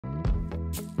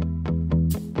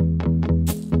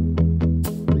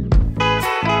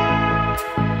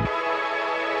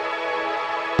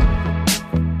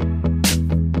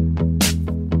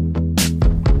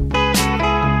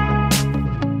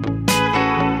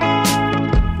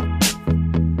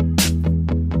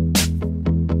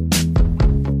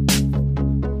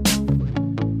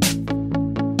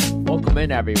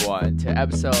everyone, to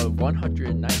episode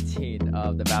 119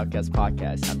 of the Valcast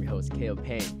podcast. I'm your host,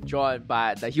 Peng, joined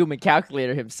by the human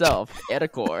calculator himself,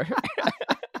 Anicor.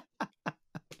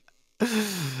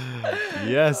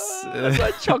 Yes. That's why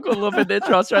I chuckled a little bit in the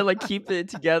intro. I was trying to keep it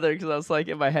together because I was like,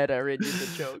 in my head, I already knew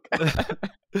the joke.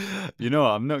 You know what?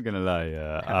 I'm not gonna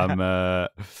lie.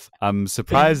 I'm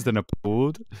surprised and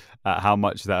appalled at how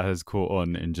much that has caught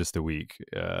on in just a week.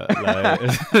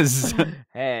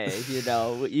 Hey,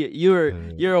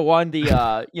 you're one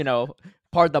the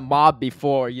part of the mob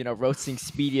before, roasting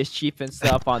Speedy as chief and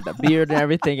stuff on the beard and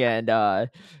everything, and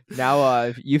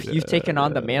now you've taken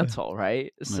on the mantle,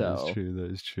 right? So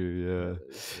that is true.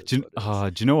 Yeah. Do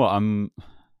you know what?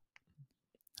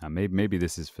 Maybe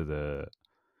this is for the.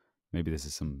 Maybe this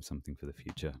is something for the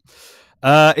future.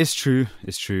 It's true.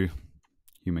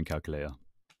 Human calculator.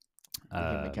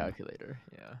 Human calculator.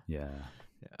 Yeah.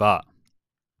 But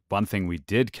one thing we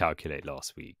did calculate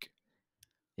last week.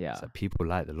 Yeah. Is that people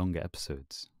like the longer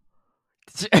episodes.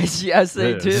 Yes,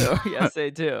 they do. Yes, they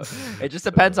do. It just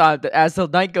depends on as the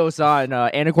night goes on.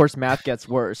 Anicor's math gets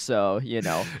worse, so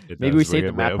maybe we save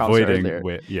the math problems earlier.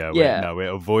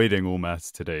 We're avoiding all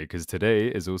maths today because today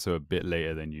is also a bit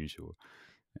later than usual.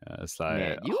 It's like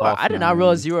man, I did not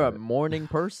realize you were a morning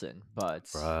person, but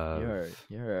you're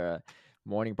a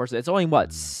morning person. It's only what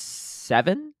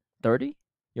 7:30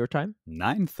 your time?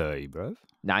 9:30, bro.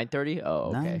 9:30?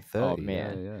 Oh, okay. 9:30, oh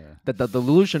man, yeah. The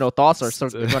delusional thoughts are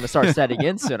going to start setting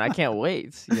in soon. I can't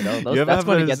wait. That's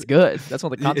when it gets good. That's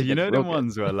when the content. You know gets the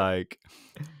ones where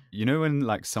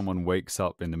when someone wakes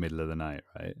up in the middle of the night,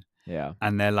 right? Yeah.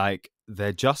 And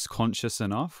they're just conscious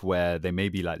enough where they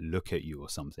maybe look at you or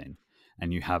something,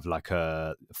 and you have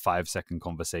a 5-second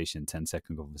conversation,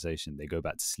 10-second conversation. They go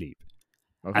back to sleep,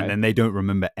 and then they don't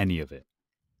remember any of it.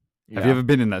 Have you ever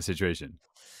been in that situation?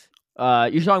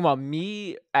 You're talking about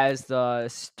me as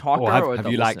the talker or the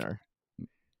listener?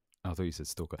 I thought you said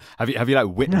stalker. Have you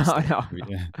witnessed? No.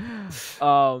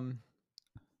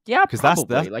 Yeah, because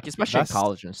probably. Especially in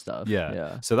college and stuff.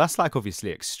 Yeah. So that's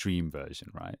obviously extreme version,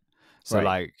 right? So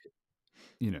right.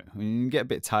 when you get a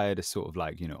bit tired, it's sort of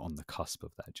on the cusp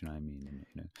of that. Do you know what I mean?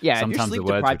 And, yeah. Sometimes if you're sleep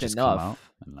the words deprived just enough,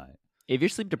 come out and if you're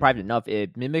sleep deprived enough,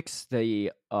 it mimics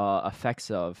the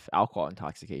effects of alcohol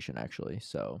intoxication. Actually,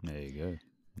 so there you go.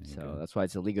 That's why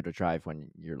it's illegal to drive when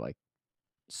you're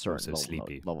certain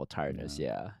level of tiredness.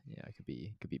 Yeah, it could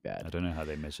be bad. I don't know how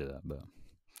they measure that, but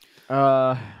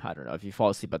I don't know. If you fall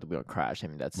asleep at the wheel and crash, I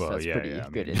mean that's pretty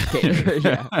good indicator.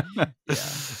 Yeah.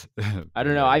 I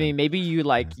don't know. I mean, maybe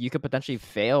you could potentially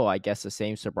fail. I guess the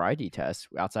same sobriety test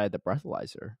outside the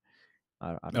breathalyzer.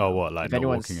 I don't know. What? Not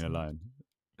walking in a line?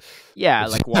 Yeah,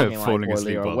 walking falling poorly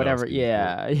asleep or whatever.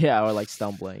 Yeah, or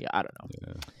stumbling. I don't know.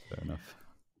 Yeah, fair enough.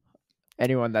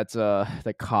 Anyone that's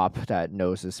the cop that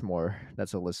knows this more,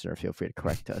 that's a listener, feel free to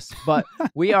correct us. But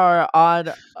we are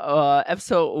on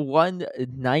episode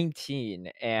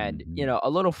 119, and a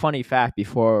little funny fact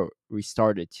before we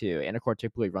started too. Anicor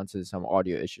typically runs into some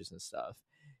audio issues and stuff,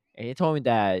 and he told me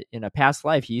that in a past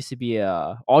life he used to be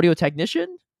a audio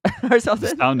technician or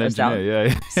something. Sound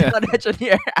engineer, Sound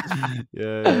engineer.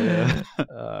 yeah.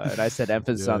 And I said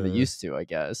emphasis on the used to, I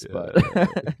guess, but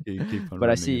keep on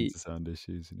but I see sound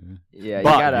issues. Yeah,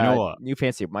 but you got a new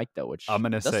fancy mic though, which I'm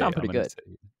gonna does sound pretty good.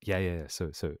 Yeah.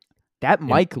 So that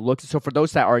mic looks. So for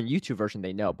those that are in YouTube version,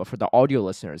 they know, but for the audio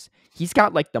listeners, he's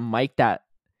got the mic that.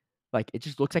 It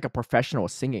just looks like a professional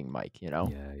singing mic, Yeah.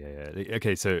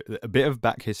 Okay, so a bit of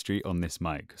back history on this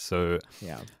mic. So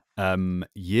yeah.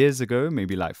 Years ago,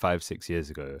 maybe 5-6 years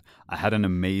ago, I had an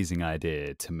amazing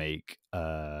idea to make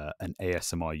an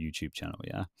ASMR YouTube channel.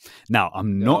 Yeah. Now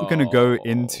I'm not going to go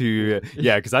into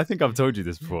because I think I've told you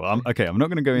this before. I'm not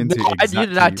going to go into. No, you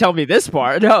did not tell me this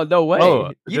part. No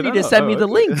way. You need to send me the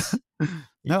links.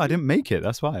 No, I didn't make it.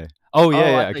 That's why. Oh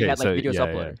yeah. Okay. You had, so videos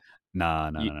uploaded.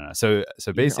 No. So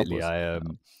basically, I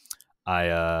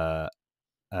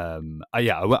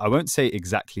won't say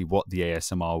exactly what the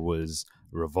ASMR was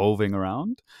revolving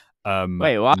around.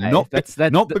 Wait, why?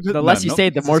 The less you say,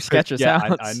 the more sketchy it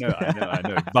sounds. I know.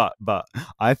 But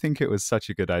I think it was such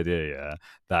a good idea,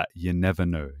 that you never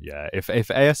know. Yeah, if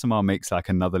ASMR makes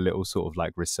another little sort of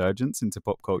resurgence into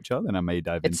pop culture, then I may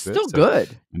dive into it. It's still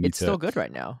good. It's still good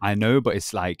right now. I know, but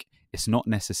it's it's not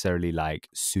necessarily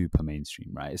super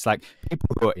mainstream, right? It's people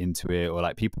who are into it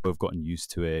or people who have gotten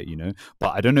used to it,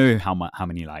 But I don't know how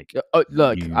many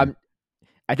look,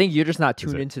 I think you're just not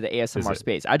tuned into the ASMR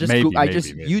space. I just maybe.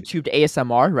 YouTubed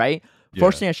ASMR, right?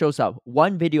 First thing that shows up,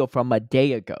 one video from a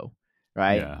day ago,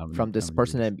 right? Yeah, from this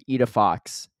person named Ida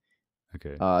Fox.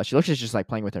 Okay. She looks like she's just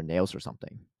playing with her nails or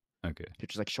something. Okay. She's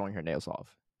just showing her nails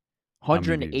off.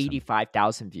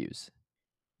 185,000 views.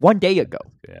 1 day ago.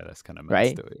 Yeah, that's kind of mad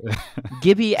right? still.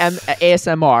 Gibby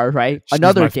ASMR, right? She's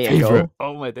Another my day favorite. ago.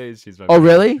 Oh my days, she's my Oh,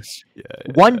 favorite. really? Yeah.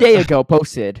 1 day ago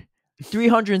posted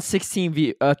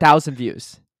 316,000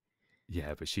 views.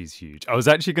 Yeah, but she's huge. I was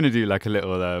actually gonna do like a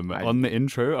little I on the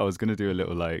intro. I was gonna do a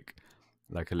little like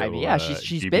a little. mean, yeah,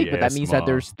 she's GB big, but that means that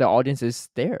ASMR. the audience is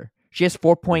there. She has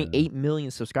 4.8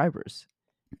 million subscribers.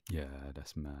 Yeah,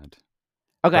 that's mad.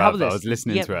 Okay, how about Bruv, I this? was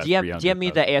listening to her at DM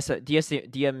me the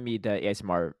 300,000. DM me the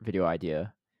ASMR video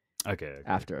idea Okay.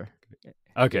 after. Okay.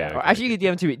 Yeah. Okay, Or actually, you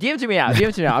can DM to me. DM to me now.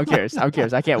 DM to me now. I'm curious. I'm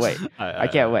curious. I can't wait. I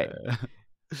can't wait.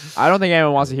 I don't think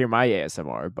anyone wants to hear my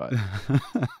ASMR, but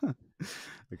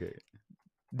okay.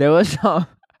 there was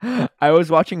I was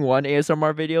watching one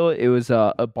ASMR video. It was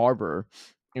a barber.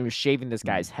 It was shaving this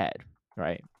guy's head,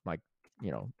 right? Like,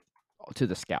 to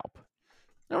the scalp.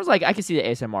 And I was like, I can see the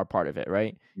ASMR part of it,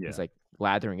 right? Yeah. It's like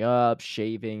lathering up,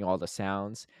 shaving, all the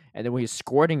sounds. And then when he's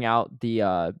squirting out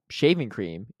the shaving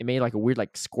cream, it made like a weird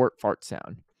like squirt fart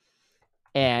sound.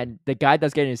 And the guy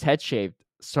that's getting his head shaved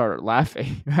started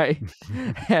laughing, right?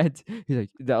 And he's like,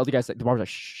 the other guy's like, the barber's like,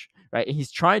 shh, right? And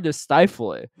he's trying to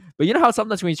stifle it. But you know how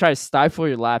sometimes when you try to stifle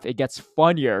your laugh, it gets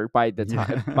funnier by the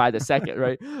time, by the second,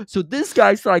 right? So this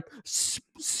guy's like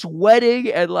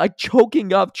sweating and like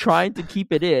choking up, trying to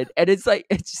keep it in. And it's like,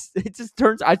 it just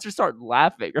turns, I just start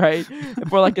laughing, right? And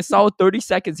for like a solid 30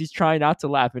 seconds, he's trying not to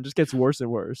laugh and it just gets worse and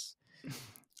worse.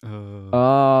 Okay.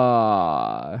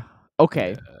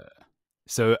 Yeah.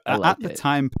 So at the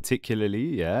time,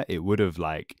 particularly, yeah, it would have.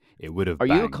 Are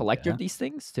you a collector of these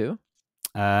things too?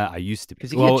 I used to be,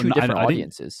 because you get two different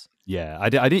audiences. Yeah, I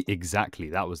did exactly.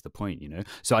 That was the point,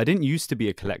 So I didn't used to be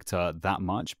a collector that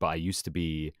much, but I used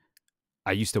to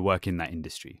work in that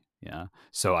industry. Yeah,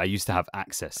 so I used to have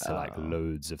access to like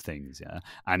loads of things. Yeah,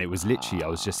 and it was literally I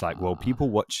was just like, well, people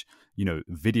watch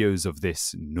videos of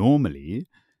this normally.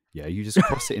 Yeah, you just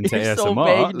cross it into You're ASMR. So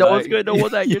vague. No one's gonna know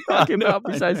what that you're talking about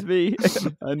besides me.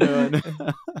 I know.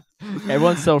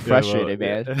 Everyone's so frustrated,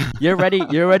 man. You're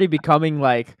already becoming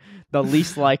like the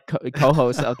least like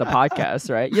co-host of the podcast,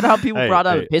 right? You know how people brought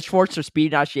out pitchforks for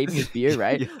Speed not shaving his beard,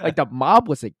 right? Yeah. Like the mob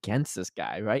was against this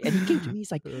guy, right? And he came to me,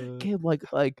 he's like, "Kid,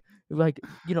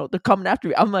 they're coming after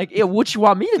me." I'm like, "Yeah, what you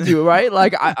want me to do, right?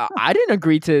 Like, I didn't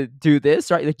agree to do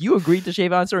this, right? Like, you agreed to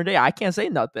shave on a certain day. I can't say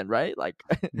nothing, right? Like,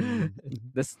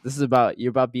 this is about you're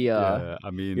about to be you're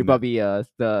about to be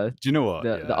the. Do you know what?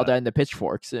 The other end of the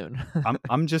pitchfork soon.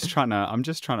 I'm just trying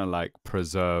to like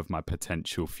preserve my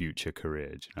potential future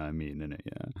career. Do you know what I mean? Innit?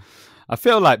 Yeah, I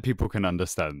feel like people can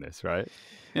understand this, right?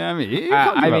 Yeah, I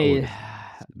mean,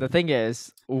 the thing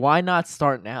is, why not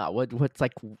start now?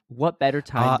 What better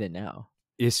time than now?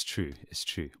 It's true.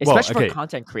 Especially for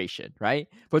content creation, right?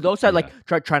 For those that like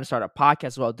trying to start a podcast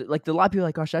as well. Like a lot of people are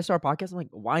like, "Oh, should I start a podcast?" I'm like,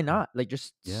 why not? Like,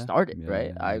 just start it,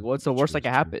 right? Like, what's the worst that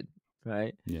can happen,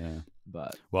 right? Yeah.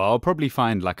 But I'll probably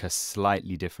find like a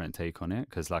slightly different take on it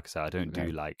because, like I said, I don't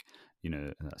do like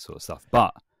that sort of stuff.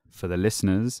 But for the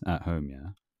listeners at home, yeah,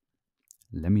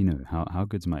 let me know how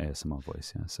good's my ASMR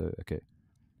voice. Yeah. So okay.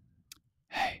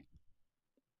 Hey,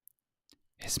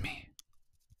 it's me.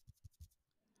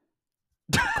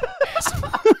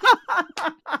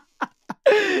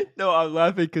 No, I'm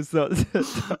laughing because I'm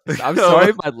sorry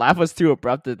if my laugh was too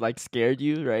abrupt and like scared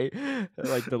you, right?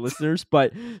 Like the listeners.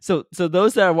 But so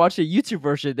those that are watching the YouTube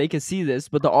version, they can see this,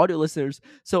 but the audio listeners,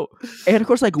 and of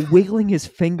course like wiggling his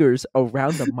fingers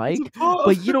around the mic,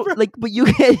 but you don't but you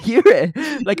can't hear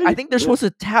it. Like I think they're supposed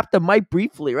to tap the mic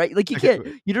briefly, right? Like you can't,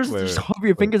 you just hover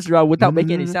your fingers around without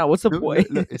making any sound. What's the point?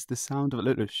 Look, it's the sound of a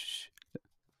little shh.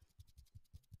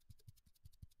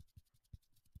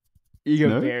 You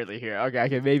can barely hear. Okay, I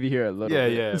can maybe hear a little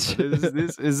bit. Yeah.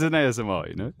 This is an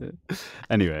ASMR,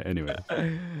 Anyway.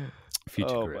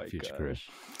 Future career.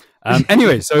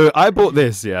 Anyway, so I bought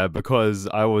this, because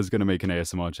I was gonna make an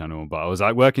ASMR channel, but I was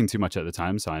like working too much at the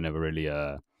time, so I never really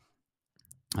I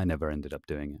never ended up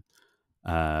doing it.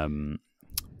 That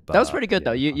was pretty good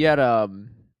though. You had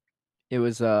it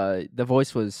was the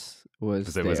voice was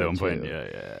on point.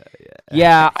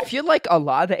 Yeah, I feel like a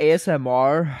lot of the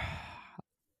ASMR,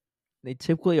 they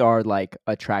typically are like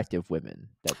attractive women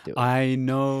that do it. I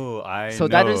know. So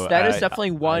that is definitely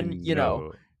one,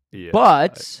 Yeah,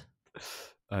 but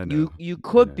I know. You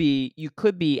could be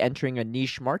entering a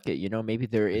niche market. Maybe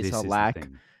there is a lack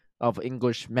of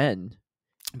English men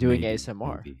doing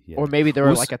ASMR, or maybe there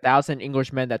were like 1,000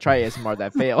 English men that try ASMR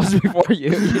that fails before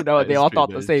you. They all thought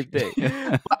the same thing.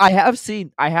 But I have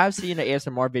seen an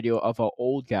ASMR video of an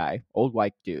old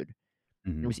white dude,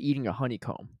 who was eating a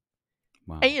honeycomb.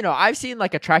 Wow. And I've seen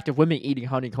like attractive women eating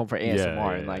honeycomb for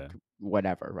ASMR and like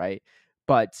whatever, right?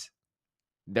 But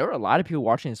there were a lot of people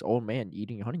watching this old man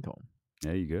eating honeycomb.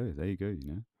 There you go. There you go. You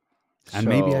know, and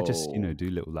maybe I just So do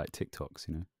little like TikToks.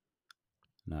 You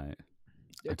know, like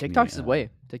I can eat. TikTok's the way.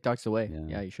 TikTok's the way. Yeah,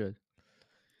 Yeah, you should.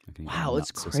 I can eat like Wow,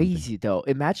 it's nuts or something. crazy though.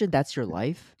 Imagine that's your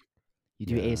life. You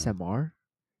do Yeah, ASMR.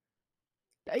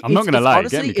 I'm not gonna It's lie. It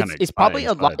get honestly me kind of it's probably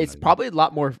a lot. inspired It's now. You know? probably a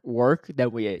lot more work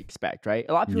than we expect, right?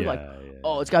 A lot of people are like, Yeah, yeah,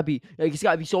 oh, yeah. it's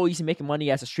gotta be so easy making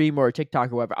money as a streamer or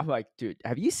TikTok or whatever. I'm like, dude,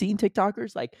 have you seen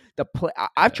TikTokers? Like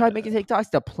I've tried making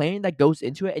TikToks, the planning that goes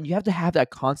into it, and you have to have that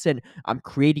constant I'm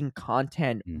creating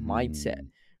content mindset, Mm,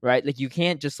 right? Like you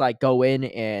can't just like go in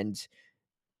and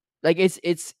like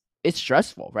it's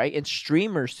stressful, right? And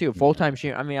streamers too, full yeah, time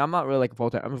streamer. I mean, I'm not really like a full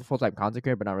time. I'm a full time content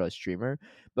creator, but not really a streamer.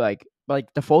 But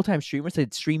like the full time streamers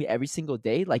that stream every single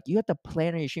day, like you have to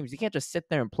plan on your streams. You can't just sit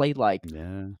there and play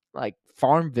yeah. like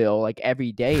Farmville like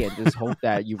every day and just hope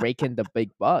that you rake in the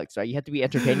big bucks, right? You have to be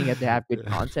entertaining. You have to have good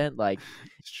content. Like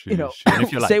It's true. It's true. And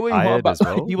if you're like say what you want tired about as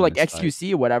well, people then like it's like,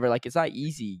 XQC or whatever. Like it's not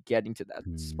easy getting to that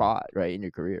mm, spot, right, in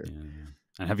your career. yeah.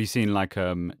 And have you seen like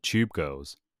tube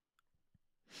girls?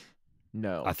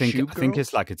 No, I Tube think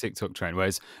it's Girls. like a TikTok trend,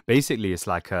 whereas basically it's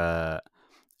like a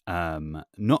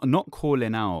not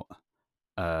calling out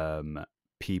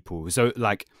people. So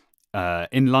like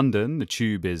in London, the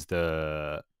tube is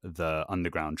the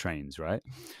underground trains, right?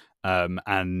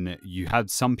 And you had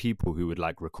some people who would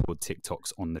like record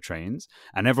TikToks on the trains,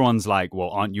 and everyone's like, "Well,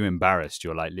 aren't you embarrassed?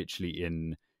 You're like literally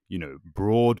in."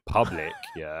 Broad public,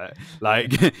 yeah,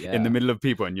 like in the Yeah, middle of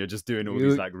people, and you're just doing all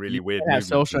these like you really weird have movements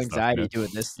social and stuff, anxiety doing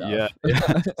this Yeah, stuff.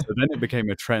 yeah. So then it became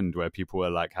a trend where people were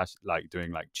like like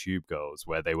doing like tube girls,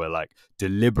 where they were like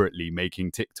deliberately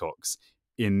making TikToks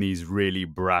in these really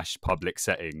brash public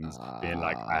settings, being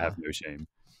like, "I have Ah, no shame."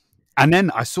 And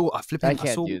then I saw one I yesterday,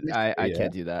 yeah,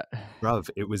 can't do that. bruv.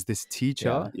 It was this teacher,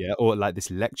 Yeah. yeah, or like this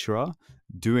lecturer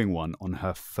doing one on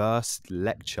her first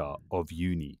lecture of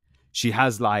uni. She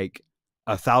has like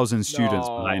 1,000 students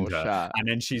No behind her, shot. and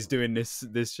then she's doing this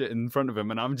shit in front of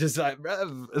him, and I'm just like,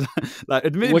 bruv, like,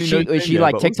 admittedly, no Was shame, she yeah,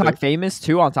 like but also, TikTok famous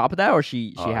too on top of that, or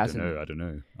she I don't hasn't know, I don't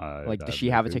know, like I does have she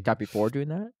no have a clue. TikTok before doing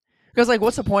that? Because like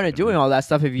what's the point I of don't doing know. all that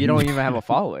stuff if you don't even have a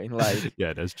following? Like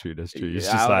Yeah, that's true. That's true. It's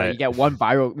I just don't know, you like, get one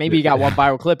viral, maybe you got one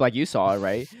viral clip like you saw,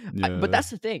 right? But yeah, that's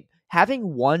the thing.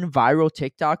 Having one viral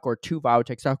TikTok or two viral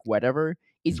TikTok, whatever,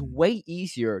 is mhm. way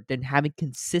easier than having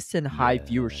consistent high Yeah,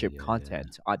 viewership yeah, yeah,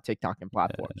 content on TikTok and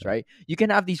platforms, yeah. right? You can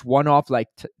have these one-off like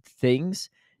things,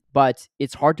 but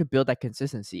it's hard to build that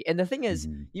consistency. And the thing is,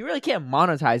 Mhm. you really can't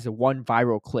monetize a one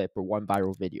viral clip or one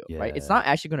viral video, right? It's Yeah. not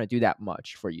actually going to do that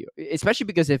much for you, especially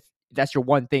because if that's your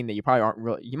one thing that you probably aren't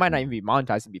really, you might not even Mm. be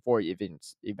monetizing before it even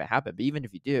happened. But even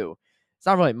if you do, it's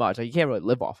not really much. Like you can't really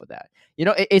live off of that.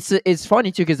 It's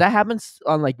funny too because that happens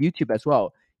on like YouTube as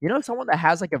well. Someone that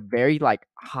has like a very like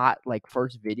hot like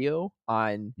first video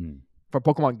on Mm. for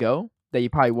Pokemon Go that you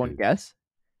probably won't Who? guess.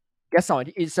 Guess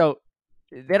someone. So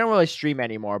they don't really stream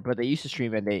anymore, but they used to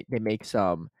stream and they make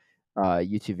some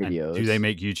YouTube And do they videos.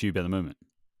 make YouTube at the moment?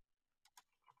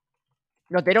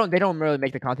 No, they don't really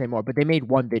make the content anymore, but they made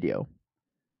one video.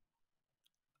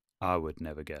 I would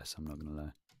never guess. I'm not gonna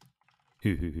lie.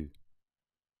 Who?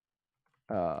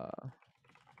 Uh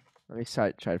let me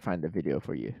try to find the video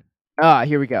for you.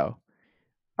 Here we go.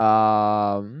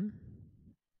 Um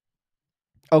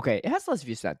Okay, it has less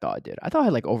views than I thought it did. I thought it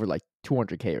had like over like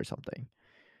 200K or something.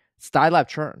 Stylab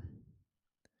Churn.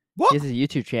 He What? has a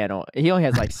YouTube channel. He only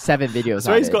has like 7 videos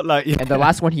So on he's it. got like, And the yeah.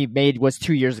 last one he made was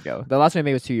 2 years ago. The last one he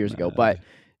made was 2 years ago. Uh, But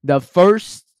the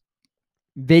first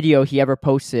video he ever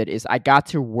posted is I got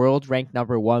to world rank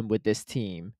number 1 with this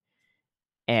team.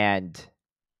 And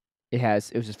it was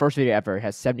his first video ever. It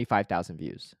has 75,000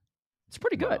 views. It's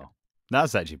pretty good. wow,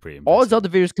 that's actually pretty All his impressive. other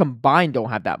videos combined don't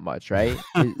have that much, right?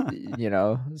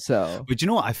 So But you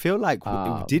know what? I feel like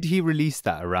um, did he release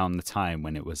that around the time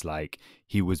when it was like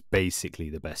he was basically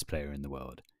the best player in the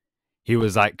world? He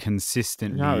was like not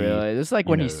consistently, really. This is like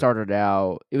you when he know. started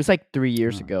out. It was like 3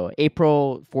 years Oh, ago,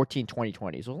 April 14,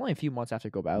 2020. So it was only a few months after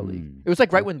Go Battle League. mm, It was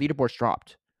like right when okay, leaderboards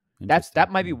dropped. interesting.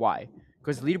 That might be why.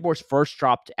 Because leaderboards first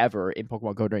dropped ever in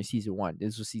Pokemon Go during season 1.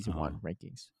 This was season 1 Oh,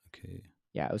 rankings. okay.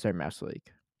 Yeah, it was during Master League.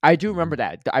 I do remember Mm,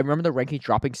 that. I remember the ranking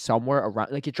dropping somewhere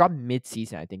around, like it dropped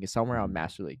mid-season. I think it's somewhere around mm.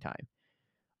 Master League time.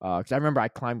 Because I remember I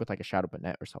climbed with like a Shadow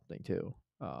Banette or something too.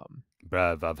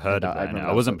 Bruv, I've And heard of I that. remember I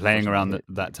that was wasn't like the playing first one I around hit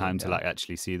in that the game. time to Yeah. like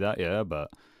actually see that, yeah, but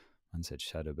man said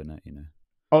Shadow Banette,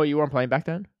 Oh, you weren't playing back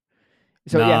then?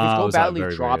 So yeah, his Nah, I Go was like Battle League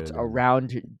very, very dropped early on.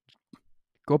 around.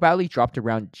 Go Battle League dropped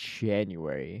around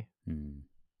January, Mm,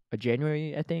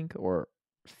 January I think, or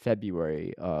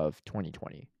February of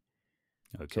 2020.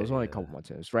 So it okay, was only a yeah. couple months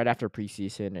in. It was right after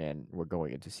preseason, and we're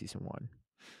going into season 1.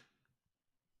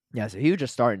 Yeah, so he was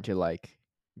just starting to like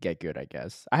get good, I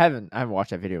guess. I haven't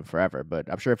watched that video in forever,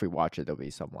 but I'm sure if we watch it, there'll be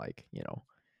some like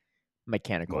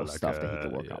mechanical More like stuff that he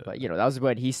could work on. But yeah. that was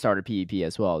when he started PvP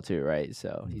as well too, right?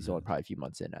 So he's Yeah. only probably a few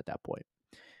months in at that point.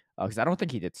 Because I don't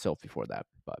think he did Sylph before that.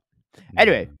 But Yeah.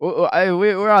 anyway,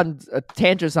 we're on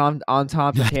tangents on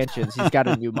top of tangents. He's got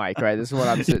a new mic, right? This is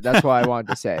what that's what I wanted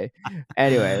to say.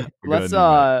 Anyway, We got a let's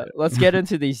new mic, let's get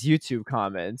into these YouTube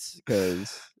comments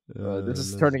because this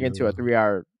is let's turning into a go.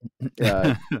 3-hour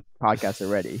podcast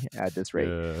already at this rate.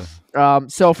 Yeah.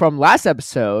 So from last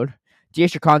episode,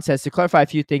 DH Khan says, to clarify a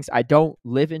few things, I don't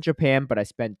live in Japan, but I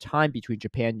spend time between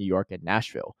Japan, New York, and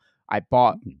Nashville. I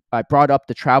brought up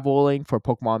the traveling for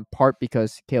Pokemon part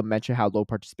because Caleb mentioned how low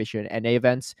participation in NA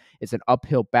events is an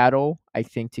uphill battle, I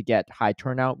think, to get high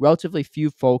turnout. Relatively few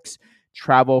folks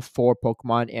travel for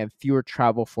Pokemon and fewer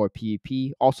travel for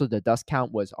PvP. Also, the dust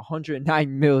count was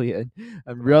 109 million.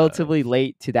 I'm relatively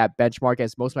late to that benchmark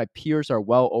as most of my peers are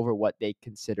well over what they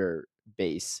consider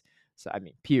base. So, I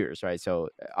mean, peers, right? So,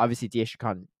 obviously, DH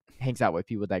Khan hangs out with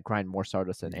people that grind more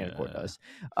Stardust than Anicor does.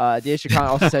 DH Khan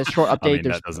also says, short update, I mean,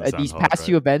 there's these past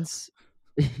few events.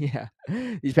 Yeah.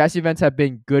 These past few events have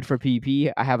been good for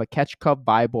PvP. I have a Catch Cup,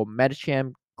 Bible,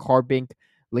 Medicham, Carbink,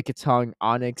 Lickitung,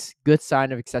 Onyx. Good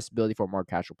sign of accessibility for more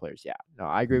casual players. Yeah. No,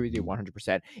 I agree with you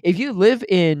 100%. If you live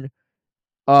in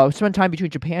spend time between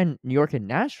Japan, New York, and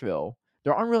Nashville,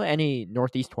 there aren't really any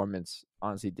Northeast tournaments,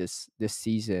 honestly, this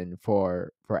season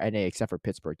for NA except for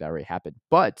Pittsburgh that already happened.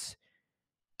 But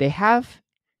they have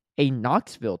a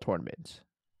Knoxville tournament,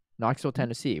 Knoxville,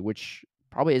 Tennessee, which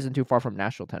probably isn't too far from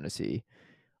Nashville, Tennessee.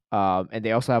 And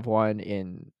they also have one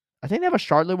in, I think they have a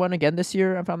Charlotte one again this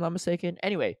year, if I'm not mistaken.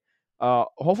 Anyway,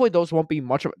 hopefully those won't be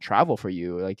much of a travel for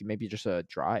you. Like maybe just a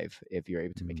drive if you're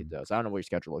able to make it to those. I don't know what your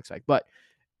schedule looks like, but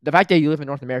the fact that you live in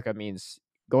North America means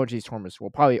going to these tournaments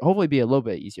will hopefully be a little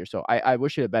bit easier. So I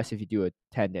wish you the best if you do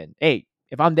attend. And hey,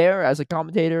 if I'm there as a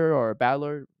commentator or a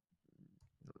battler,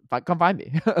 come find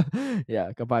me.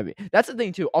 Yeah, come find me. That's the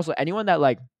thing too. Also, anyone that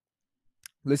like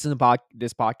listens to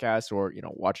this podcast or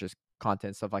watches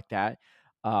content, stuff like that,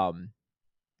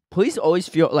 please always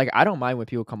feel like I don't mind when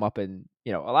people come up and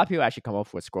a lot of people actually come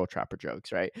up with Scroll Trapper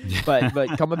jokes, right? But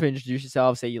come up and introduce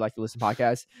yourself, say you like to listen to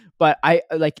podcasts. But I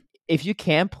like, if you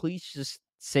can, please just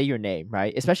say your name,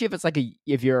 right? Especially if it's like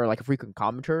if you're like a frequent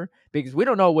commenter, because we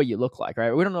don't know what you look like,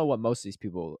 right? We don't know what most of these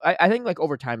people. I think like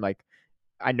over time, like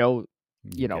I know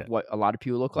what a lot of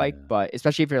people look like, but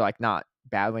especially if you're like not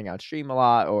battling on stream a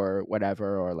lot or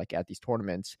whatever, or like at these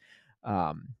tournaments,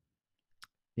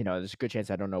 there's a good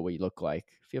chance I don't know what you look like.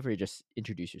 Feel free to just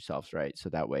introduce yourselves, right? So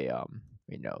that way,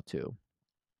 we know too.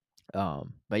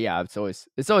 But yeah, it's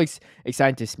always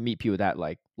exciting to meet people that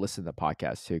like listen to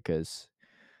podcasts too, because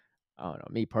I don't know,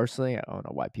 me personally, I don't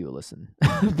know why people listen,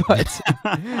 but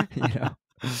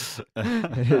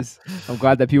it is. I'm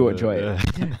glad that people enjoy it.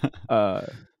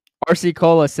 RC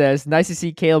Cola says, nice to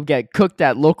see Caleb get cooked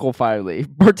at local finally.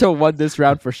 Berto won this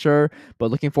round for sure,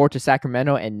 but looking forward to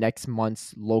Sacramento and next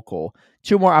month's local.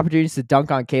 2 more opportunities to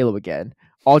dunk on Caleb again.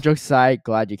 All jokes aside,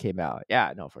 glad you came out.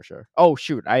 Yeah, no, for sure. Oh,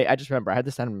 shoot. I just remember I had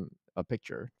to send him a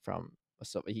picture from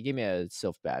he gave me a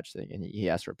Sylph badge thing, and he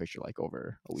asked for a picture like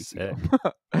over a week ago.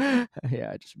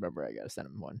 Yeah, I just remember I got to send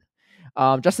him one.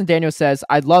 Justin Daniel says,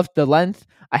 I love the length.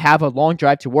 I have a long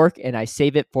drive to work and I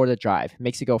save it for the drive.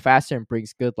 Makes it go faster and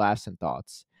brings good laughs and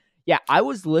thoughts. Yeah, I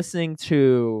was listening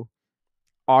to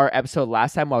our episode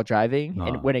last time while driving,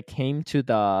 and when it came to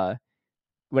the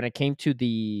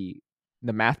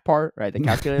math part, right, the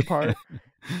calculator part,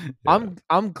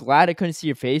 I'm glad I couldn't see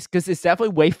your face, because it's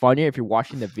definitely way funnier if you're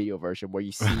watching the video version where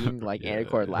you see like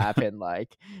Anicor laugh and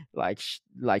like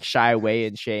shy away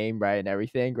in shame, right, and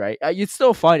everything, right? It's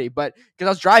still funny, but because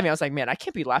I was driving, I was like, man, I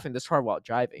can't be laughing this hard while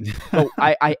driving. So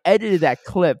I edited that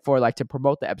clip for like to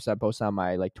promote the episode, posted on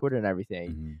my like Twitter and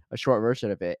everything, a short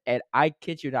version of it, and I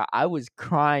kid you not, I was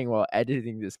crying while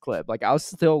editing this clip. Like I was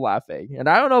still laughing, and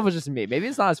I don't know if it's just me. Maybe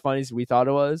it's not as funny as we thought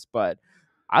it was, but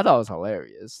I thought it was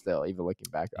hilarious still, even looking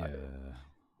back on it.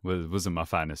 Well, it wasn't my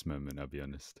finest moment, I'll be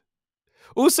honest.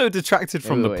 Also detracted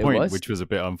from the point, which was a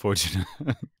bit unfortunate.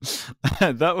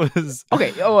 That was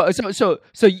okay.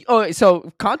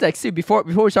 So context too. Before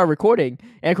we start recording,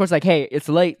 and of course, like, hey, it's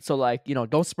late, so like,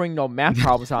 don't spring no math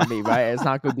problems on me, right? It's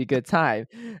not gonna be a good time.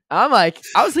 I'm like,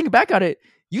 I was thinking back on it.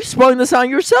 You sprung this on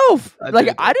yourself. I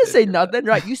didn't say nothing,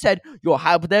 right? You said,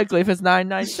 hypothetically, if it's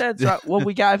 99 cents, right? Well,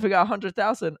 we got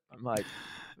 100,000. I'm like,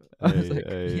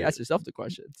 you asked yourself the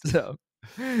question, so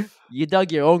you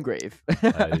dug your own grave.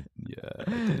 I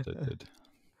did.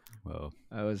 Well,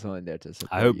 I was only there to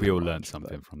support. I hope we all learned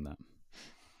something from that.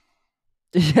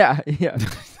 Yeah.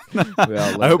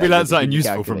 I hope we learned something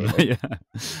useful from that.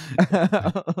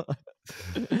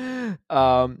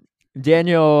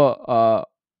 Daniel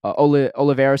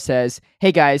Oliveira says,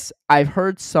 "Hey guys, I've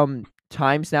heard some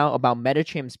times now about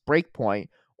Medichamp's breakpoint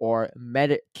or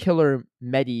killer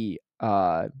medi.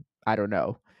 I don't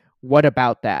know. What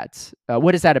about that?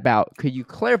 What is that about? Could you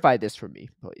clarify this for me,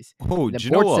 please?" Oh, And then do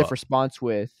you know Bortsif what? responds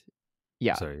with,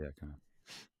 "Yeah." Sorry, yeah. Go on.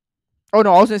 Oh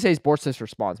no, I was gonna say is Bortsif's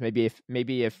response. Maybe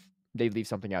if they leave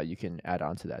something out, you can add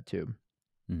on to that too.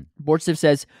 Bortsif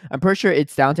says, "I'm pretty sure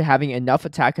it's down to having enough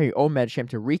attack on your own Medicham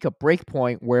to wreak a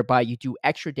breakpoint whereby you do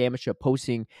extra damage to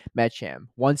opposing Medicham.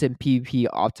 One's in PvP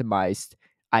optimized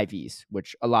IVs,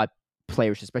 which a lot of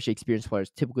players, especially experienced players,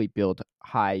 typically build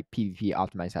high PvP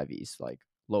optimized IVs, like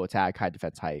low attack, high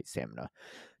defense, high stamina.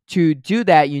 To do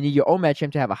that, you need your own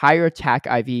Medicham to have a higher attack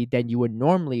IV than you would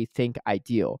normally think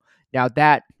ideal. Now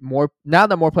that more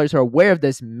players are aware of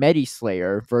this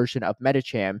Medi-Slayer version of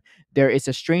Medicham, there is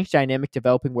a strange dynamic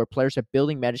developing where players are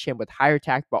building Medicham with higher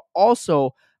attack, but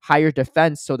also higher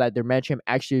defense so that their Medicham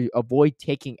actually avoid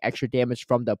taking extra damage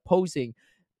from the opposing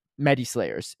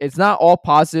Medi-Slayers. It's not all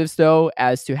positives, though,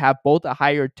 as to have both a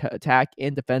higher attack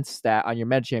and defense stat on your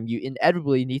Medicham, you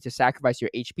inevitably need to sacrifice your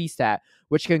HP stat,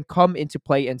 which can come into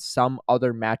play in some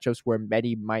other matchups where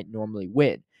Medi might normally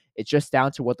win. It's just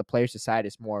down to what the players decide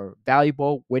is more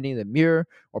valuable, winning the mirror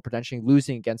or potentially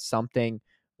losing against something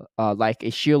like a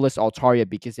shieldless Altaria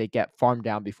because they get farmed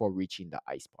down before reaching the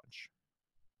Ice Punch.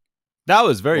 That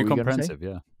was very comprehensive.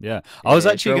 Yeah. I was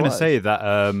actually going to say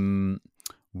that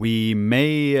we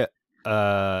may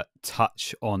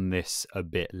touch on this a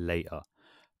bit later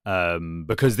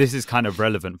because this is kind of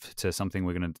relevant to something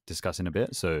we're going to discuss in a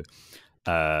bit. So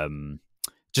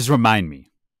just remind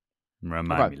me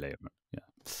later.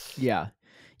 Yeah.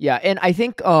 And I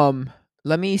think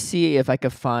let me see if I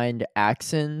could find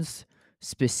Axon's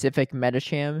specific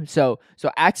Medicham. So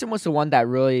Axon was the one that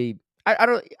really I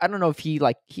don't know if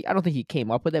I don't think he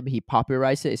came up with it, but he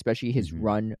popularized it, especially his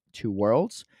run to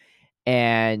Worlds.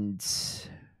 And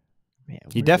man,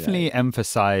 he definitely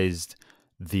emphasized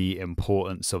the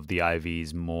importance of the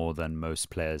IVs more than most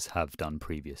players have done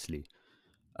previously.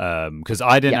 Because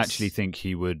I didn't actually think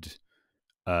he would.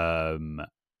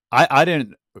 I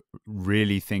didn't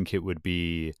really think it would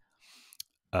be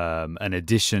an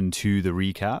addition to the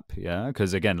recap. Yeah,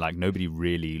 because again, like nobody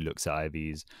really looks at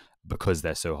IVs because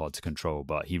they're so hard to control.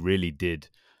 But he really did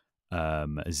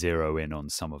zero in on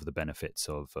some of the benefits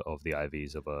of the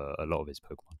IVs of a lot of his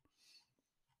Pokemon.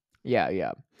 Yeah,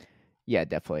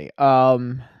 definitely. I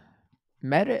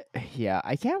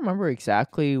can't remember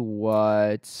exactly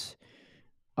what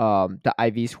the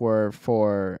IVs were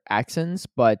for Axons,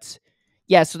 but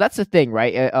yeah, so that's the thing,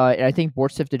 right? And I think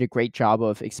Bortsif did a great job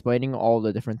of explaining all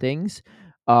the different things.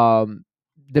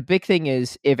 The big thing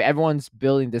is if everyone's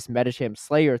building this Medicham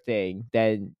Slayer thing,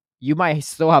 then you might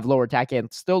still have lower attack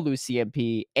and still lose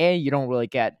CMP, and you don't really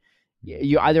get.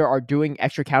 You either are doing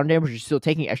extra counter damage, or you're still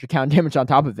taking extra counter damage on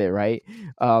top of it, right?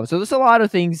 So there's a lot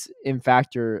of things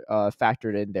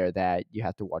factored in there that you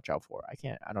have to watch out for. I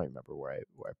don't remember where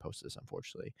I posted this,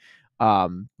 unfortunately.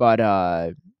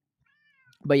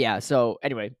 But yeah. So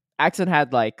anyway, Axon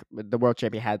had the world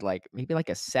champion had maybe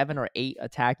a 7 or 8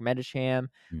 attack Medicham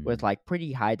with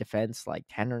pretty high defense,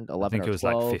 10 or 11 I think or it was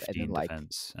 12, 15 and then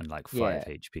defense and 5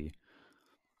 HP.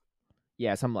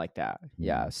 Yeah, something like that.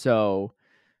 Yeah. So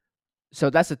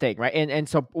that's the thing, right? And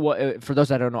so for those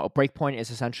that don't know, a breakpoint is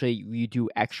essentially you do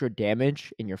extra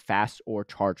damage in your fast or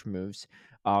charge moves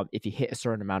if you hit a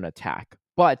certain amount of attack.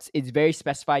 But it's very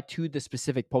specified to the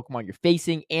specific Pokemon you're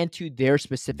facing and to their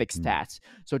specific stats.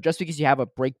 So just because you have a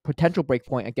potential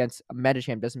breakpoint against a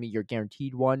Medicham doesn't mean you're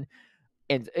guaranteed one.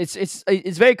 And it's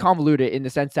very convoluted in the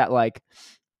sense that like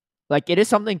it is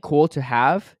something cool to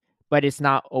have, but it's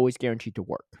not always guaranteed to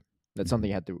work. That's something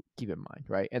you have to keep in mind,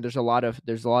 right? And there's a lot of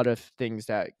things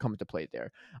that come into play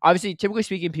there. Obviously, typically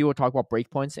speaking, people talk about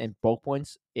breakpoints and bulk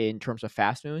points in terms of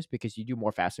fast moves because you do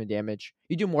more fast move damage.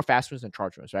 You do more fast moves than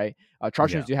charge moves, right?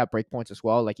 Charge moves do have breakpoints as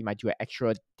well. Like you might do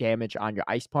extra damage on your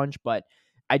ice punch, but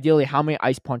ideally, how many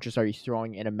ice punches are you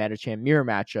throwing in a Medicham mirror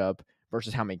matchup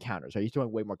versus how many counters? Are you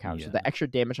throwing way more counters? So the extra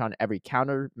damage on every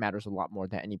counter matters a lot more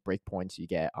than any breakpoints you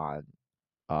get on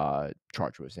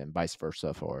charge moves, and vice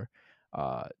versa for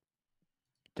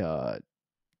the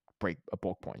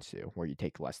bulk points too, where you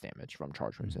take less damage from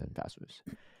charge moves and fast moves.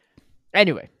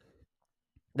 Anyway,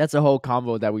 that's a whole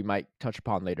combo that we might touch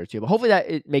upon later too. But hopefully that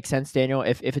it makes sense, Daniel.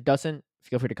 If it doesn't,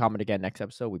 feel free to comment again next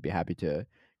episode. We'd be happy to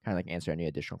kind of answer any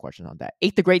additional questions on that.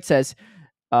 8th the Great says,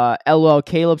 LOL,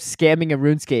 Caleb's scamming in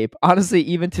RuneScape. Honestly,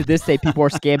 even to this day, people are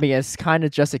scamming. It's kind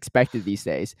of just expected these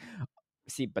days.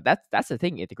 See, but that's the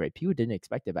thing, 8th the Great. People didn't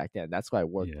expect it back then. That's why it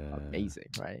worked amazing,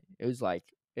 right? It was like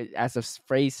as the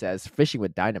phrase says, fishing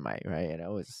with dynamite, right? And I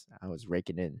was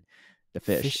raking in the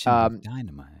fish. Fishing with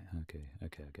dynamite. Okay.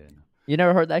 You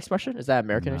never heard that expression? Is that an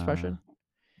American Nah. expression?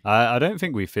 I don't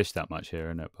think we fish that much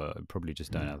here, innit? But I probably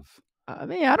just don't have. I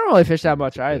mean, I don't really fish that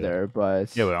much either,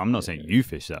 but yeah, well, I'm not saying you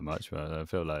fish that much, but I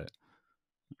feel like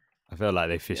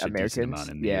they fish a decent amount Americans,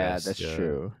 in the yeah, US. that's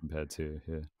true. Compared to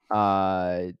here.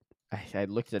 I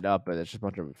looked it up, but it's just a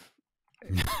bunch of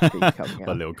things coming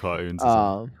out. Little cartoons.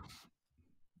 Or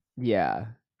yeah.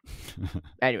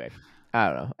 Anyway, I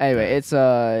don't know. Anyway, it's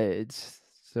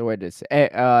so what is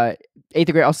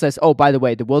eighth grade also says, oh, by the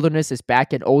way, the wilderness is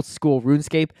back in old school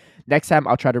RuneScape. Next time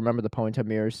I'll try to remember the point of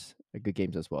mirrors. Good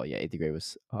games as well. Yeah, eighth grade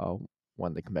was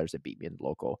one of the competitors that beat me in the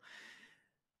local.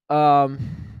 Yeah,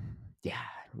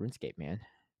 RuneScape, man.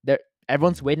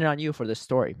 Everyone's waiting on you for this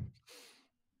story.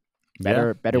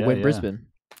 Better win Brisbane.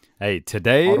 Hey,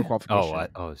 today.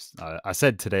 I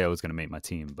said today I was gonna make my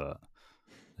team, but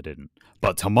I didn't.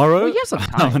 But tomorrow, you have some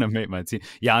time. I'm gonna make my team.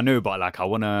 Yeah, I know, but like I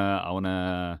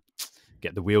wanna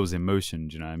get the wheels in motion.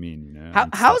 Do you know what I mean? You know,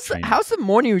 how's the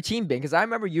morning routine been? Because I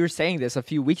remember you were saying this a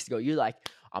few weeks ago. You're like,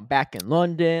 I'm back in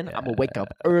London. I'm gonna wake up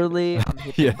early. I'm gonna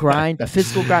hit the grind, the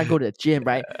physical grind. Go to the gym,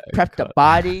 right? Prep the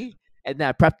body, and then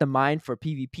I prep the mind for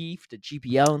PvP, for the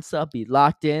GPL and stuff. Be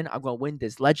locked in. I'm gonna win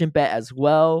this legend bet as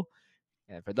well.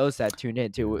 And for those that tuned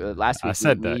in too, last week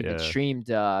we even streamed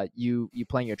you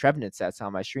playing your Trevenant sets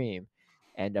on my stream.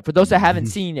 And for those that haven't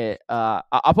seen it,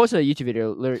 I'll post a YouTube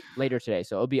video later today,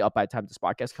 so it'll be up by the time this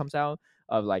podcast comes out,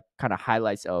 of like kind of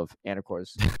highlights of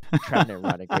Anicor's Trevenant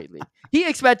run in Great League. He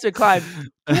expects to climb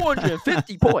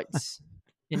 250 points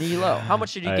in ELO. How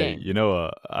much did he gain? You know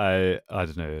what? I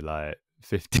don't know, like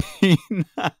 15.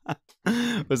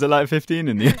 Was it like 15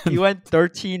 in the end? He went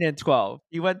 13 and 12.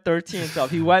 He went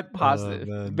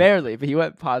positive. Barely, but he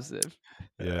went positive.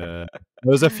 Yeah.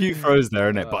 There was a few throws there,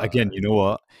 in it. But again, you know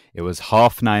what? It was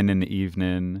 9:30 in the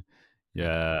evening.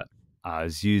 Yeah. I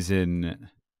was using.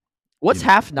 What's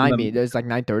 9:30 mean? There's like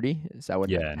 9:30? Is that what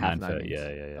 9:30. means?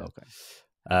 Yeah. Okay.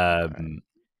 Right.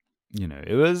 You know,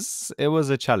 it was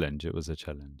a challenge.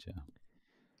 Yeah.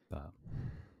 But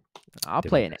I'll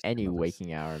play in any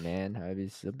waking hour, man.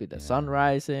 It'll be the sun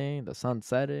rising, the sun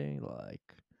setting. Like,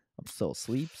 I'm still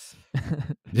asleep.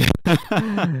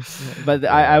 But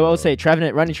I will say,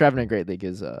 running Trevenant Great League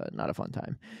is not a fun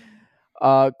time.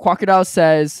 Crocodile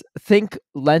says, think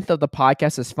length of the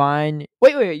podcast is fine.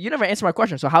 Wait, you never answered my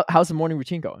question. So how's the morning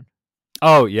routine going?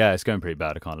 Oh yeah, it's going pretty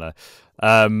bad. I can't lie.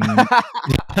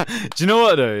 Do you know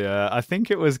what though? Yeah, I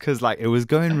think it was because like it was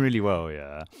going really well.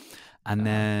 Yeah, and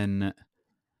then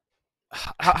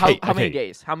how many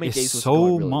days? How many days was so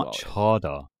going really much well?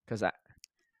 harder? Because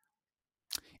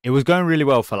it was going really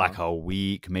well for like a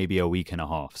week, maybe a week and a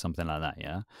half, something like that.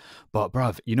 Yeah, but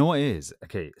bruv, you know what it is?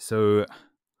 Okay, so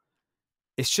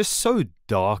it's just so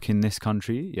dark in this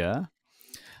country. Yeah.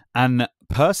 And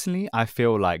personally, I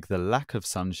feel like the lack of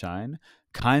sunshine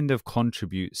kind of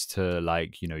contributes to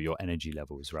like, you know, your energy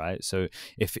levels, right? So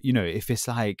if it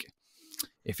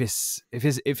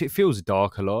feels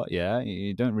dark a lot, yeah,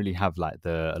 you don't really have like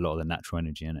a lot of the natural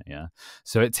energy in it, yeah.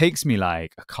 So it takes me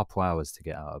like a couple hours to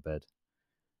get out of bed.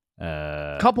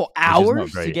 Couple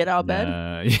hours to get out of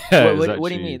bed? Yeah. What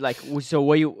do you mean? Like, so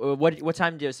what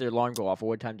time does the alarm go off, or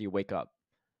what time do you wake up?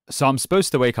 So I'm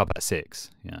supposed to wake up at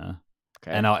 6, yeah.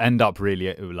 Okay. And I'll end up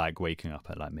really like waking up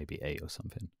at like maybe 8 or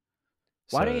something.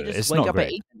 Why don't you just wake up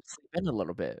at 8 and sleep in a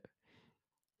little bit?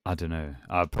 I don't know.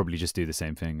 I'll probably just do the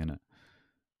same thing, innit?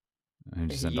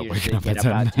 And just end up waking up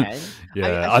at 10.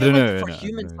 Yeah, I don't know. For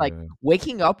humans, like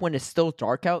waking up when it's still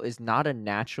dark out is not a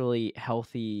naturally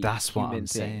healthy. That's what I'm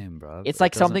saying, bro. It's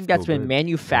like something that's been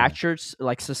manufactured,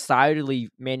 like societally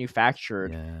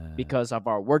manufactured, because of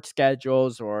our work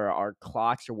schedules or our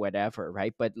clocks or whatever,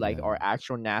 right? But like our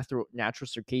actual natural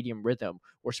circadian rhythm,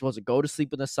 we're supposed to go to sleep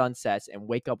when the sun sets and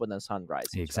wake up when the sun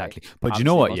rises. Exactly. Right? But you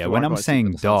know what? Yeah, when I'm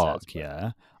saying dark,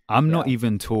 I'm not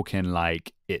even talking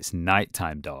like it's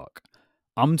nighttime dark.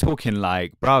 I'm talking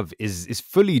like, bruv, is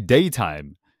fully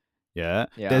daytime. Yeah?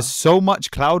 There's so much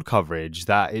cloud coverage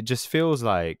that it just feels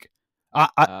like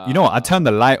you know what? I turned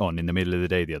the light on in the middle of the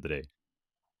day the other day.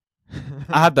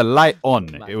 I had the light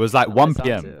on. It was like 1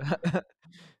 p.m.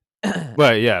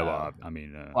 Well, yeah, well, I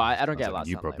mean, I don't get a lot of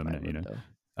you problem, sunlight, you know.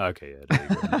 Okay, yeah, there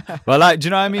you go. But like, do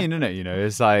you know what I mean? Innit? You know,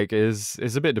 it's like it's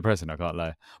a bit depressing. I can't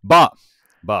lie. But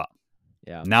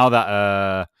now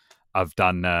that I've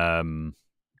done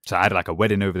so I had like a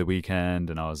wedding over the weekend,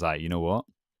 and I was like, you know what?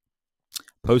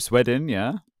 Post wedding,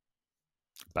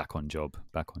 back on job.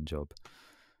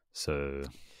 So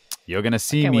you're gonna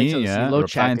see me,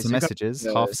 replying to messages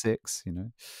 6:30, you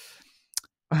know.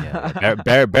 Yeah.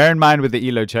 Bear in mind with the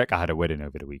ELO check, I had a wedding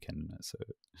over the weekend, so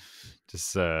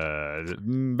just bear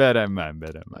that in mind.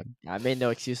 I made no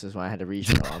excuses when I had a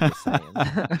regional. I'm just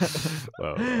saying.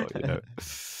 well,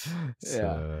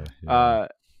 Yeah. yeah.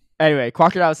 Anyway,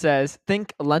 Crocodile says,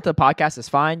 think length of podcast is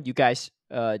fine. You guys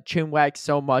chin wag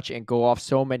so much and go off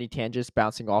so many tangents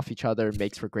bouncing off each other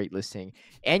makes for great listening.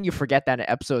 And you forget that an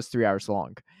episode is 3 hours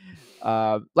long.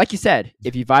 Like you said,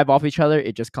 if you vibe off each other,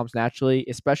 it just comes naturally.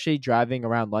 Especially driving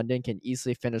around London can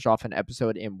easily finish off an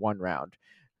episode in one round.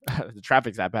 The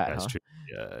traffic's that bad, That's huh?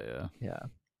 true.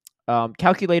 Yeah.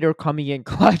 Calculator coming in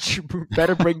clutch.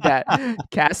 Better bring that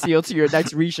Casio to your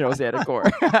next regionals,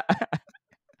 Anicor.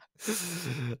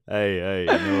 Hey, you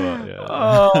know what? Yeah.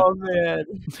 Oh man,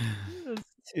 that's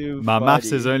too My funny.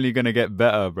 maths is only gonna get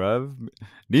better, bruv.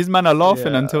 These men are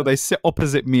laughing until they sit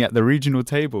opposite me at the regional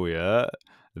table, yeah?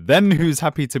 Then who's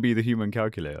happy to be the human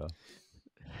calculator?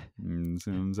 See what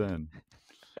I'm saying?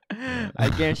 I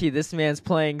guarantee this man's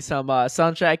playing some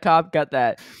Sunshine Cop. Got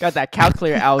that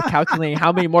calculator out, calculating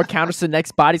how many more counters to the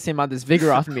next body slam on this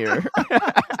Vigoroth mirror.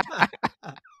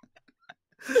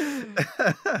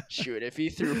 Shoot, if he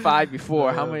threw 5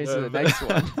 before, how many is the next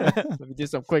one? Let me do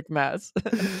some quick maths.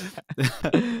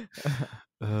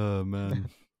 Oh man.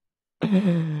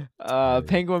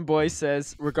 Penguin Boy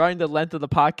says, regarding the length of the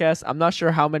podcast, I'm not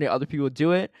sure how many other people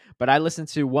do it, but I listen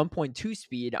to 1.2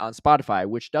 speed on Spotify,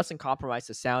 which doesn't compromise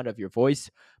the sound of your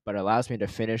voice, but allows me to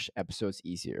finish episodes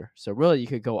easier. So really, you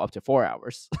could go up to 4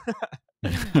 hours. Hey,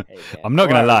 man, I'm not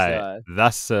gonna 4 lie, hours,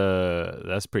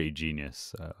 that's pretty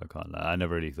genius. I can't lie. I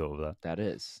never really thought of that. that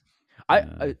is.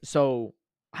 Yeah. So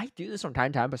I do this from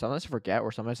time to time, but sometimes I forget,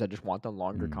 or sometimes I just want the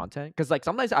longer content. Because like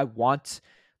sometimes I want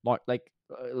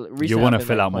recently You want I've to been,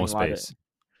 fill like, out more playing a lot of- space.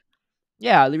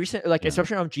 Yeah, recently, like Yeah.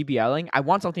 especially when I'm GBLing, I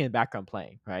want something in the background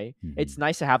playing. Right, it's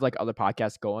nice to have like other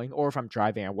podcasts going, or if I'm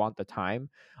driving, I want the time.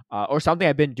 Or something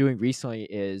I've been doing recently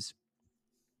is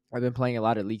I've been playing a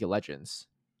lot of League of Legends.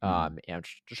 And I'm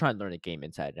just trying to learn the game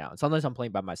inside and out. And sometimes I'm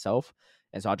playing by myself,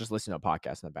 and so I'll just listen to a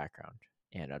podcast in the background,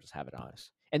 and I'll just have it on.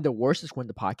 And the worst is when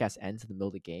the podcast ends in the middle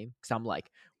of the game, because I'm like,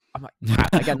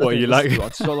 crap, I got nothing you to listen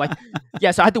to. So like,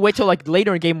 yeah, so I had to wait till like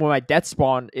later in the game when my death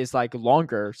spawn is like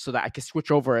longer, so that I can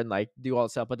switch over and like do all the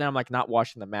stuff. But then I'm like not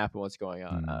watching the map and what's going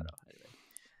on. I don't know. Anyway,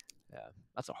 yeah,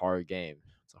 that's a hard game.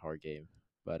 It's a hard game.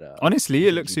 But honestly,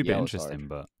 it looks super interesting.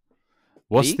 But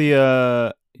what's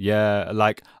the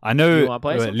like I know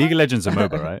League of Legends are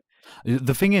MOBA, right?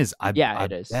 The thing is, I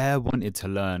wanted to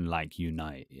learn like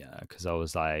Unite, because I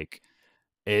was like,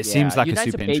 it seems like Unite's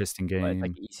a super interesting game. It's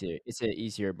like easier. It's an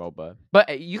easier MOBA,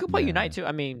 but you can play Unite too.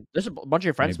 I mean, there's a bunch of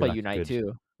your friends play Unite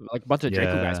too. Like a bunch of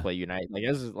Draco guys play Unite. Like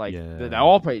this is like they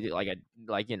all play like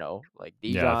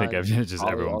Dijon. I think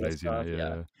everyone plays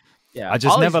Unite. Yeah. I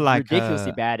just Ollie's never like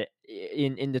ridiculously bad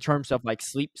in the terms of like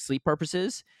sleep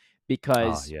purposes,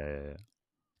 because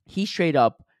he straight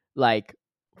up like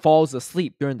falls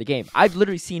asleep during the game. I've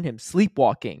literally seen him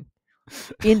sleepwalking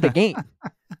in the game.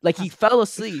 Like he fell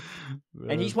asleep,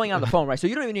 and he's playing on the phone, right? So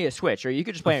you don't even need a Switch, or you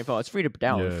could just play on your phone. It's free to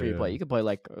download, free to play. You can play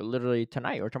like literally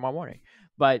tonight or tomorrow morning.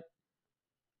 But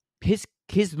his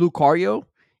Lucario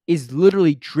is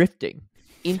literally drifting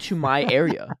into my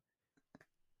area.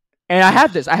 And I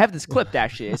have this clipped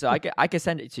actually, so I can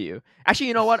send it to you. Actually,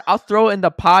 you know what? I'll throw it in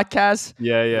the podcast.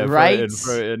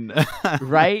 Throw it in.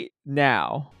 Right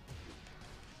now.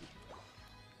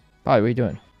 Polly, what are you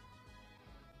doing?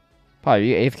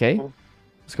 Polly, are you AFK?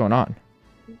 What's going on?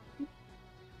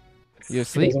 You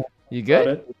asleep? You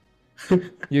good?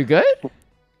 You good?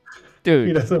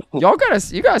 Dude, you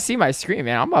gotta see my screen,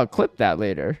 man. I'm gonna clip that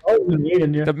later.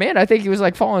 The man, I think he was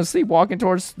like falling asleep walking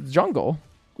towards the jungle.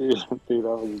 Dude, I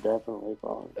was definitely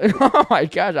falling. Oh my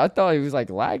gosh, I thought he was like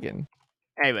lagging.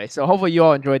 Anyway, so hopefully you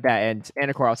all enjoyed that, and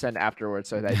Anicor I'll send afterwards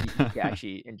so that you can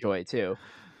actually enjoy it too.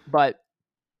 But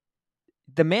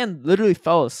the man literally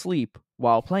fell asleep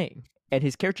while playing, and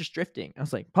his character's drifting. I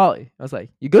was like, Polly,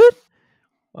 you good?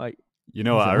 Like, you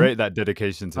know what? I rate that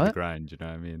dedication to the grind. You know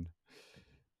what I mean?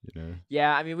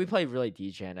 Yeah, I mean, we play really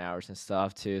degen hours and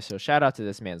stuff too. So shout out to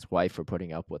this man's wife for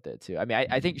putting up with it too. I mean,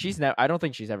 I think I don't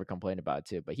think she's ever complained about it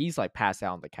too. But he's like passed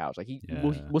out on the couch. Like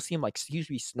we'll see him like he's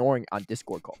be snoring on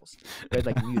Discord calls. We'd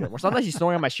like mute him. Or sometimes he's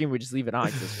snoring on my stream. We just leave it on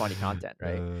because it's funny content,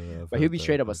 right? But he'll be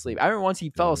straight up asleep. I remember once he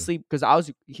fell asleep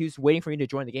because he was waiting for me to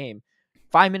join the game.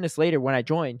 5 minutes later, when I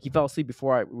joined, he fell asleep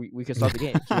before we could start the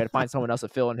game. So we had to find someone else to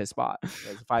fill in his spot.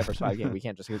 It's a 5-versus-5 game. We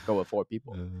can't just go with 4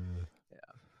 people.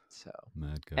 So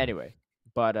anyway.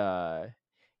 But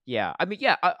yeah, I mean,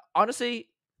 honestly,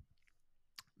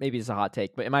 maybe it's a hot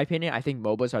take, but in my opinion, I think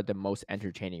MOBAs are the most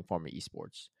entertaining form of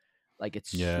esports. Like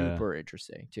it's Yeah. super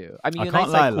interesting too. I mean, I Unite's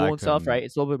can't like lie, cool like and stuff, right?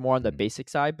 It's a little bit more on the mm. basic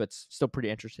side, but still pretty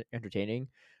entertaining.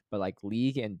 But like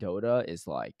League and Dota is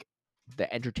like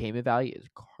the entertainment value is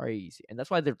crazy, and that's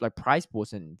why the like prize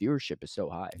pools and viewership is so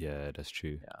high. Yeah, that's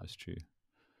true. Yeah. That's true.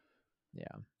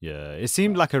 Yeah. Yeah, it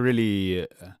seemed like a really.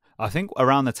 I think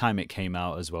around the time it came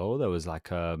out as well, there was like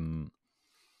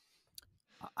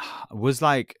was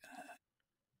like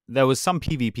there was some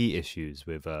PvP issues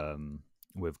with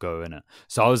Go in it.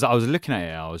 So I was looking at it,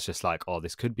 and I was just like, oh,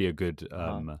 this could be a good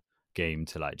game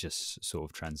to like just sort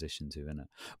of transition to in it.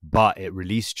 But it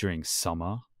released during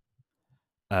summer,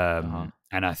 and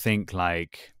I think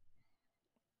like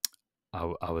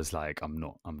I was like, I'm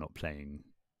not playing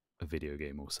a video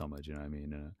game all summer. Do you know what I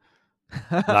mean?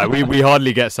 Like we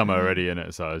hardly get summer already in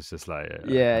it, so I was just like,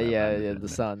 yeah. The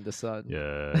sun.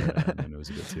 Yeah, and then it was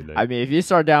a bit too late. I mean, if you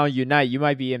start down Unite, you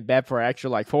might be in bed for an extra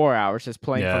like 4 hours just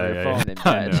playing from your phone in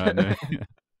bed. I know.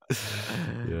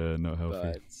 Yeah, not healthy.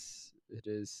 But it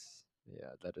is,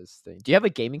 yeah, that is the thing. Do you have a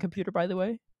gaming computer, by the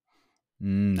way?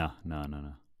 No.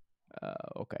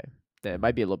 Okay, then it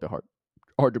might be a little bit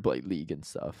hard to play League and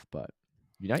stuff, but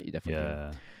Unite, you definitely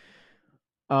can.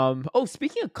 Oh,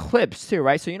 speaking of clips too,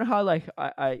 right? So you know how like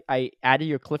I added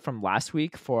your clip from last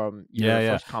week from your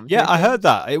first commentary? Yeah, I heard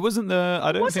that. It wasn't the.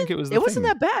 I don't think it was. It wasn't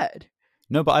that bad.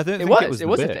 No, but I don't think it was. It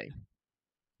was a thing.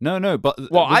 No, but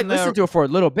well, I listened to it for a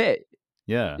little bit.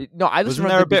 Yeah. No, I listened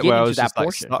to the a bit where I was to just that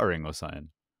portion. Like stuttering or something.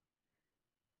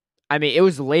 I mean, it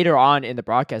was later on in the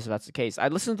broadcast if that's the case. I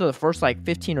listened to the first like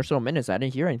 15 or so minutes. I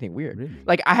didn't hear anything weird. Really?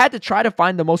 Like I had to try to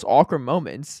find the most awkward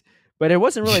moments. But it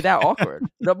wasn't really that awkward.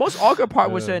 The most awkward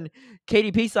part was when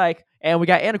KDP's like, and we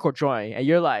got Anicor joining, and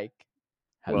you're like,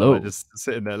 hello. Well, just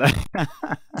sitting there like...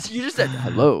 So you just said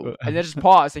hello, and then just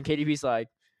pause, and KDP's like,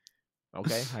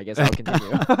 okay, I guess I'll continue.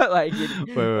 Like,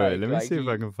 wait, let me see if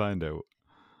I can find it.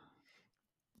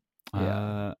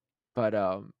 Yeah. But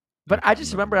I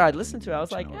just remember I listened to it, I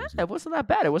was like, it wasn't that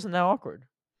bad. It wasn't that awkward.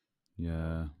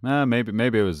 Yeah.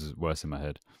 Maybe it was worse in my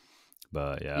head.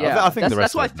 But yeah, I think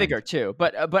that's what I figured too.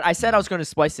 But I said I was going to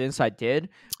splice it in, so I did.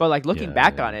 But like looking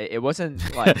back on it, it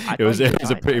wasn't like it was a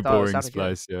pretty boring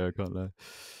splice. Yeah, I can't lie.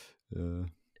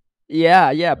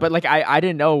 Yeah. But like I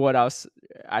didn't know what I was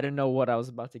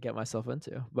about to get myself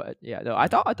into. But yeah, no, I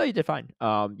thought you did fine.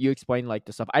 You explained like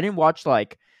the stuff. I didn't watch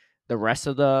like the rest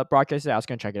of the broadcast. I was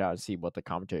gonna check it out and see what the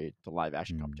live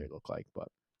action commentary looked like. But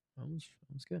it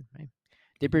was good. Man.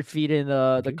 Dip your feet in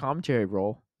the commentary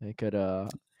role. They could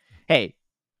Hey,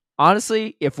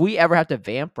 honestly, if we ever have to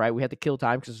vamp, right, we have to kill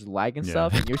time because there's lag and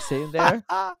stuff, and you're sitting there,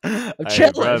 I'm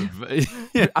chilling.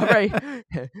 All right,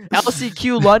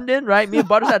 LCQ London, right? Me and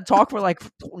Butters had to talk for like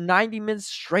 90 minutes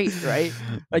straight, right?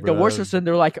 Like the worst was when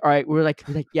they're like, all right, we're like,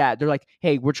 yeah, they're like,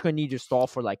 hey, we're just gonna need you to stall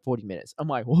for like 40 minutes. I'm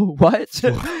like, what?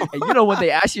 And you know when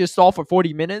they ask you to stall for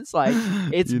 40 minutes, like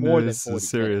it's more than 40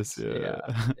 serious.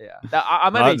 Minutes. Yeah. I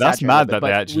might be that's mad that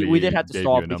they actually we did have to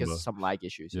stall because of some lag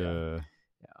issues.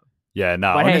 Yeah,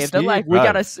 no. But honestly, hey, if they're like,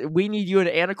 we need you and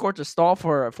Anicor to stall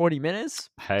for 40 minutes.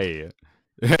 Hey,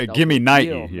 give me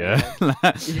 90.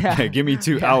 Give me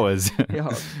 2 hours.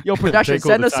 Yo, production,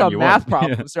 send us some math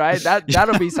problems, right?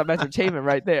 That'll be some entertainment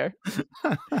right there.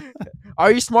 Are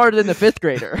you smarter than the 5th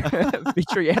grader?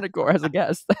 Feature Anicor as a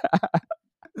guest.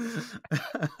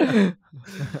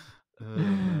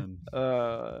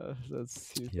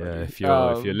 That's too funny. If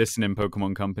you're listening,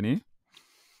 Pokemon Company,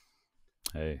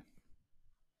 hey.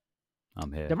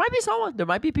 I'm here. There might be someone. There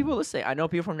might be people listening. I know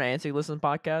people from Niantic listen to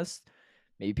podcasts.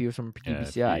 Maybe people from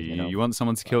PBCI. You want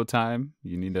someone to kill time?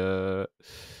 You need a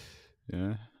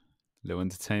little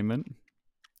entertainment.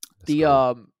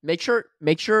 Make sure.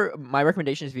 My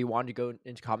recommendation is if you want to go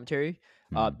into commentary,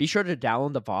 be sure to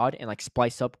download the VOD and like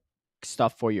splice up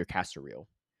stuff for your caster reel,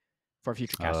 for a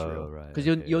future caster reel. Because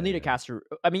you'll need a caster.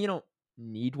 I mean, you don't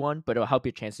need one, but it'll help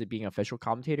your chances of being an official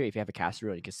commentator if you have a caster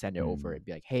reel. You can send it over and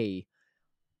be like, hey.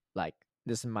 Like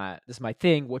this is my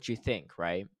thing. What you think,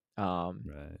 right?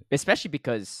 Especially if you're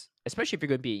going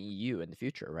to be in EU in the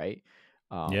future, right?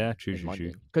 True.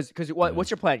 Because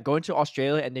what's your plan? Going to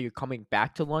Australia and then you're coming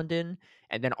back to London,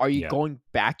 and then are you going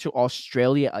back to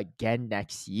Australia again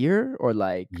next year, or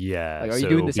like are you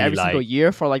doing this every single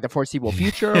year for like the foreseeable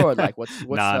future, or like what's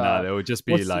no, it will just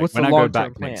be like when I go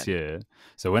back next year.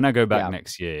 So when I go back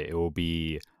next year, I'll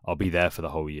be there for the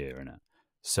whole year, innit?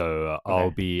 So I'll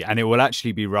be, and it will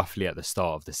actually be roughly at the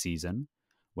start of the season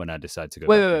when I decide to go.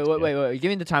 Wait. Give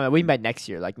me the time. What do you mean by next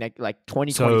year? Like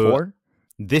 2024? So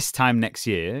this time next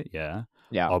year,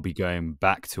 I'll be going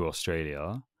back to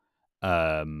Australia.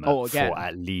 Again. For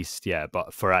at least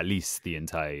the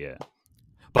entire year.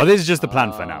 But this is just the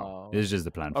plan for now. This is just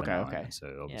the plan for Okay, now. okay. Yeah. So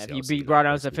Yeah, obviously, if I'll you see, be brought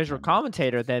on as possibly official plan.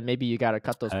 commentator, then maybe you got to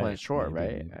cut those plans short,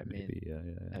 right? Yeah.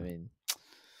 I mean,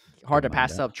 hard to Don't mind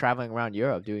pass that. up traveling around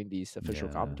Europe doing these official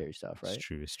commentary stuff, right?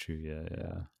 It's true.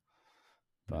 Yeah.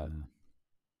 But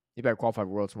you better qualify for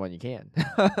Worlds when you can.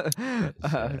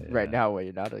 Right now, when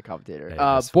you're not a commentator.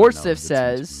 Borsif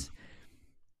says,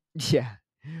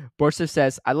 Borsif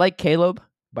says, I like Caleb,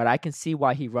 but I can see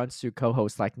why he runs through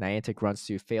co-hosts like Niantic runs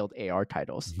through failed AR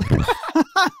titles.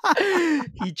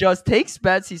 He just takes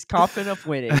bets he's confident of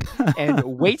winning and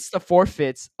weights the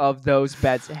forfeits of those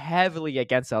bets heavily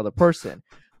against the other person.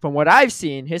 From what I've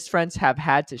seen, his friends have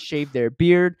had to shave their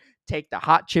beard, take the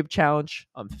hot chip challenge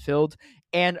unfulfilled,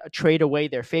 and trade away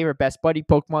their favorite best buddy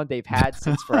Pokemon they've had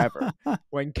since forever.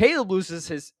 When Caleb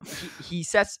loses he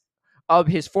sets up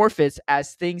his forfeits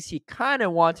as things he kind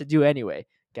of want to do anyway.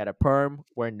 Get a perm,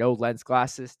 wear no lens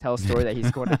glasses, tell a story that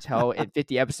he's going to tell in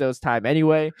 50 episodes time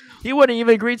anyway. He wouldn't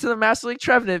even agree to the Master League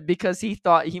Trevenant because he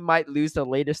thought he might lose the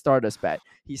latest Stardust bet.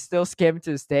 He's still scamming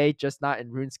to this day, just not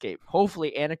in RuneScape.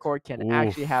 Hopefully Anicor can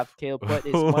actually have Caleb put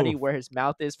his money where his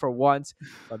mouth is for once,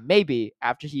 but maybe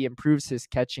after he improves his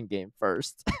catching game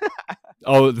first.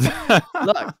 Look.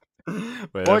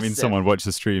 Wait, that means someone watched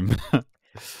the stream.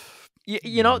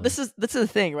 you know, this is the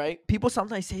thing, right? People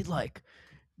sometimes say like,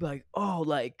 oh,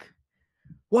 like,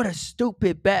 what a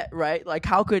stupid bet, right? Like,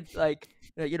 how could, like,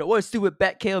 what a stupid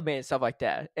bet Caleb made and stuff like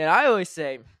that. And I always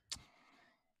say,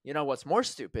 you know what's more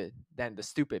stupid than the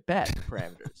stupid bet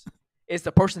parameters is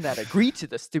the person that agreed to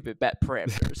the stupid bet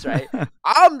parameters, right?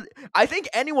 I think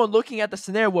anyone looking at the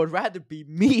scenario would rather be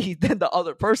me than the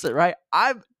other person, right?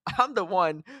 I'm the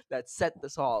one that set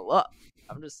this all up.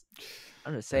 I'm just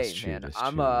saying, man.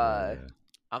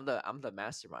 I'm the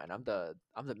mastermind. I'm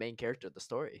the main character of the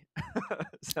story.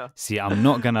 So, see, I'm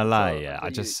not gonna lie.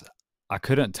 I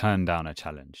couldn't turn down a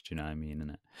challenge. Do you know what I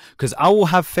mean? Because I will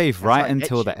have faith right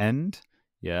until the end.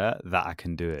 Yeah, that I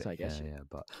can do it.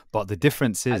 But the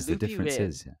difference is but the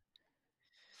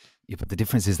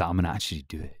difference is that I'm gonna actually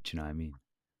do it. Do you know what I mean?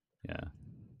 Yeah.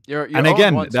 You're and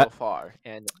again one so far,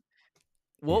 and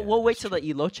we'll wait till the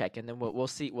elo check, and then we'll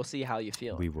see how you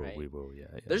feel. We will. Yeah.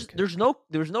 There's no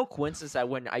coincidence that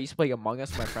when I used to play Among Us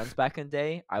with my friends back in the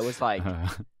day, I was like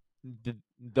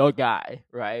the guy,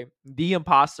 right? The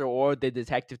imposter or the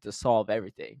detective to solve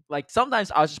everything. Like sometimes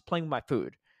I was just playing with my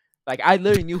food. Like I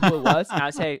literally knew who it was, and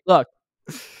I say, look,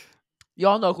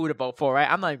 y'all know who to vote for,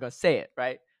 right? I'm not even gonna say it,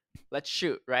 right? Let's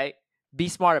shoot, right? Be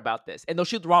smart about this. And they'll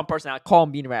shoot the wrong person. I call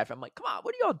them being rad. I'm like, come on,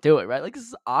 what are y'all doing, right? Like, this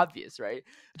is obvious, right?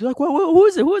 They're like, well, who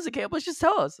is it? Who is it, Caleb? Let's just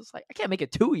tell us. It's like, I can't make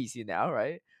it too easy now,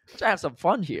 right? Let's try to have some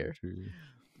fun here. True.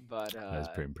 But that's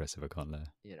pretty impressive. I can't lie.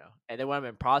 And then when I'm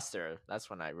imposter, that's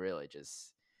when I really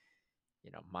just,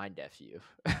 mind F you.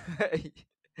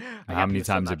 How many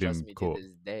times have you been caught? To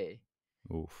this day.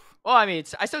 Oof. Well, I mean,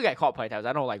 I still get caught plenty times.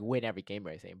 I don't like win every game or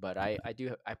anything, but I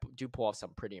do pull off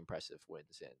some pretty impressive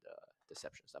wins and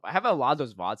deception stuff. I have a lot of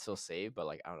those VODs still saved, but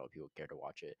like I don't know if people care to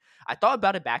watch it. I thought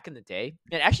about it back in the day,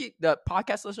 and actually, the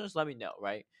podcast listeners, let me know.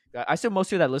 Right, I assume most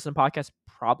of you that listen to podcasts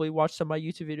probably watch some of my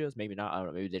YouTube videos. Maybe not. I don't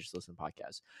know. Maybe they just listen to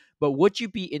podcasts. But would you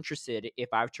be interested if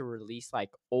I were to release like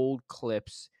old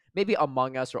clips, maybe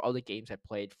Among Us or other games I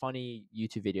played, funny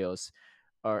YouTube videos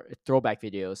or throwback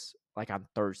videos? Like on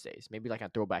Thursdays, maybe like on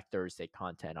Throwback Thursday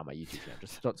content on my YouTube channel,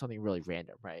 just something really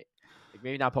random, right? Like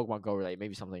maybe not Pokemon Go related,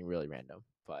 maybe something really random.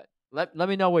 But let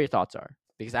me know what your thoughts are,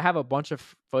 because I have a bunch of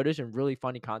footage and really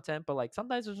funny content, but like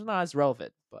sometimes it's not as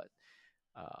relevant. But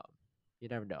you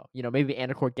never know. Maybe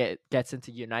Anicor gets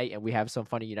into Unite and we have some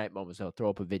funny Unite moments. So I'll throw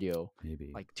up a video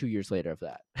maybe like 2 years later of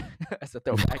that as a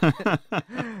throwback.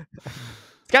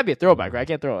 It's gotta be a throwback, right? I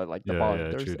can't throw it like the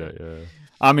following Thursday. True that, yeah.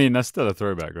 I mean, that's still a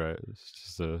throwback, right?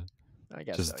 It's just I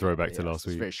guess just throwback to last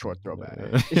week. It's a very short throwback.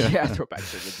 Yeah, throwback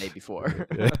to the day before.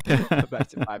 Back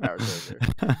to 5 hours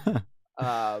later.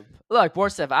 Look,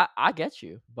 Borsev, I get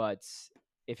you, but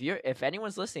if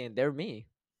anyone's listening, they're me.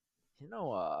 I'm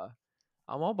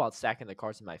all about stacking the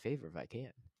cards in my favor if I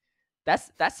can.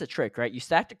 That's the trick, right? You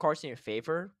stack the cards in your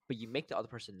favor, but you make the other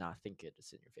person not think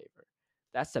it's in your favor.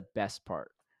 That's the best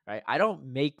part, right? I don't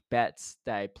make bets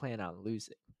that I plan on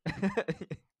losing.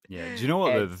 Yeah, do you know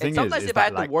what the thing is? Sometimes if I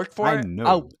had to work for it,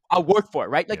 I'll work for it,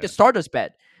 right? Like the Stardust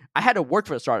bet, I had to work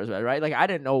for the Stardust bet, right? Like I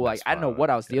didn't know, I didn't know what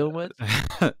I was dealing with,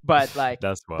 but like,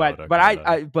 that's wild,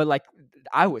 but like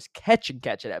I was catching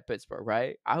at Pittsburgh,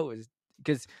 right? I was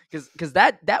because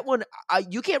that one,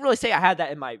 you can't really say I had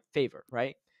that in my favor,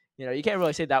 right? You can't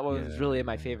really say that one was really in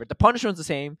my favor. The punishment's the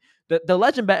same, the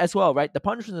legend bet as well, right? The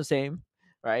punishment's the same,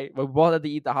 right? We both had to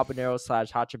eat the habanero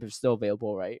 / hot chip if still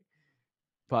available, right?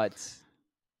 But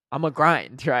I'm a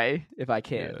grind, right? If I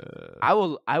can, Yeah. I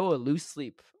will lose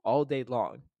sleep all day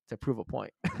long to prove a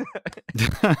point.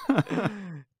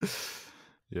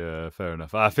 Yeah, fair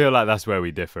enough. I feel like that's where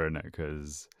we differ in it,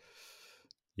 because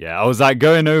I was like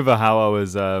going over how I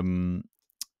was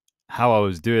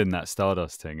doing that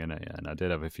Stardust thing, innit? Yeah, and I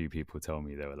did have a few people tell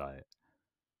me they were like,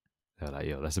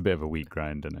 yo, that's a bit of a weak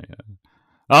grind, innit? Yeah.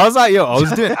 I was like, yo, I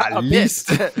was doing at least,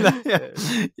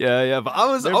 yeah. But I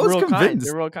was real convinced. Kind.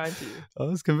 They're real kind to you. I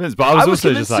was convinced, but I was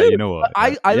also just like, too, you know what?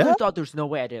 I literally thought there's no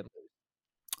way I didn't lose.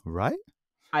 Right?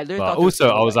 I literally But thought also,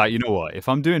 no I was way. like, you know what? If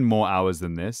I'm doing more hours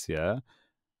than this,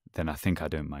 then I think I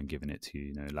don't mind giving it to you.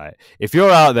 You know, like if you're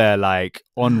out there like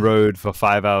on road for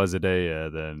 5 hours a day,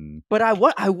 then. But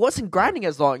I wasn't grinding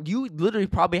as long. You literally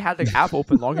probably had the app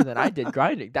open longer than I did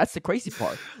grinding. That's the crazy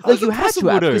part. Like you had to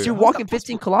have, because you're walking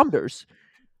 15 kilometers.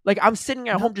 Like I'm sitting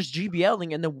at home just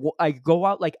GBLing, and then I go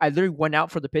out. Like I literally went out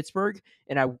for the Pittsburgh,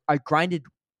 and I grinded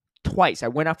twice. I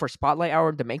went out for Spotlight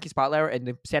Hour, the Mankey Spotlight Hour, and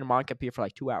then Santa Monica Pier for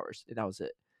like 2 hours, and that was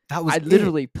it. I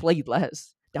literally played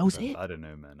less. That was it. I don't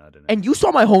know, man. I don't know. And you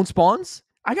saw my home spawns.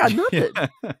 I got nothing.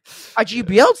 I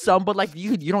GBL'd some, but like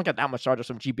you don't get that much charges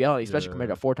from GBLing, especially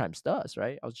compared to 4 times dust,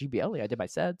 right? I was GBLing. I did my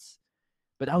sets,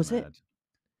 but that was it.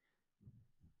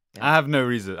 Yeah. I have no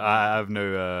reason. I have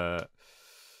no.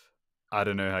 I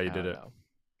don't know how you did it.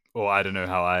 Or I don't know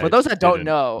how I. For those that don't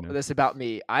know this about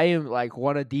me, I am like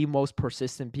one of the most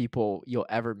persistent people you'll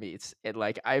ever meet, and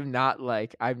like I'm not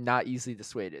easily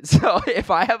dissuaded. So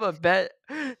if I have a bet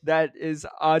that is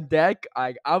on deck,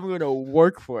 I'm gonna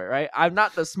work for it. Right? I'm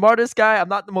not the smartest guy. I'm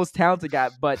not the most talented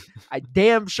guy, but I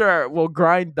damn sure will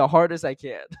grind the hardest I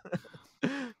can.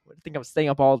 I think I'm staying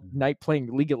up all night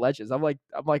playing League of Legends. I'm like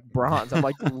bronze. I'm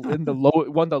like in the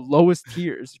one of the lowest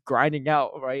tiers, grinding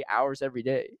out hours every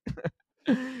day.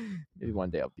 Maybe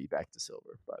one day I'll be back to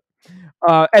silver.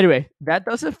 But anyway, that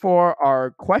does it for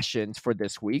our questions for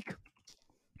this week.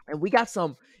 And we got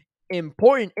some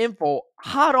important info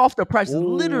hot off the press.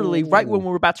 Literally right when we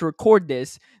were about to record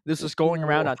this. This was going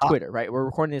around on Twitter, right? We're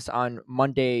recording this on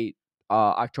Monday,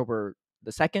 October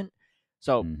the 2nd.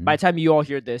 So by the time you all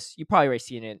hear this, you probably already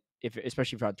seen it,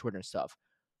 especially if you're on Twitter and stuff.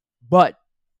 But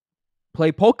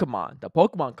Play Pokemon, the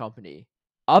Pokemon company,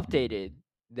 updated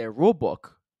their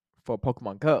rulebook for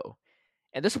Pokemon Go.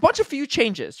 And there's a bunch of few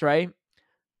changes, right?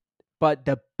 But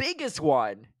the biggest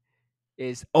one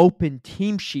is open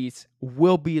team sheets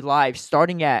will be live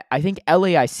starting at, I think,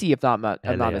 LAIC, if I'm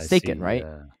not mistaken, right?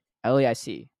 Yeah.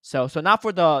 LAIC. So not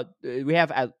for the we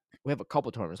have a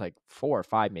couple tournaments, like 4 or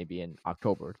 5 maybe in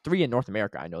October. 3 in North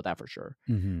America, I know that for sure.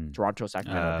 Toronto,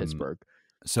 Sacramento, Pittsburgh.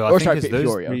 So I think it's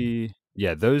those 3.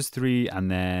 Yeah, those 3,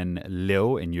 and then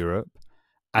Lille in Europe,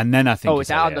 and then I think. Oh, is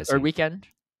that on the third weekend?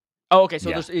 Oh, okay. So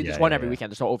there's one every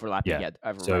weekend. There's no overlapping yet.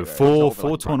 So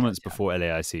four tournaments before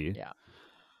LAIC.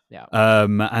 Yeah.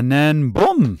 And then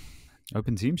boom,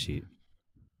 open team sheet.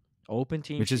 Open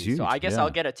team, which is huge. So I guess I'll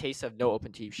get a taste of no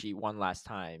open team sheet one last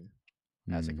time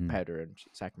as a competitor in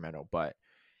Sacramento, but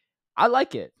I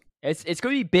like it. It's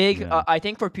gonna be big. Yeah. I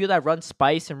think for people that run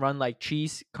Spice and run like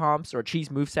cheese comps or cheese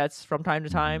movesets from time to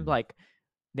time, like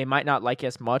they might not like it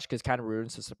as much because it kind of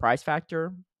ruins the surprise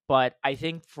factor. But I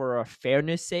think for a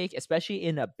fairness sake, especially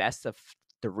in a best of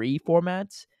 3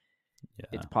 formats,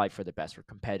 it's probably for the best for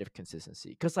competitive consistency.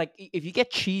 Because like if you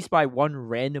get cheesed by one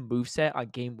random moveset on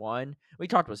game 1, we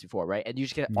talked about this before, right? And you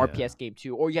just get RPS game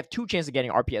 2, or you have 2 chances of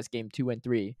getting RPS game 2 and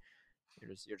 3.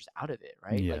 You're just out of it,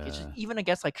 right? Yeah. Like it's just, even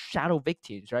against like Shadow Vic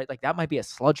teams, right? Like that might be a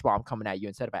sludge bomb coming at you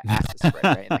instead of an acid spread,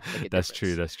 right? And that can make a That's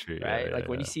difference, true, right? Like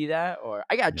when you see that, or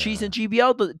I got cheese in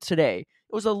GBL today.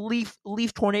 It was a leaf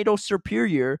tornado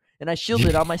superior, and I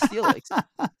shielded on my Steelix,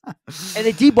 and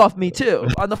they debuffed me too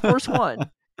on the first one.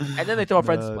 And then they throw a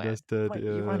friend's plan. That's dead, like,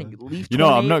 you're running leaf tornado.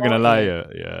 What, I'm not gonna lie,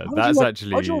 that's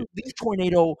actually. How'd you run leaf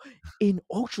tornado in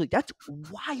Ultra League? That's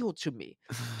wild to me.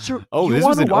 Sir, this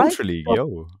was in Ultra League,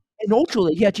 yo. In Ultra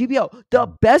League, GBL. The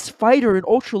best fighter in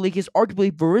Ultra League is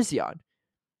arguably Virizion,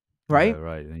 right? Yeah,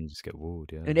 right. Then you just get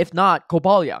walled, And if not,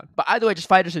 Cobalion. But either way, just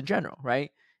fighters in general,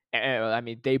 right? And, I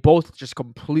mean, they both just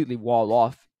completely wall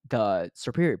off the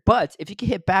superior. But if you can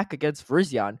hit back against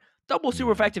Virizion, double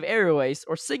super effective aerial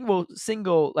or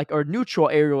single like or neutral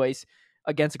aerial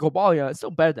against a Cobalion, it's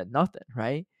still better than nothing,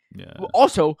 right? Yeah.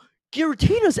 Also,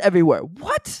 Giratina's everywhere.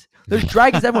 What? There's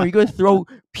dragons everywhere. You're going to throw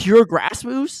pure grass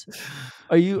moves?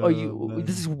 Are you?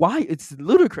 This is why it's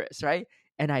ludicrous, right?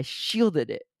 And I shielded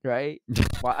it, right?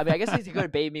 Well, I mean, I guess he's going to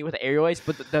bait me with the aerial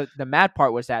but the mad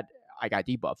part was that I got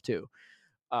debuffed too.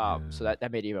 So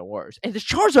that made it even worse. And there's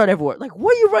Charizard everywhere. Like,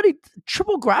 what are you running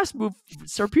triple grass move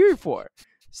superior for?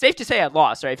 safe to say I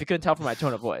lost, right? If you couldn't tell from my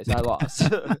tone of voice, I lost.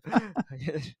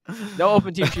 No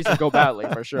open team sheets to go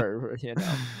battling for sure,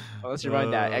 unless you're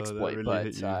running that exploit. That really But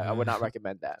hit you, I would not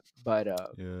recommend that. But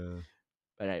yeah.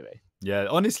 but anyway, Yeah,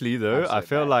 honestly though, I absolute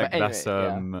feel bad. like But anyway,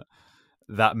 that's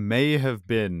that may have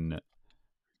been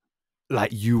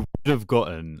like you would have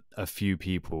gotten a few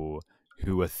people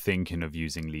who were thinking of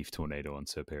using Leaf Tornado on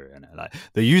Superior. Like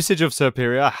the usage of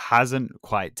Superior hasn't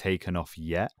quite taken off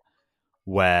yet,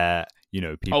 where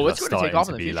people are it's going to take starting off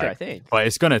to in the be future, I like, think. but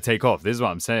it's going to take off. This is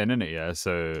what I'm saying, isn't it? Yeah.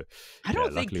 So I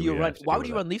don't think you run. Why would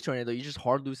you run run Leaf Tornado? You just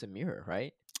hard lose a mirror,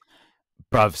 right?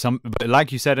 bruv? But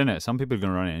like you said, innit, some people are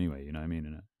going to run it anyway. You know what I mean?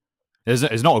 Innit?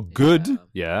 It's not good,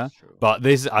 yeah. But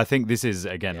I think this is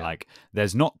again like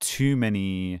there's not too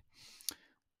many.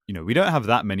 We don't have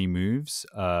that many moves,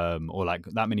 or like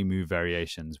that many move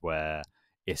variations where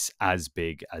it's as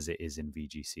big as it is in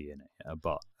VGC in it.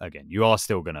 But again, you are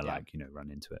still gonna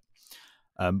run into it.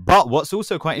 But what's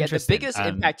also quite interesting, the biggest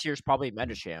impact here is probably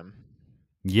Metacham.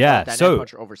 Yeah, Dynamic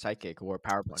Punch over Psychic or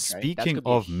Power Punch. Speaking right?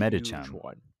 of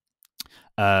Metacham,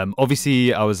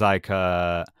 obviously I was like,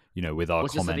 with our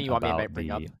comment about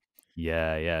the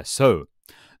yeah. So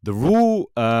the rule,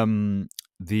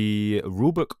 the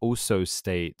rulebook also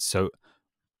states, so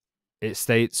it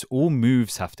states all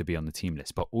moves have to be on the team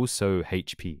list, but also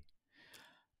HP.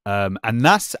 And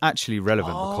that's actually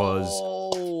relevant because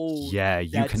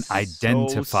you can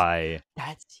identify.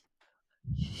 That's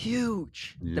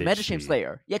huge. Literally. The Metacham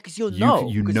Slayer. Yeah, because you'll know.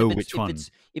 You know which one.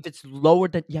 If it's lower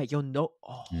than you'll know.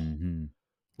 Oh,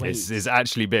 wait. It's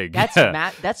actually big. That's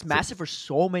that's massive for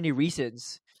so many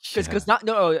reasons. Because like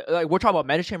we're talking about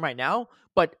Metacham right now,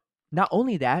 but not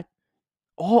only that,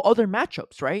 all other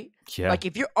matchups, right? Yeah. Like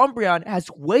if your Umbreon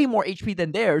has way more HP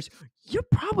than theirs, you're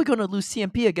probably gonna lose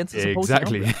CMP against this opposing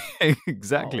Umbreon.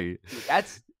 Exactly. Oh, dude,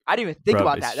 I didn't even think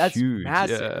about that. That's huge.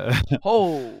 massive. Yeah.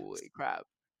 Holy crap.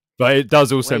 But it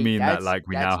does also mean that like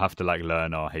we now have to like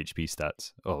learn our HP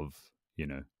stats of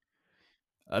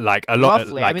like a lot.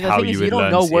 Roughly. Like I mean, the how thing you is, would you don't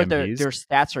learn know where CMPs. their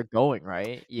stats are going,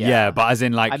 right? Yeah, but as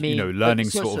in like learning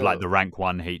so, sort of like the rank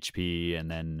 1 HP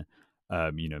and then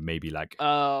maybe like.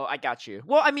 Oh, I got you.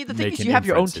 Well, I mean, the thing is, you have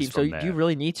your own team, so do you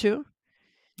really need to?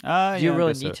 Do you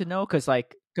really need to know? Because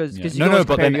like. Because no,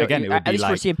 but then again, it would be at least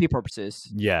like, for CMP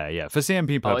purposes. Yeah, for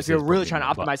CMP purposes. If you're really trying to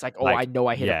optimize, I know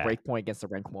I hit a break point against the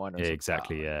rank 1. Or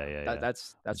exactly. Yeah.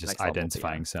 That's just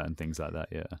identifying certain things like that.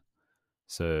 Yeah.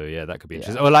 So that could be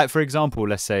interesting. Yeah. Or like for example,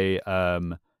 let's say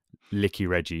Licky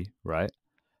Reggie, right?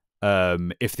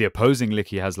 If the opposing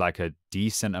Licky has like a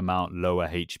decent amount lower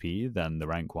HP than the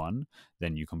rank 1,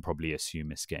 then you can probably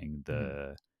assume it's getting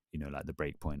the like the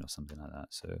break point or something like that.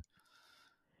 So.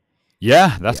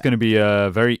 Yeah, that's going to be a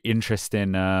very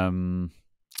interesting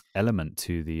element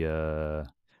to the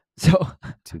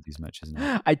to these matches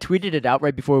now. I tweeted it out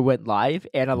right before we went live,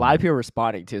 and a lot of people are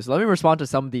responding to. So let me respond to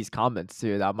some of these comments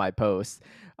too on my post.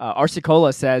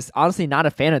 Arsicola says, honestly, not a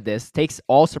fan of this. Takes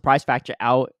all surprise factor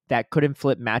out that couldn't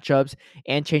flip matchups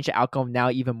and change the outcome of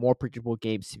now even more predictable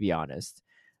games, to be honest.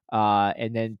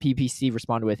 And then PPC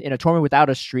responded with, in a tournament without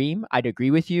a stream, I'd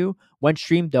agree with you. When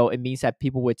streamed, though, it means that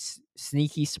people with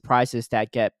sneaky surprises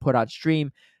that get put on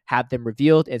stream have them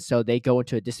revealed, and so they go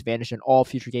into a disadvantage in all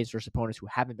future games versus opponents who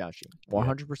haven't been on stream.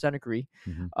 100% agree.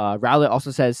 Rowlett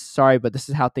also says, sorry, but this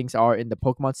is how things are in the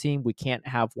Pokemon scene. We can't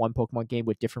have one Pokemon game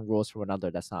with different rules from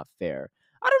another. That's not fair.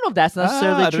 I don't know if that's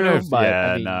necessarily true, but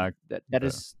I mean,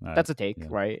 that's a take,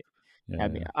 right? I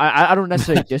mean, I don't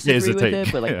necessarily disagree with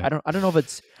it, but like I don't know if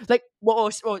it's like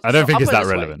I don't think it's that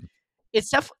relevant. It's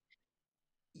definitely.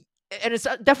 And it's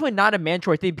definitely not a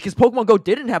mandatory thing because Pokemon Go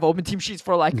didn't have open team sheets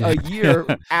for like a year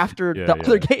after the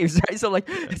other games, right? So like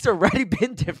it's already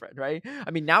been different, right?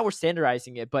 I mean, now we're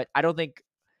standardizing it, but I don't think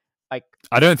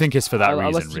it's for that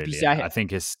reason, really. I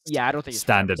think it's I don't think it's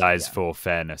standardized for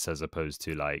fairness as opposed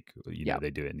to like they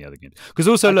do it in the other games. Because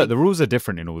also, look, the rules are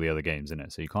different in all the other games, isn't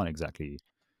it? So you can't exactly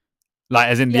like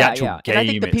as in the actual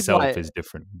game itself is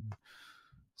different.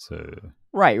 So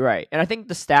right, and I think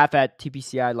the staff at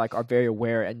TPCI like are very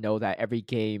aware and know that every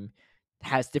game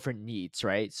has different needs,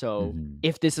 right? So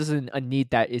if this isn't a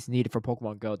need that is needed for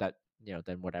Pokemon Go, that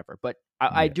then whatever. But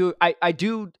I do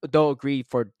though agree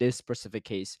for this specific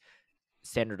case,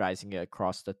 standardizing it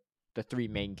across the 3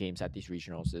 main games at these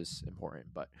regionals is important.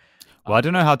 But I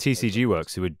don't know how TCG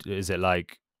works. Is it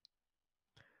like?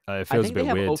 It feels a bit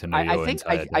weird to know your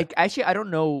entire deck. Actually, I don't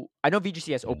know. I know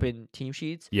VGC has open team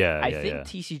sheets. I think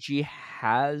TCG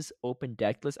has open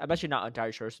deck lists. I'm actually not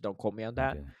entirely sure, so don't quote me on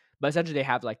that. Okay. But essentially, they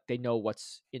have they know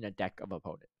what's in a deck of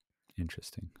opponent.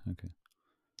 Interesting. Okay.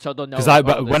 So they'll know.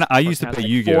 Because when I used to play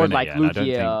Yu-Gi-Oh, like I don't think.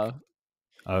 Lugia.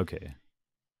 Okay.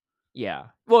 Yeah.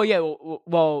 Well, yeah.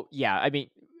 Well, yeah. I mean,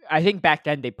 I think back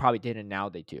then they probably didn't. Now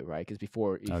they do, right? Because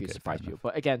before you could Okay, fair surprise people. enough.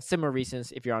 But again, similar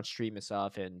reasons. If you're on stream and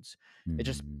stuff, and it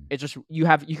just Mm, it just you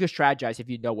could strategize if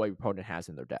you know what your opponent has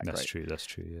in their deck, that's right? true. That's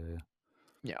true. Yeah.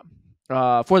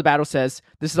 Yeah. For the battle says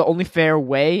this is the only fair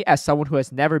way. As someone who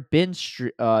has never been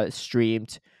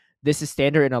streamed, this is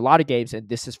standard in a lot of games, and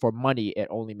this is for money. It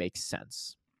only makes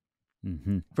sense.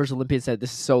 Mm-hmm. First Olympian said,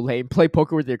 "This is so lame. Play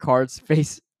poker with your cards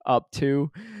face up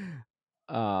too."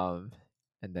 Um,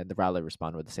 and then the Rally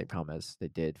responded with the same comment as they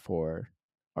did for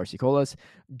RC Colas.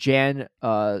 Jan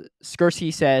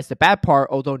Skursky says the bad part,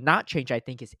 although not changed, I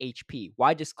think is HP.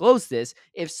 Why disclose this?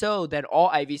 If so, then all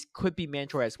IVs could be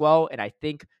mandatory as well, and I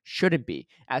think shouldn't be.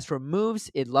 As for moves,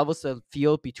 it levels the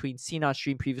field between seen on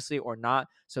stream previously or not,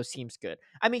 so seems good.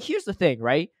 I mean, here's the thing,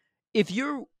 right? If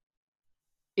you're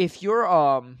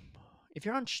on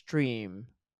stream,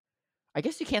 I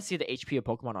guess you can't see the HP of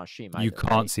Pokemon on stream either. You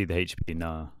can't right? see the HP.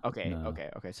 No. Okay, No.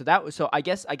 okay. So I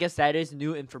guess that is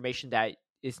new information that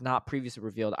is not previously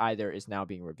revealed either is now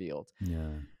being revealed. Yeah.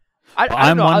 I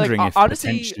I'm don't know. wondering if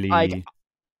honestly, potentially,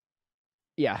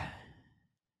 yeah.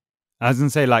 I was gonna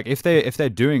say, like, if they're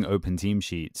doing open team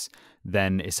sheets,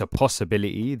 then it's a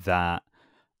possibility that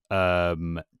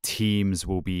teams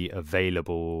will be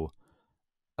available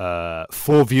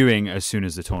for viewing as soon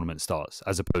as the tournament starts,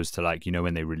 as opposed to, like,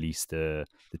 when they release the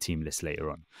team list later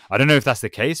on. I don't know if that's the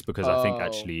case, because I think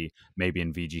actually maybe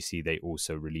in VGC they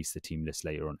also release the team list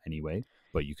later on anyway,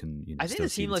 but you can I think still the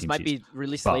see team the list team might sheets. be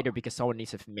released But later because someone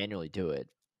needs to manually do it.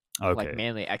 okay, Like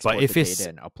manually but export if the it's data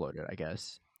and upload it, I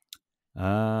guess.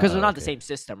 Because they're not the okay. same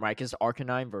system, right? Because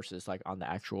Arcanine versus like on the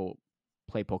actual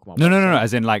Play Pokemon No, website.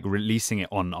 as in like releasing it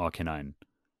on Arcanine.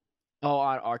 Oh,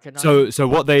 on Arcanine. So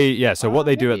what they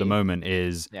do at the Maybe. moment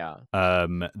is Yeah.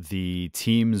 the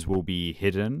teams will be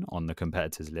hidden on the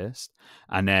competitors list,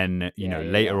 and then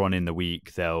later on in the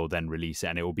week they'll then release it,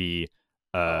 and it will be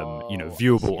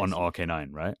viewable on Arcanine,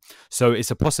 right? So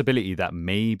it's a possibility that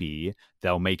maybe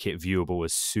they'll make it viewable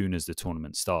as soon as the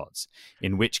tournament starts,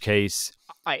 in which case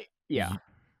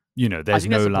there's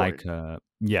no like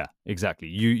exactly,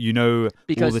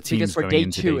 all the teams for going day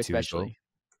into two day 2 as well. especially.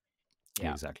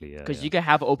 Yeah, exactly. because you can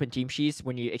have open team sheets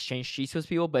when you exchange sheets with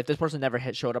people, but if this person never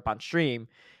showed up on stream,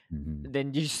 Mm-hmm.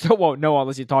 then you still won't know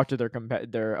unless you talk to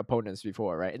their opponents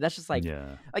before, right? And that's just like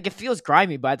it feels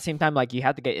grimy, but at the same time, like you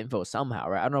have to get info somehow,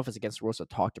 right? I don't know if it's against the rules to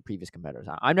talk to previous competitors.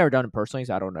 I've never done it personally,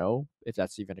 so I don't know if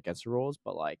that's even against the rules.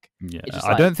 But like, it's just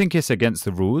I don't think it's against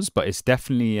the rules, but it's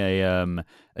definitely a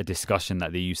discussion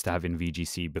that they used to have in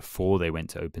VGC before they went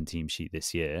to Open Team Sheet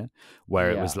this year,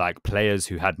 where it was like players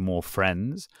who had more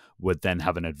friends would then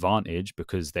have an advantage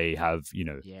because they have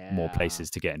more places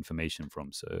to get information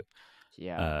from. So.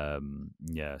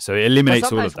 So it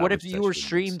eliminates all of that. What if you were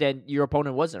streamed and your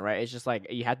opponent wasn't, right? It's just like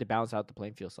you had to balance out the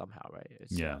playing field somehow, right?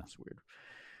 It's weird.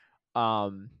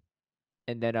 And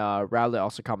then Rowley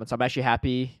also comments, I'm actually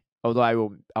happy,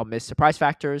 although I'll miss surprise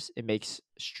factors. It makes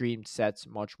streamed sets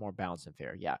much more balanced and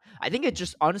fair. Yeah. I think it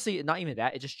just honestly, not even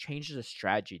that, it just changes the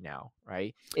strategy now,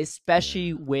 right?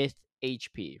 Especially with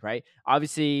HP, right?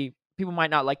 Obviously, people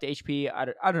might not like the HP. I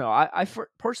don't know. I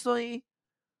personally,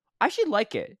 I actually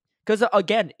like it. Because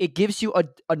again, it gives you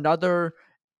another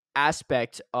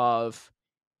aspect of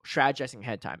strategizing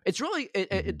ahead of time. It's really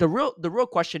the real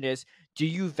question is: do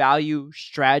you value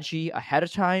strategy ahead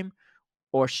of time,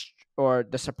 or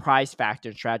the surprise factor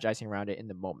in strategizing around it in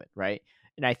the moment, right?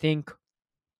 And I think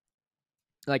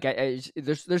like there's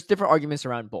different arguments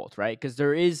around both, right? Because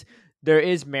there is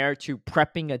merit to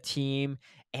prepping a team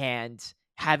and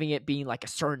having it being like a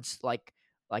certain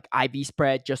like IB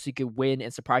spread just so you could win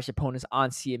and surprise your opponents on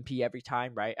CMP every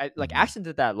time, right? Like Axton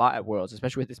did that a lot at Worlds,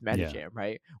 especially with this meta jam,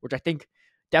 right? Which I think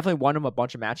definitely won him a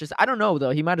bunch of matches. I don't know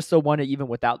though; he might have still won it even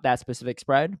without that specific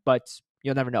spread, but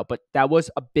you'll never know. But that was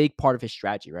a big part of his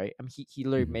strategy, right? I mean, he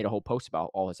literally made a whole post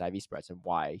about all his IV spreads and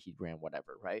why he ran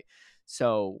whatever, right?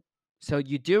 So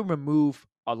you do remove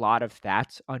a lot of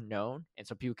that unknown, and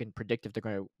so people can predict if they're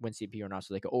going to win CP or not,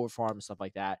 so they can overfarm and stuff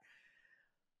like that.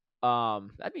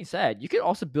 That being said, you could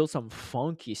also build some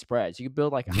funky spreads. You could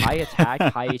build like high attack,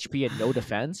 high HP, and no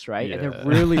defense, right? And then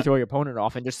really throw your opponent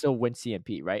off and just still win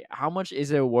CMP, right? How much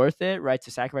is it worth it, right, to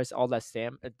sacrifice all that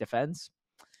defense?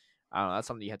 I don't know. That's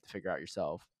something you have to figure out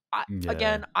yourself.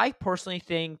 Again, I personally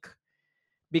think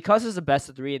because it's the best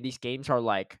of 3 and these games are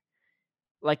like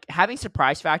having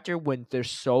surprise factor when there's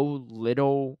so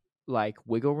little like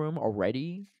wiggle room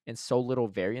already and so little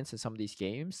variance in some of these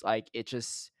games, like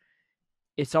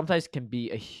it sometimes can be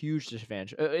a huge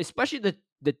disadvantage, especially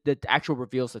the actual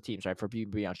reveals of teams, right? For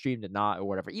people being on stream to not or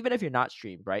whatever. Even if you're not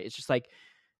streamed, right? It's just like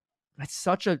it's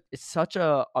such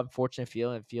a unfortunate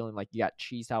feeling like you got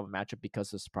cheesed out of a matchup because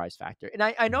of the surprise factor. And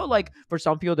I know like for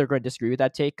some people they're going to disagree with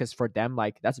that take because for them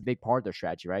like that's a big part of their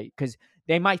strategy, right? Because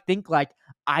they might think like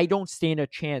I don't stand a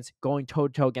chance going toe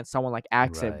to toe against someone like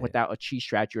Accent without a cheese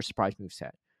strategy or surprise move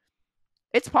set.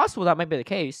 It's possible that might be the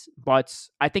case, but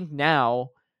I think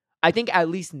at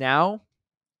least now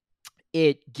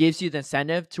it gives you the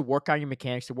incentive to work on your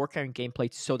mechanics, to work on your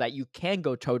gameplay so that you can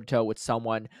go toe-to-toe with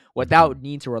someone without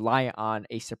needing to rely on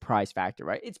a surprise factor,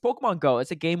 right? It's Pokemon Go.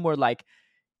 It's a game where, like,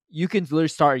 you can literally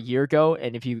start a year ago,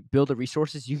 and if you build the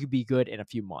resources, you could be good in a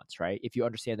few months, right? If you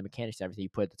understand the mechanics and everything, you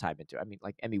put the time into it. I mean,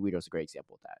 like, Emmy Weedo is a great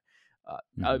example of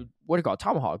that. What do you call it?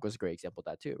 Tomahawk was a great example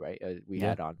of that, too, right? We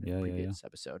had on the previous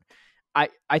episode.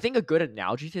 I think a good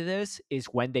analogy to this is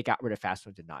when they got rid of Fast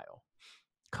Move Denial.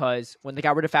 Because when they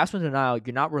got rid of fast move denial,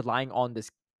 you're not relying on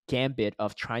this gambit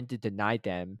of trying to deny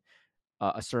them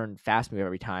a certain fast move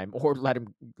every time, or let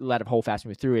them hold fast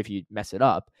move through if you mess it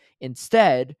up.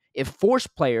 Instead, it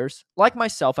forced players like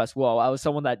myself as well. I was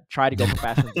someone that tried to go for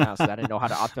fast move denial, so I didn't know how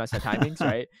to optimize their timings.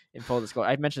 Right, in full disclosure,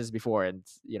 I've mentioned this before, and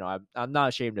I'm not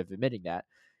ashamed of admitting that.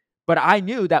 But I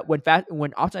knew that when fast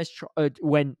move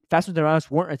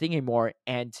denials weren't a thing anymore,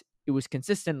 and it was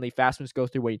consistently fast moves go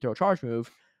through when you throw a charge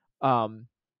move.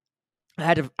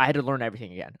 I had to learn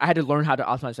everything again. I had to learn how to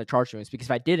optimize my charge moves because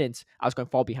if I didn't, I was going to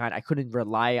fall behind. I couldn't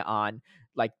rely on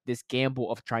like this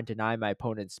gamble of trying to deny my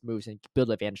opponent's moves and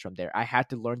build advantage from there. I had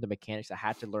to learn the mechanics. I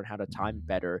had to learn how to time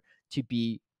better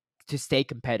to stay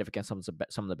competitive against some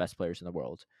of the best players in the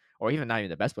world, or even not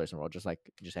even the best players in the world,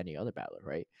 just any other battler,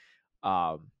 right?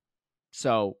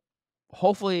 So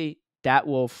hopefully that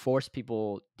will force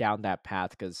people down that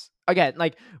path because again,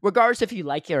 like regardless if you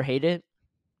like it or hate it,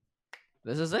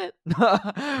 this is it.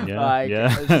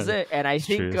 This is it. And I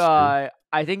think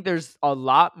I think there's a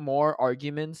lot more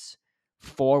arguments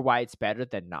for why it's better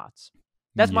than not.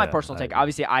 That's my personal take.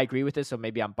 Obviously, I agree with this, so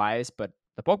maybe I'm biased, but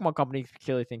the Pokemon Company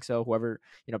clearly thinks so. Whoever,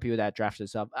 people that drafted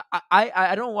this up.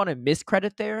 I don't want to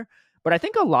miscredit there, but I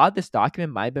think a lot of this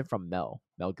document might have been from Mel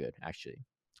Good, actually.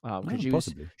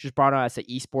 Because she was brought on as an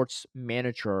esports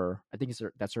manager. I think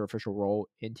that's her official role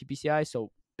in TPCI.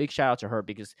 So big shout out to her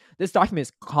because this document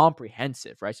is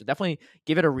comprehensive, right? So definitely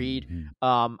give it a read.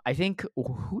 I think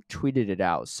who tweeted it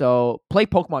out? So Play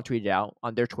Pokemon tweeted it out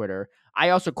on their Twitter. I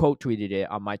also quote tweeted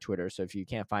it on my Twitter. So if you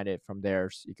can't find it from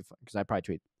there, you can, because I probably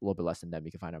tweet a little bit less than them.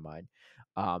 You can find it on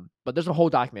mine. But there's a whole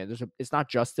document. It's not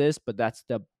just this, but that's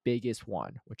the biggest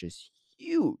one, which is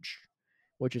huge.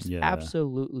 Which is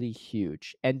absolutely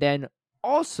huge. And then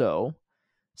also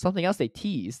something else they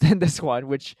teased in this one,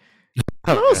 which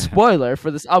little spoiler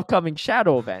for this upcoming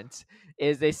Shadow event,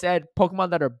 is they said Pokemon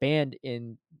that are banned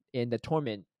in the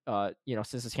tournament,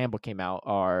 since this handbook came out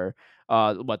are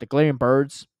the Glaring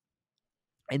Birds,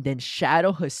 and then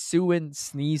Shadow Hisuian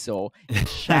Sneasel and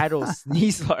Shadow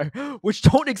Sneasler, which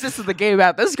don't exist in the game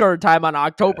at this current time on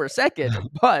October 2nd.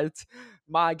 But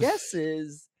my guess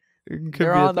is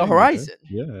they're on the horizon.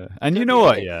 Yeah. And you know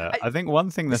what? Yeah. I think one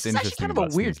thing that's interesting kind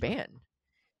of a weird ban.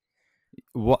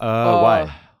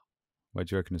 Why? Why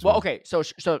do you reckon it's well, okay, so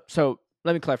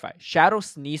let me clarify. Shadow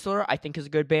Sneasler, I think, is a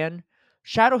good ban.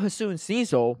 Shadow Hisuian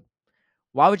Sneasel,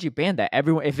 why would you ban that?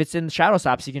 Everyone, if it's in Shadow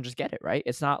Stops, you can just get it, right?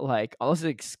 It's not like unless it's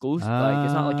exclusive,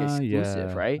 it's not like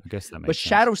exclusive, right? I guess that makes but sense.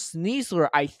 Shadow Sneasler,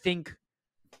 I think,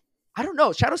 I don't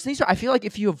know. Shadow Sneasler, I feel like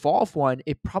if you evolve one,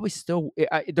 it probably still.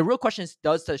 The real question is,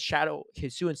 does the Shadow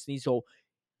Hisuian Sneasel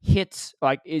hit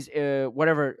is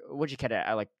whatever? What'd you catch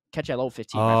at catch at level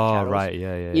 15? Oh, right,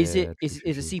 yeah. Is a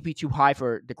CP too high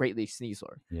for the Great League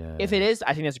Sneasler? Yeah. If it is,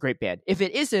 I think that's a great ban. If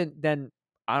it isn't, then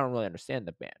I don't really understand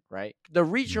the ban, right? The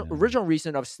original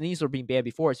reason of Sneasler being banned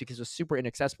before is because it was super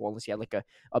inaccessible unless you had like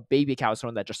a baby cow,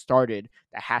 someone that just started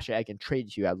that hatch egg and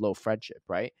traded you at low friendship,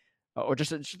 right? Or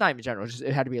just not even general,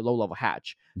 it had to be a low level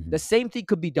hatch. The same thing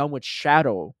could be done with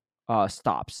Shadow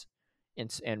Stops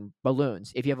and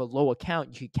balloons. If you have a low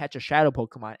account, you could catch a Shadow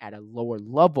Pokemon at a lower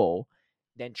level,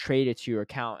 then trade it to your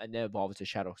account and then evolve it to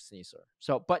Shadow Sneasler.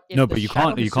 So, but you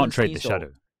can't trade the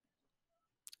Shadow.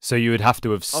 So you would have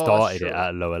to have started it at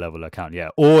a lower level account,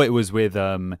 or it was with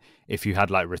if you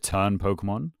had like return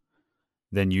Pokemon.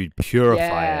 Then you'd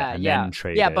purify it and then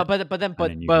trade it.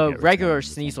 But regular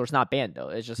Sneasler's not banned though.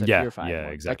 It's just a purified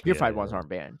one. Exactly. Like purified ones aren't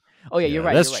banned. Oh yeah, you're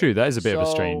right. That's true. That is a bit of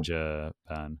a strange ban.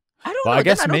 I don't know. I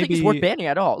don't think it's worth banning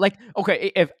at all. Like,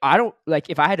 okay, if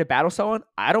I had to battle someone,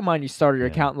 I don't mind you started your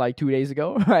account like 2 days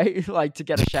ago, right? Like to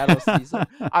get a Shadow Sneasler.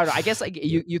 I don't know. I guess like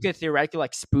you could theoretically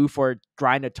like spoof or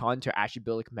grind a ton to actually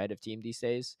build a competitive team these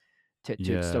days. To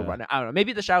still run it. I don't know.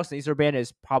 Maybe the Shadow Sneasler ban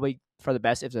is probably for the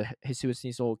best if the Hisuian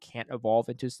Sneasel can't evolve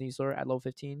into a Sneasler at level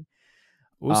 15.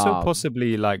 Also,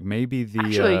 possibly like maybe the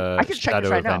Actually, I can check this shadow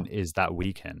right now. event is that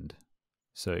weekend,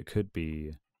 so it could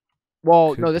be.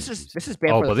 Well, could no, be this is useful.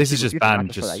 banned for the But this is foreseeable just future, not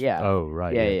banned. just for that. Just Yeah. oh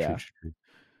right, Yeah. true.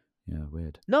 Yeah,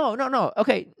 weird. No.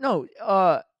 Okay, no.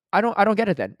 I don't get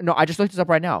it then. No, I just looked this up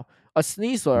right now. A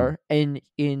Sneasler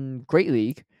in Great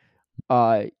League,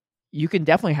 you can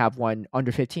definitely have one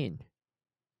under 15.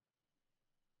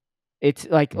 It's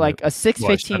like a 6,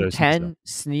 15, 10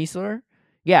 Sneasler.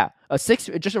 Yeah, a 6,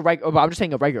 just a regular. I'm just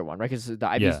saying a regular one, right? Because the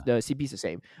the CP is the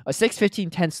same. A 6, 15,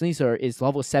 10 Sneasler is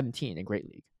level 17 in Great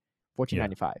League,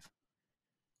 1495.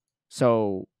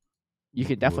 So you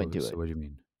could definitely do it. So what do you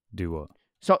mean? Do what?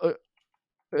 So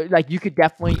like you could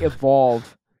definitely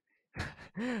evolve.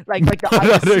 like the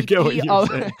I don't get what ICP you're of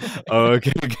saying. Oh,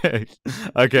 okay.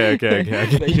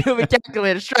 the human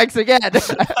calculator strikes again.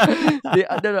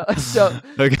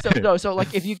 So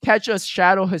like if you catch a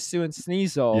Shadow Hisuian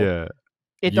Sneasel,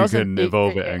 it doesn't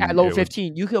evolve it at level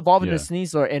 15. You can evolve into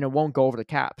Sneasler and it won't go over the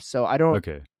cap. So I don't.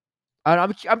 Okay.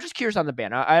 I'm just curious on the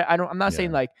ban. I'm not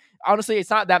saying like honestly it's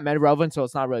not that meta relevant, so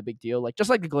it's not really a big deal. Like just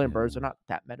like the Glen Birds are not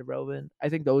that meta relevant. I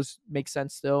think those make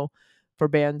sense still for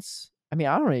bans. I mean,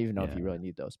 I don't even know if you really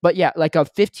need those. But yeah, like a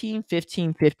 15,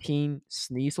 15, 15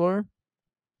 Sneasler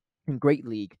in Great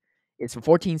League is for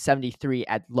 1473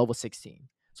 at level 16.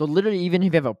 So literally, even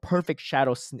if you have a perfect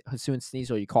Shadow Hisuian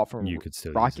Sneasler you caught from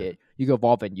Rocket, you can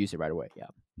evolve and use it right away. Yeah.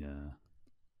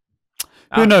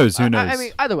 Who knows? I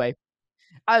mean, either way,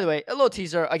 a little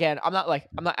teaser. Again, I'm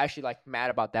not actually like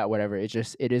mad about that. Whatever. It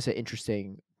is an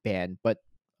interesting ban, but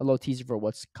a little teaser for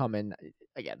what's coming.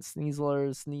 Again,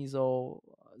 Sneasel.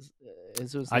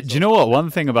 Do you know what? One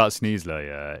thing about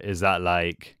Sneasler, is that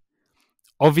like,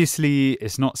 obviously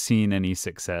it's not seen any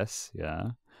success,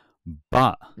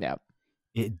 but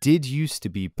it did used to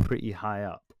be pretty high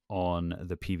up on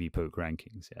the PV Poke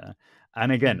rankings,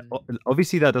 and again,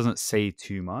 obviously that doesn't say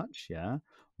too much,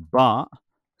 but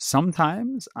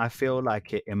sometimes I feel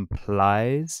like it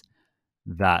implies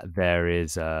that there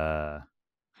is a.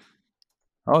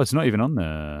 Oh, it's not even on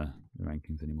the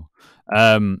rankings anymore.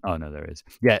 Oh no, there is.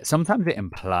 Yeah, sometimes it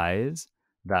implies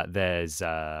that there's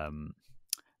some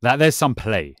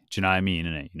play. Do you know what I mean?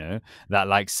 In it, that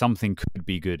like something could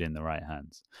be good in the right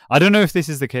hands. I don't know if this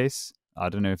is the case.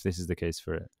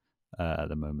 For it at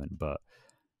the moment, but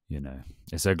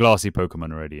it's a glassy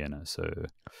Pokemon already in it, so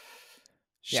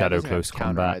Shadow Close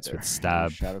Combats with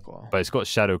Stab, but it's got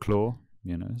Shadow Claw.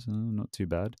 So not too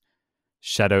bad.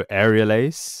 Shadow Aerial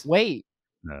Ace. Wait.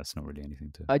 No, it's not really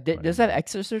anything to. Does that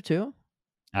X-Scissor too?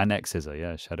 And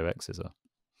X-Scissor, Shadow X-Scissor.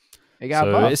 It got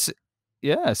buff. So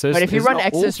but if you run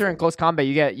X-Scissor in close combat,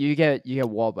 you get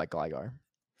walled by Gligar.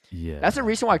 Yeah, that's the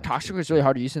reason why Toxic is really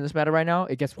hard to use in this meta right now.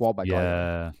 It gets walled by Gligar.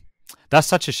 Yeah, that's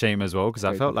such a shame as well because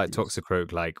I felt like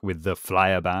Toxicroak, like with the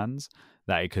flyer bans,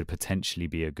 that it could potentially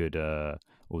be a good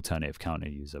alternative counter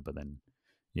user, but then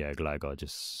Gligar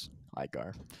just Like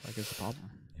it's the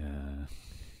problem.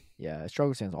 Yeah, it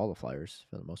struggles against all the flyers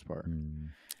for the most part. And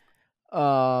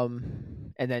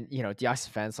then Deoxys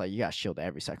Defense, like you got shield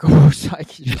every cycle. It's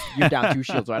like you're down 2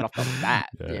 shields right off the bat.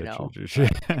 True.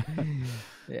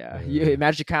 You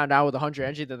imagine counting down with 100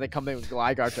 energy, then they come in with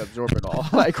Gligar to absorb it all.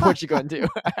 Like what you gonna do?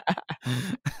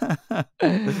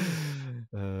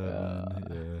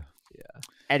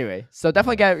 Anyway, so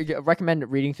definitely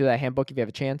recommend reading through that handbook if you have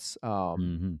a chance. Yeah,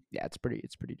 it's pretty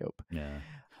dope. Yeah.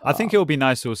 I think it will be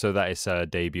nice also that it's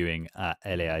debuting at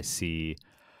LAIC.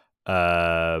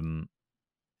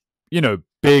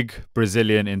 Big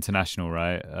Brazilian international,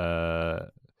 right?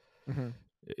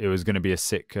 It was going to be a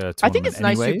sick tournament. I think it's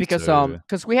anyway, nice too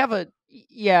because we have and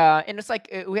it's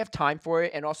like we have time for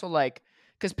it, and also like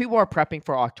because people are prepping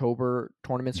for October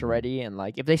tournaments already, and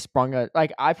like if they sprung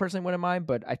I personally wouldn't mind,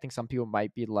 but I think some people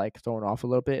might be like thrown off a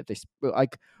little bit if they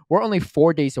like we're only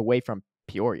 4 days away from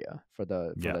Peoria for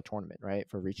the tournament, right?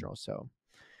 For regional. So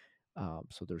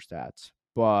there's that.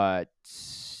 But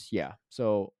yeah,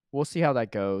 so we'll see how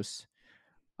that goes.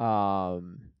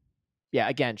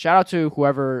 Again, shout out to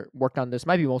whoever worked on this.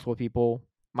 Might be multiple people.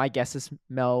 My guess is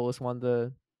Mel was one of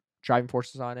the driving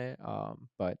forces on it.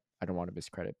 But I don't want to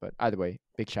miscredit. But either way,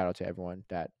 big shout out to everyone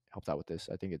that helped out with this.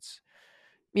 I think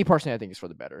me personally, I think it's for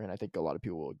the better, and I think a lot of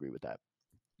people will agree with that.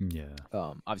 Yeah.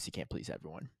 Obviously can't please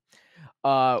everyone.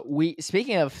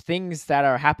 Speaking of things that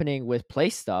are happening with play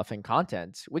stuff and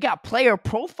content, we got player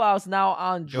profiles now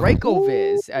on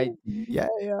DracoViz. I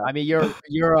mean, you're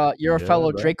a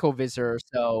fellow DracoVizer,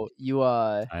 so you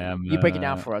break it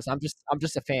down for us. I'm just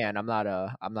a fan. I'm not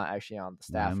actually on the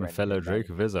staff. I'm a fellow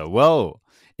DracoVizer. Well,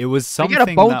 it was something I got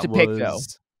a bone that to was... pick though.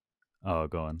 Oh,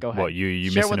 go on. Go ahead. What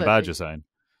you missing a badger sign?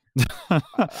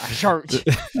 Sure,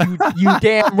 you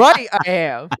damn right I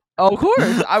am. Of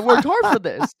course, I worked hard for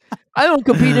this. I don't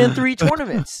compete in 3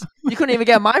 tournaments. You couldn't even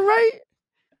get mine right.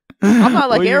 I'm not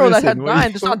like Arrow that had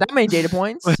 9. There's not that many data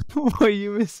points. What are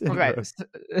you missing? Okay.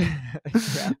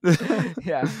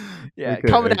 Yeah. Okay,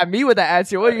 Coming at me with that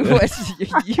answer. What are you?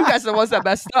 You guys are the ones that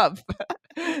messed up,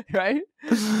 right?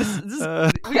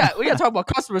 We got to talk about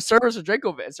customer service for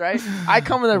Dracovids, right? I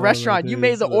come in the restaurant. You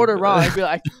made the order wrong. I'd be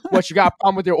like, "What? You got a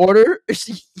problem with your order?"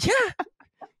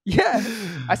 Yeah.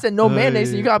 I said no mayonnaise,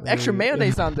 and you got extra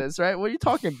mayonnaise on this, right? What are you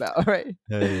talking about, right?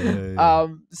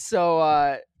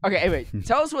 Okay, anyway,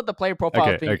 tell us what the player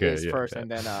profile thing is first,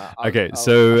 and then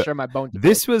I'll share my bone.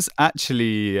 This was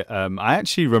actually, I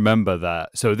actually remember that.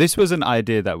 So this was an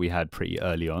idea that we had pretty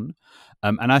early on,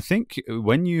 and I think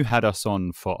when you had us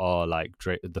on for our like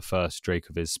the first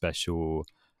Dracoviz special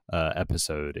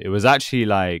episode, it was actually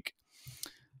like,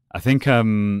 I think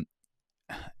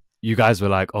you guys were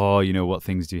like, oh, you know, what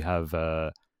things do you have?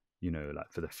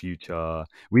 Like for the future,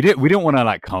 we didn't want to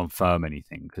like confirm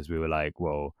anything because we were like,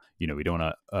 well, we don't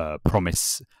want to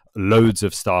promise loads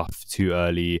of stuff too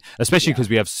early, especially because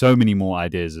we have so many more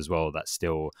ideas as well that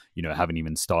still, haven't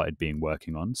even started being worked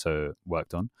on.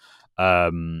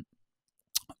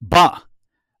 But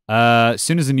as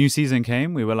soon as the new season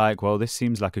came, we were like, well, this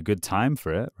seems like a good time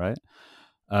for it, right?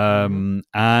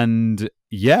 And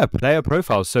yeah, player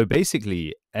profiles. So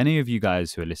basically, any of you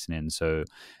guys who are listening, so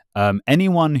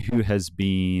anyone who has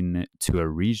been to a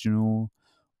regional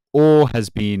or has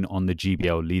been on the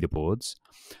GBL leaderboards,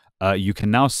 you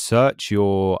can now search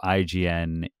your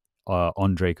IGN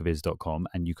on dracoviz.com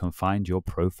and you can find your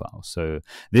profile. So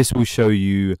this will show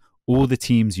you all the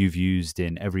teams you've used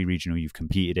in every regional you've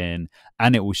competed in,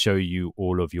 and it will show you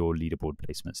all of your leaderboard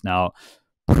placements. Now,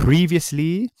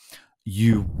 previously,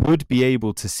 you would be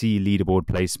able to see leaderboard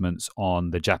placements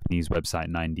on the Japanese website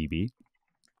 9DB.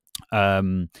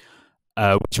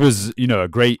 Which was, a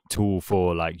great tool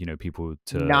for like, people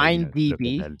to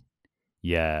 9DB.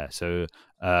 Yeah. So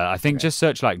I think just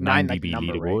search like 9DB like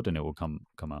leaderboard, right? And it will come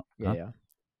up. Yeah.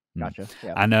 Gotcha.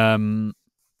 Yeah. And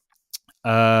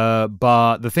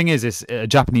but the thing is, it's a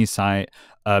Japanese site,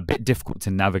 a bit difficult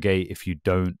to navigate if you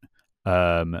don't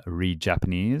read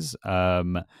Japanese.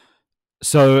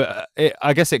 So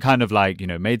I guess it kind of like,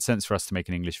 made sense for us to make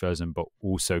an English version, but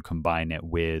also combine it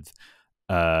with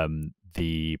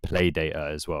the play data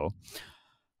as well.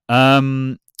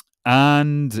 And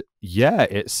yeah,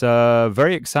 it's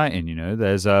very exciting.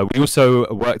 There's we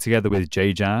also work together with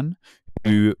Jan,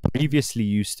 who previously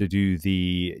used to do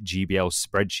the GBL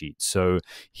spreadsheet. So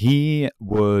he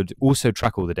would also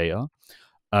track all the data,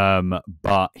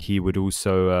 but he would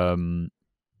also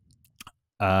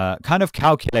kind of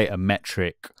calculate a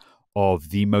metric of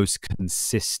the most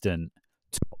consistent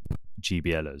top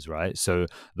GBLers, right? So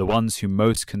the ones who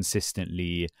most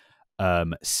consistently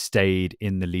stayed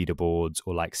in the leaderboards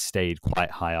or like stayed quite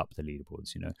high up the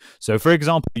leaderboards, So for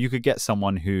example, you could get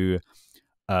someone who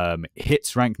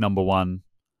hits rank number 1,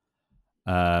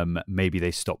 maybe they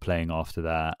stop playing after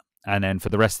that, and then for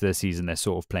the rest of the season they're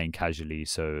sort of playing casually,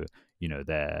 so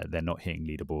they're not hitting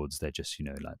leaderboards, they're just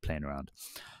like playing around.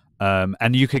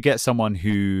 And you could get someone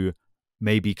who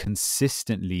maybe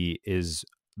consistently is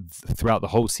throughout the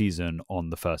whole season on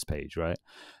the first page, right?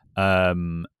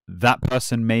 That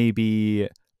person may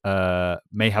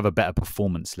have a better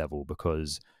performance level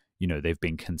because they've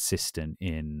been consistent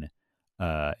in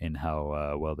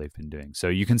how well they've been doing. So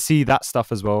you can see that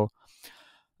stuff as well.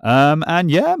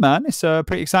 And yeah, man, it's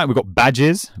pretty exciting. We've got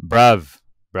badges, bruv.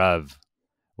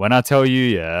 When I tell you,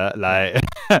 yeah, like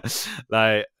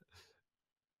like.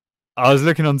 I was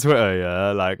looking on Twitter,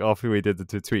 yeah, like after we did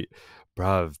the tweet,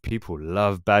 bruv, people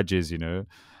love badges,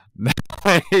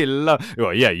 They love.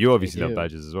 Well, yeah, you obviously love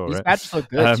badges as well, These right? Badges look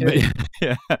good too.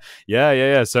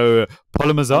 Yeah. So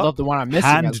polymers up. I love the one I'm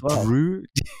missing as well. Drew.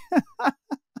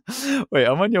 Wait,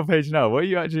 I'm on your page now. What are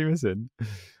you actually missing?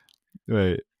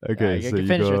 Wait. Okay, you so can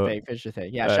finish your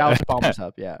thing. Yeah, shout out to Polymers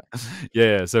Up. Yeah.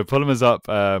 Yeah. So polymers up.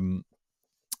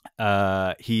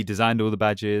 He designed all the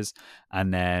badges,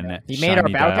 and then he made our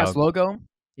Battlecast logo.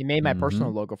 He made my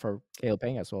personal logo for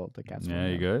Peng as well. The cast.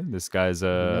 There you go. This guy's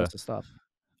the stuff.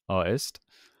 Artist.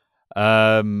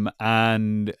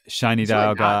 And Shiny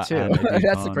Dialga too.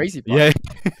 That's the crazy part. Yeah.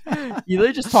 He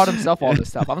literally just taught himself all this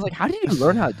stuff. I was like, how did you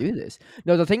learn how to do this?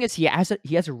 No, the thing is, he has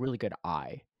a really good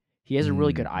eye. He has a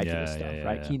really good eye for this stuff,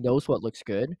 right? Yeah. He knows what looks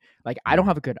good. Like, I don't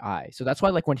have a good eye. So that's why,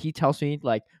 like, when he tells me,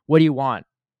 like, what do you want?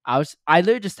 I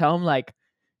literally just tell him, like,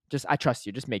 I trust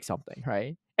you. Just make something,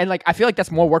 right? And, like, I feel like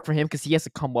that's more work for him because he has to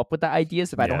come up with the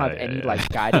ideas if I don't have any, like,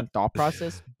 guiding thought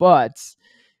process. But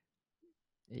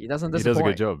He doesn't He does a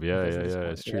good disappoint. job. He Yeah, doesn't yeah, yeah.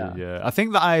 disappoint. It's true. Yeah. I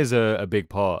think the eye is a big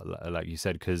part, like you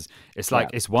said, because it's like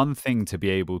Yeah. it's one thing to be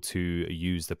able to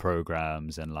use the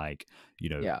programs and like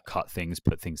Yeah. cut things,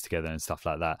 put things together and stuff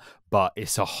like that. But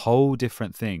it's a whole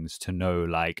different things to know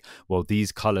like, well,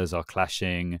 these colors are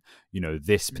clashing.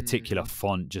 This particular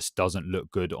font just doesn't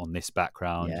look good on this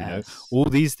background. Yes. All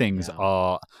these things Yeah.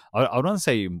 are. I don't want to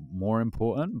say more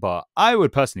important, but I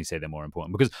would personally say they're more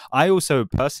important because I also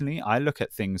personally I look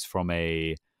at things from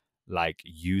a like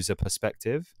user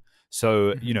perspective.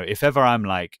 So if ever I'm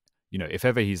like if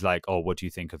ever he's like, oh, what do you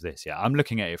think of this? Yeah, I'm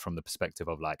looking at it from the perspective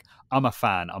of like, I'm a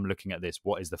fan, I'm looking at this,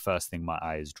 what is the first thing my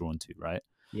eye is drawn to, right?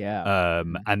 Yeah.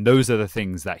 And those are the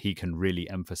things that he can really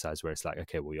emphasize, where it's like,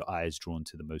 okay, well, your eye is drawn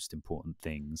to the most important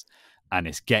things and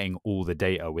it's getting all the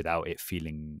data without it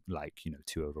feeling like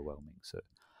too overwhelming. So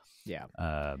yeah.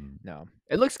 No,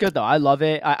 it looks good though. I love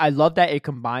it. I love that it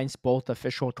combines both the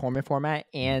official tournament format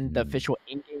and the official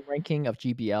in-game ranking of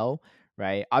GBL.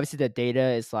 Right. Obviously, the data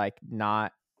is like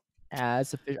not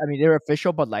as official. I mean, they're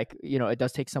official, but like it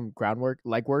does take some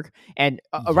legwork. And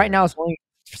right now, it's only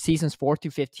seasons 4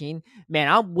 to 15. Man,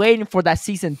 I'm waiting for that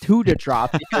season 2 to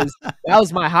drop because that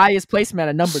was my highest placement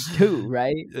at number 2.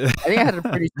 Right. I think I had a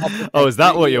pretty. Oh, is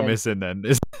that what you're missing then?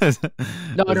 No,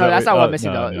 that's not what I'm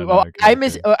missing though. Well, okay, I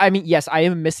miss. I mean, yes, I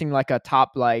am missing like a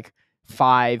top like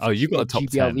 5. Oh, you got a top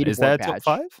GBL 10. Is there a top badge.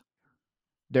 5?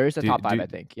 There is a top 5, I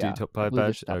think. Yeah, top 5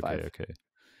 badge. Top okay, 5. okay.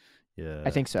 Yeah,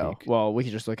 I think so. peak. Well, we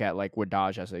could just look at like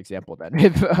Dodge as an example then.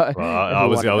 I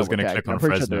was going to click on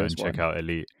Fresno and check out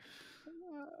Elite.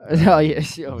 Oh yeah,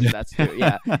 that's true.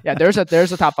 Yeah, yeah. There's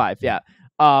a top 5. Yeah.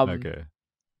 Okay.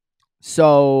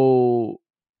 So,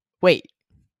 wait.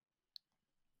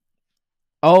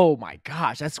 Oh my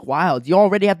gosh, that's wild! You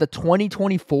already have the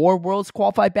 2024 Worlds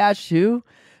Qualified badge too.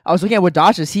 I was looking at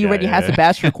Dodge's. He already has the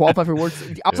badge for qualify for Worlds.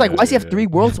 I was like, why does he have 3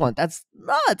 Worlds one? That's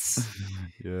nuts.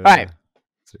 Yeah. All right.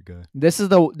 Okay. This is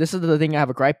the thing I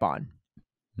have a gripe on.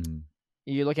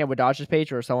 You looking at Dodge's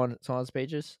page or someone else's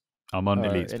pages? I'm on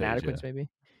Elite's page. Inadequates, maybe.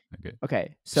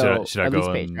 Okay. So should I Elite's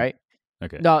go page, on... right?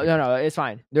 Okay. No, it's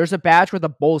fine. There's a badge with a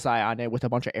bullseye on it with a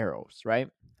bunch of arrows, right?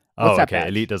 What's that badge?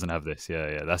 Elite doesn't have this.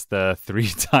 Yeah. That's the 3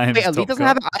 times. Wait, Elite doesn't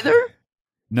have it either?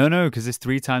 No, because it's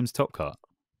 3 times top cut.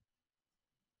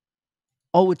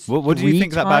 Oh, it's what do you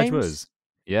think that badge was?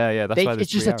 Yeah, that's why it's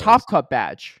just a top cut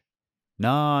badge.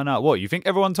 No. What? You think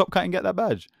everyone top cut and get that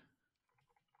badge?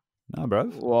 No, bro.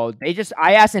 Well,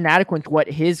 I asked Inadequate what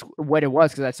it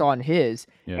was because I saw on his,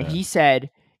 and he said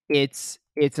it's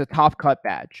a top cut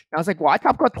badge. And I was like, well, I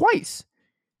top cut twice,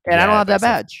 and I don't have that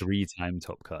badge. 3-time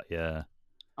top cut, yeah.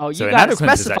 Oh, you gotta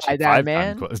specify that,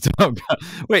 man.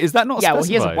 Wait, is that not specified? Yeah, well,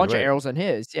 he has a bunch of arrows on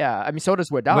his. Yeah, I mean, so does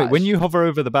Dodge. Wait, when you hover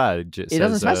over the badge, it says,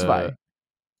 doesn't specify.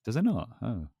 Does it not?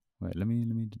 Oh, wait, let me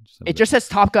just... It just says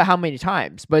top cut how many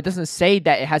times, but it doesn't say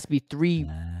that it has to be 3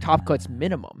 top cuts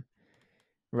minimum,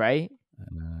 right?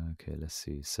 Okay, let's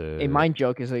see. So a mind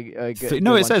joke is a good.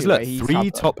 No, it says, look, right?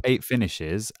 3 top 8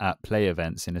 finishes at play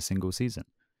events in a single season.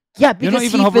 Yeah, because you're not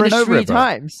even he finished over 3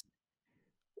 times.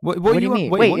 What do you mean?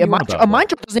 Wait, a mind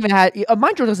joke doesn't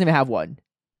even have one.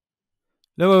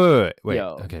 No, wait.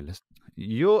 Yo. Okay, let's.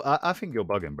 I think you're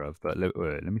bugging, bro. But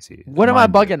let me see. What am I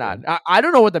bugging on? I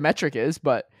don't know what the metric is,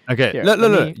 but okay. Here,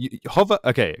 look. You hover.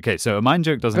 Okay. So a mind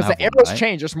joke doesn't have because the arrows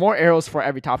change. There's more arrows for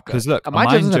every top cut. Because look, a mind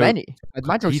joke doesn't have any. A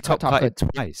mind joke top cutted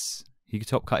twice. He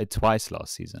top cutted twice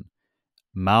last season.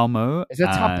 Malmo. Is it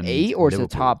top 8 or Liverpool.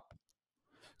 Is it top?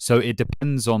 So it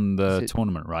depends on the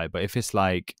tournament, right? But if it's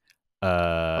like,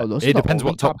 it depends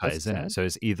what top cut is, isn't it? So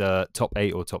it's either top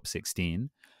 8 or top 16.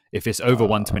 If it's over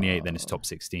 128, then it's top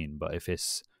 16. But if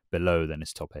it's below, then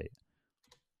it's top 8.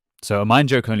 So a mind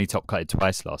joke only top cutted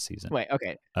twice last season. Wait,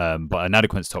 okay. But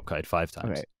Inadequate's top cutted 5 times.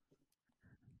 Okay.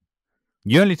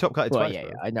 You only top cutted twice.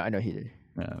 Yeah. I know he did.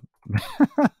 Yeah.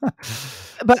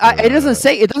 But it doesn't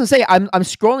say. It doesn't say. I'm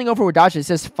scrolling over with Dodge. It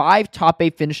says 5 top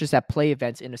 8 finishes at play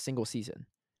events in a single season.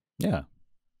 Yeah.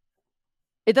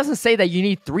 It doesn't say that you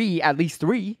need at least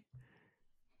 3.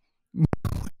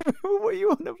 What are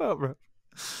you on about, bro?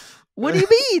 What do you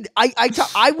mean?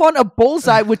 I want a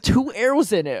bullseye with 2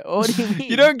 arrows in it. What do you mean?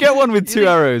 You don't get one with 2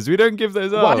 arrows. We don't give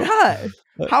those out. Why not?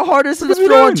 How hard is it to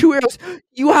throw on 2 arrows?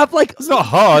 You have like... It's not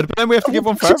hard, but then we have to give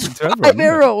one for everyone. 5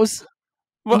 arrows.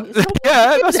 Well,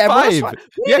 yeah, that's 5.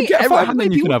 Yeah, get 5 and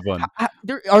then you can have one.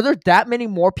 Are there that many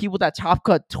more people that top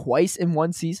cut twice in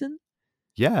one season?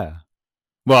 Yeah.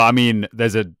 Well, I mean,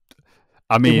 look,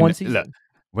 season.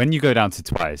 When you go down to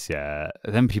twice, yeah,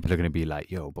 then people are going to be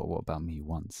like, yo, but what about me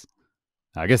once?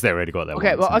 I guess they already got that.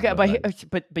 Okay,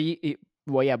 but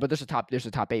there's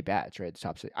a top 8 badge, right? The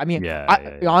top 6. I mean,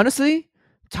 honestly,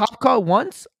 top cut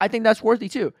once, I think that's worthy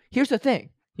too. Here's the thing.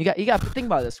 You got to think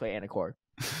about it this way, Anicor.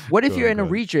 What if Go you're on, in go a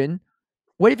on. region?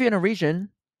 What if you're in a region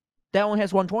that only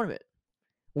has one tournament?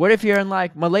 What if you're in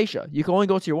like Malaysia? You can only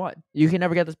go to your one. You can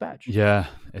never get this badge. Yeah,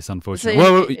 it's unfortunate. say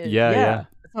Well, it- yeah.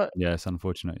 It's not- Yeah, it's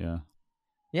unfortunate. Yeah.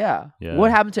 yeah. Yeah.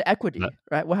 What happened to equity? That-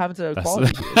 Right? What happened to That's,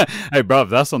 quality? hey, bruv,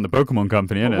 that's on the Pokemon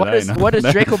company, isn't it? What That does ain't what does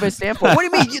no- Dracobit stand for? What do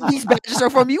you mean these badges are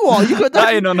from you all? You could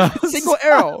That ain't on us. single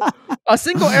arrow. A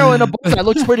single arrow in a Bullseye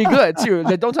looks pretty good too.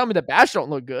 Like, don't tell me the badge don't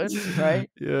look good, right?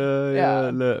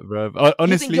 Yeah. Look, bruv. You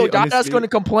Honestly, think Yodada's going to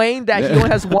complain that he only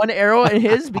has one arrow in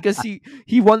his because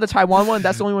he won the Taiwan one?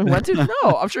 That's the only one he went to.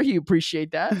 No, I'm sure he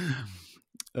appreciate that.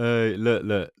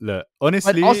 Look.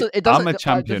 Honestly, But also, it doesn't. I'm a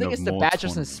champion the thing of is, more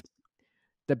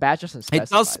the badge doesn't specify. It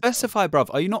does specify, bruv.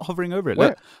 Are you not hovering over it? Where?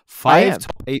 Look, I 5 am.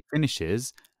 top 8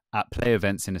 finishes at play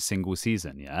events in a single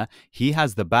season. Yeah, he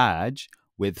has the badge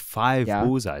with 5 Yeah.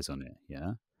 bullseyes on it.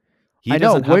 Yeah, he I know.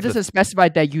 doesn't Where have does it specify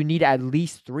that you need at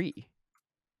least 3?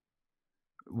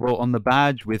 Well, on the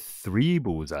badge with 3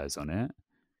 bullseyes on it.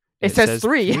 It says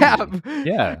 3. Yeah.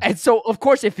 Yeah. And so, of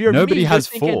course, if you're Nobody me,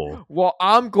 has you're thinking, 4. well,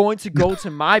 I'm going to go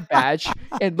to my badge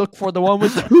and look for the one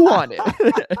with 2 on it.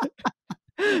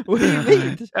 What do you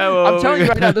mean? Yeah, well, I'm telling you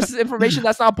right now, this is information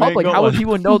that's not we ain't public. got How would one.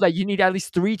 people know that you need at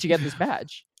least 3 to get this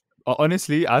badge?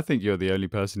 Honestly, I think you're the only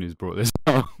person who's brought this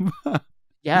up.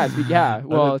 Yeah.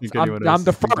 Well, think anyone I'm else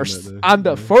the is thinking first. that, though. I'm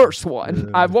the first one.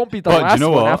 Yeah. I won't be the But do you last know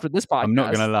one what? after this podcast. I'm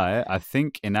not gonna lie. I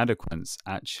think Inadequance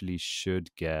actually should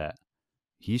get.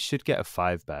 He should get a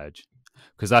 5 badge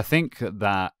because I think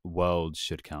that Worlds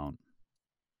should count,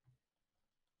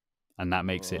 and that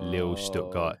makes it Lille,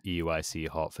 Stuttgart, EUIC,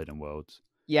 Hartford, and Worlds.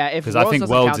 Yeah, if Because I think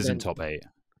doesn't Worlds count, isn't then- top 8.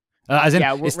 As in,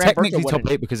 Yeah, it's Ramberto technically top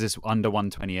wouldn't. 8 because it's under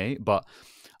 128, but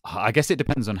I guess it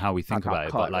depends on how we think got about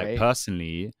it. cut, But like right?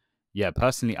 personally,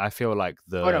 I feel like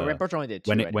the Oh no, Ramberto only did 2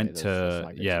 when it anyway. went That's to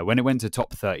not good. when it went to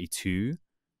top 32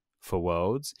 for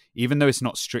Worlds, even though it's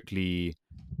not strictly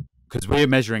because we're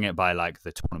measuring it by like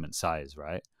the tournament size,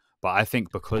 right? But I think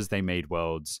because they made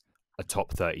Worlds a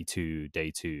top 32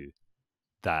 day 2,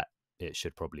 that it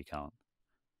should probably count.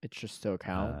 It should still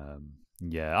count.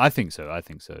 Yeah, I think so.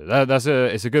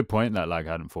 It's a good point that like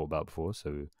I hadn't thought about before,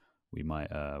 so we might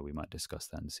discuss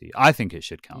that and see. I think it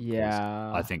should count. 'Cause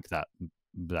Yeah. I think that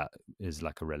is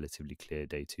like a relatively clear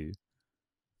day 2,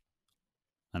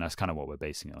 and that's kind of what we're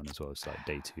basing it on as well. It's like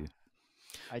day 2.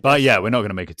 But guess yeah, so. we're not going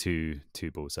to make it two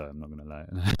balls, so I'm not going to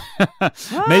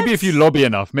lie. Maybe if you lobby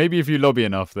enough,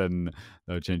 then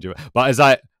they'll change it. But as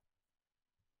I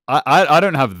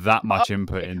don't have that much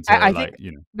input into I like, think,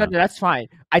 you know. No, that's fine.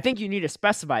 I think you need to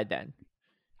specify then.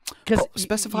 Because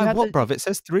Specify what, bruv? It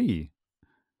says 3.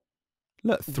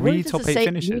 Look, 3 top 8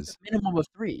 finishes. Minimum of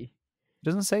 3. It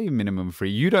doesn't say minimum 3.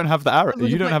 You don't have the arrow. Look,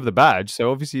 You don't like- have the badge,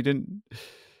 so obviously you didn't.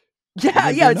 Yeah.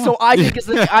 enough. So I think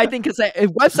it's a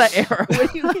website error.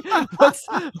 What do you mean?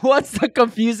 What's the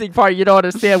confusing part you don't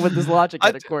understand with this logic,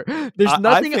 Anicor? There's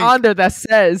nothing think- on there that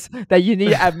says that you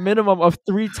need a minimum of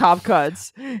 3 top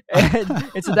cuts,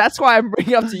 and so that's why I'm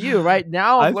bringing up to you right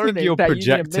now. I'm I learning think you're that you need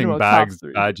a projecting minimum of top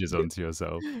 3. badges onto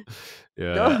yourself.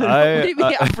 Yeah, No, what do you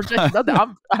mean? I'm projecting nothing.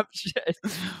 I'm shit.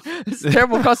 It's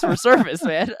terrible customer service,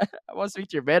 man. I want to speak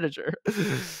to your manager.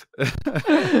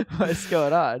 What's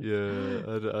going on? Yeah,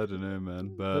 I don't know,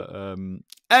 man. But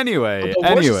anyway, But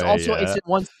the worst is anyway, also yeah. it's in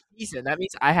one season. That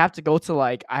means I have to go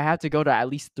to at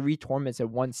least 3 tournaments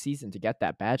in one season to get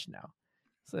that badge now.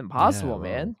 It's impossible, well.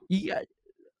 man. This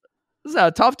is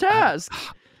a tough task.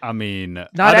 I mean, Not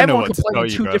I don't know everyone what can to play tell in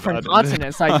you, 2 bruv. different I don't-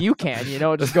 continents like you can.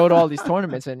 Just go to all these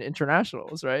tournaments and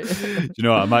internationals, right? Do you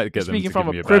know what? I might get them Speaking to from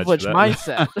give me a a badge for privileged that.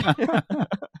 mindset.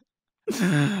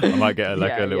 I might get a little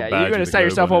badge. You're gonna with set globe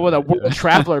yourself on up with it, a like, world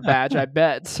traveler badge, I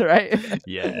bet, right?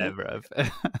 Yeah, bruv.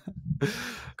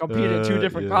 Compete in 2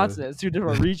 different yeah. continents, 2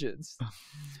 different regions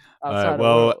outside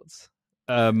well, of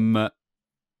worlds.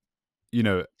 You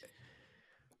know,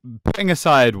 putting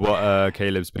aside what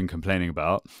Caleb's been complaining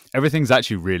about, everything's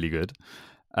actually really good.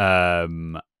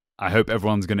 I hope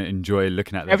everyone's going to enjoy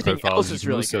looking at their Everything profiles. else is You can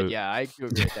really also- good. Yeah, I agree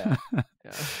with that.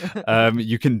 Yeah.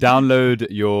 You can download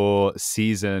your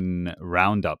season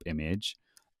roundup image,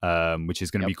 which is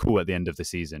going to be cool at the end of the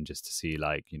season, just to see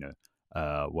like, you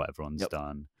know, what everyone's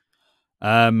done.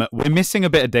 We're missing a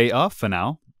bit of data for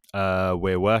now.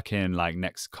 We're working like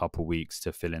next couple weeks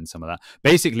to fill in some of that.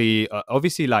 Basically,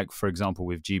 obviously, like for example,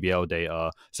 with GBL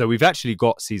data, so we've actually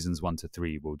got seasons 1 to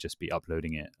 3. We'll just be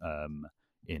uploading it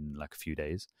in like a few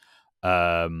days.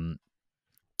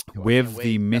 With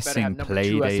the missing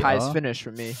play data, highest finish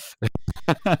for me.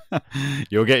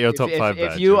 You'll get your top 5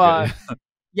 badge. If you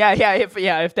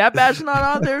if that badge's not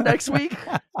on there next week,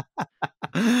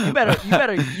 you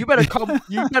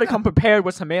better come prepared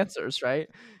with some answers, right?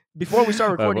 before we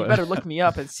start recording, you better look me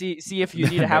up and see if you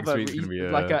need to have Next week's gonna be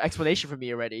like an explanation for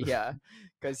me already. Yeah,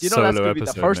 because that's solo gonna be the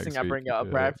episode first thing next I bring week.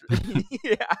 up. Right after.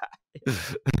 Yeah,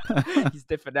 he's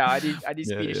different now. I need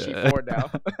speed of sheet 4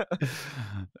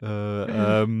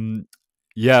 now.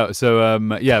 Yeah. So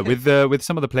with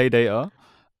some of the play data,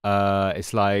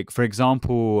 it's like, for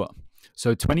example,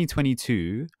 so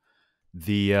 2022,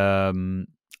 the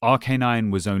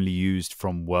RK9 was only used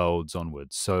from Worlds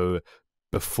onwards. So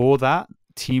before that,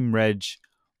 Team Reg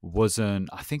wasn't,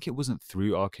 I think it wasn't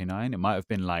through RK9. It might have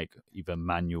been like either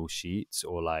manual sheets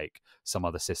or like some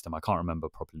other system. I can't remember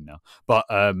properly now, but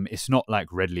it's not like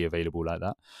readily available like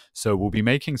that. So we'll be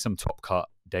making some top cut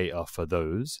data for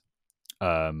those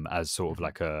as sort of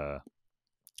like a,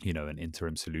 an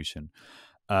interim solution.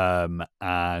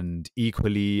 And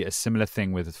equally a similar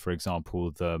thing with, for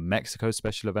example, the Mexico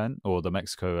special event or the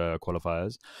Mexico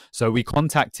qualifiers. So we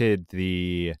contacted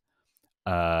the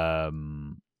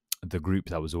group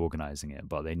that was organizing it,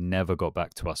 but they never got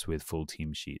back to us with full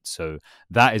team sheets. So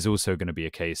that is also going to be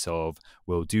a case of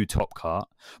we'll do top cut.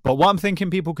 But what I'm thinking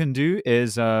people can do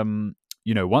is,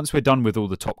 once we're done with all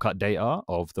the top cut data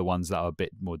of the ones that are a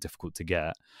bit more difficult to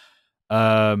get,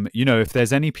 if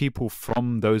there's any people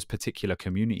from those particular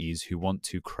communities who want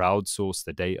to crowdsource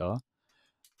the data,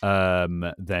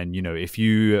 then, if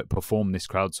you perform this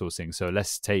crowdsourcing, so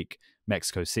let's take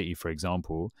Mexico City, for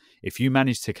example, if you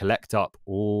manage to collect up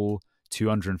all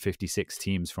 256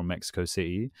 teams from Mexico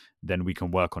City, then we can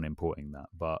work on importing that.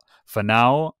 But for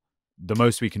now, the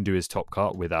most we can do is top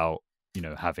cut without,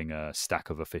 having a stack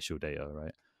of official data,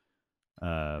 right?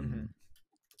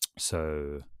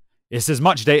 So it's as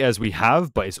much data as we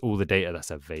have, but it's all the data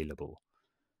that's available.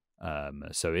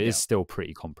 So it is still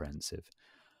pretty comprehensive.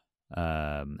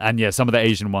 And yeah, some of the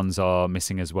Asian ones are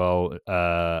missing as well.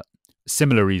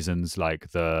 Similar reasons, like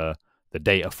the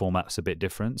data format's a bit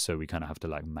different, so we kind of have to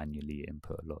like manually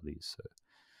input a lot of these. So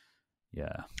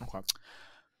yeah. Okay.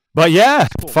 But yeah,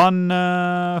 Cool.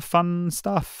 fun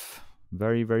stuff.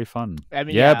 Very, very fun. I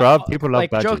mean, yeah, bro. People love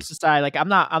badges. Jokes aside, like I'm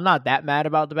not that mad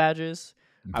about the badges.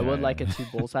 Okay. I would like a 2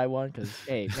 Bullseye one because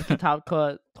hey, making top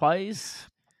cut twice.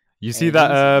 You see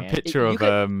that easy, picture of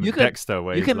Dexter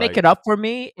where you can make it up for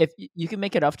me if you can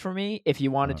make it up for me if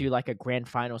you want to do like a grand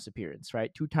finals appearance,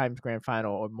 right? 2 times grand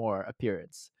final or more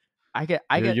appearance. I can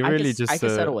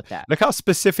settle with that. Look how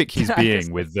specific he's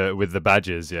being with the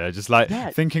badges, yeah. Just like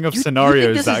thinking of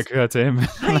scenarios that occur to him.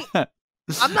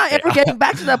 I'm not ever getting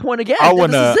back to that point again. I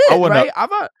want right?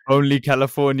 only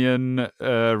Californian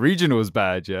regionals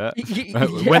badge, yeah.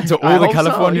 Went to all the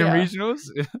Californian regionals.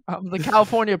 I'm the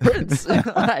California Prince.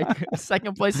 Like,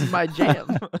 second place is my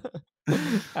jam.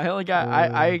 I only got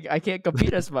I can't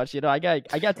compete as much, I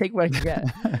gotta take what I can get.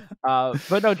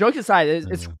 But no, jokes aside,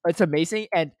 it's amazing,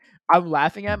 and I'm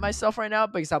laughing at myself right now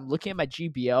because I'm looking at my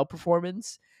GBL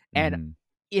performance, and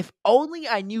if only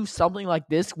I knew something like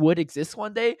this would exist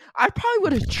one day, I probably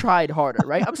would have tried harder,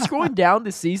 right? I'm scrolling down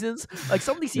the seasons. Like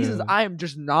some of these seasons, I am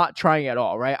just not trying at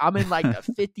all, right? I'm in like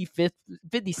the 56th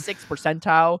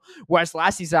percentile, whereas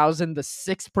last season I was in the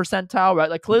 6th percentile, right?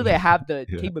 Like clearly I have the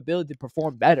capability to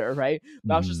perform better, right?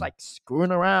 But I was just like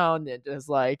screwing around and just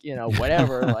like,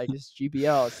 whatever, like it's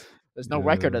GBL. There's no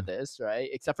record of this, right?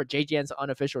 Except for JGN's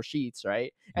unofficial sheets,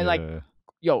 right? And like,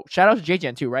 shout out to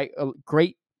JGN too, right?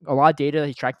 A lot of data that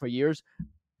he tracked for years.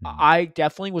 I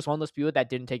definitely was one of those people that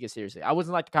didn't take it seriously. I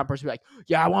wasn't like the kind of person who be like,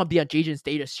 yeah, I want to be on JGN's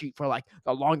data sheet for like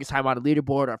the longest time on a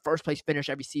leaderboard or first place finish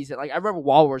every season. Like I remember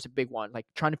Waller was a big one, like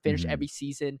trying to finish every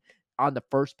season on the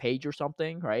first page or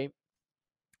something, right?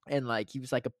 And like he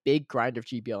was like a big grinder of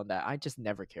GBL on that. I just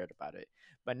never cared about it.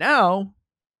 But now,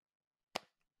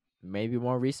 maybe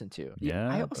more recent too. Yeah,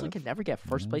 I also can never get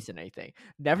first place in anything.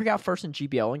 Never got first in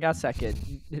GBL, only got second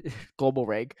global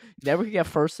rank. Never could get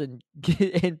first in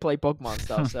play Pokemon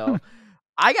stuff. So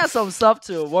I got some stuff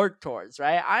to work towards,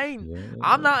 right?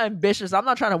 I'm not ambitious. I'm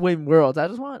not trying to win worlds. I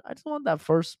just want that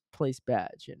first place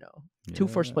badge. 2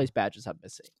 first place badges I'm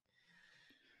missing.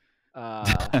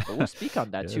 But we'll speak on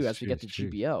that too as we get to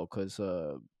GBL because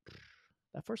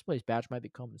that first place badge might be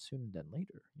coming sooner than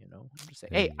later. I'm just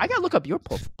saying. Hey, I gotta look up your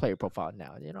player profile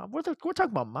now. We're talking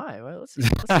about mine. Right? Let's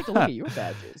take a look at your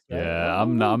badges. Right? Yeah,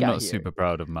 I'm not super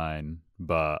proud of mine,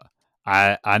 but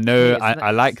I know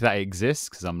I like that it exists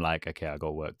because I'm like, okay, I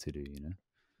got work to do.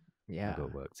 Yeah, I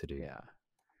got work to do. Yeah.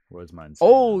 Where's mine?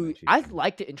 I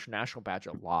like the international badge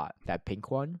a lot. That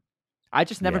pink one. I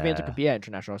just never been able to compete at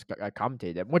international. I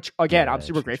commentated, which again I'm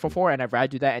super grateful for, and I'd rather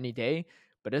do that any day.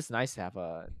 But it's nice to have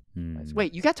a.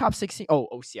 Wait, you got top 16? Oh,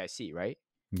 OCIC, right?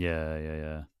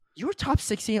 Yeah. You were top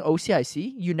 16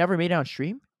 OCIC? You never made it on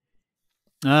stream?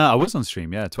 I was on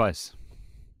stream, twice.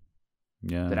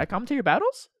 Yeah. Did I commentate your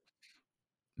battles?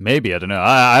 Maybe, I don't know.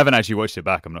 I haven't actually watched it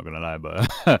back. I'm not gonna lie, but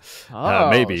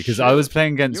maybe because I was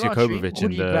playing against Jakobovic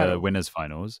in the winners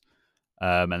finals,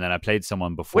 and then I played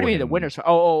someone before. What do you mean the winners?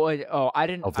 Oh! I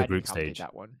didn't. Of the I group didn't stage.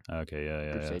 That one. Okay,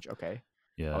 yeah. Group stage. Okay.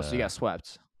 Yeah. Oh, so you got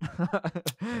swept.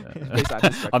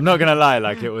 I'm not gonna lie.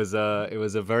 Like it was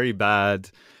a very bad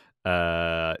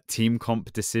team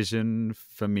comp decision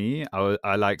for me.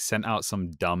 I like sent out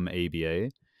some dumb ABA.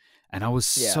 And I was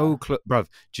so close, bruv.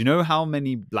 Do you know how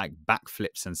many like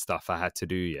backflips and stuff I had to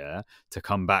do, to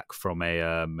come back from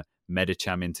a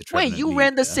Medicham into Trevenant? Wait, you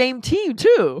ran the same team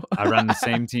too? I ran the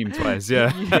same team twice,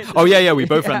 yeah. Oh yeah, we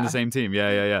both ran the same team,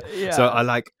 yeah. So I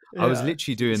was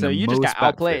literally doing the most just got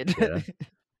outplayed,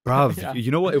 bruv.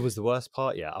 You know what? It was the worst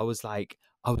part, I was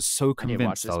so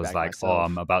convinced. I was like, myself. Oh,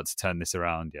 I'm about to turn this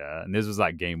around, And this was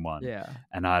like game 1,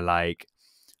 and I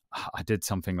did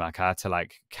something like I had to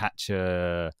like catch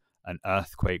an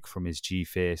earthquake from his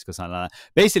G-Fisk or something like that.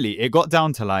 Basically, it got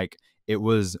down to like it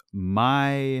was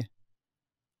my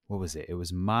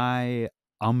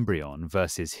Umbreon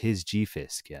versus his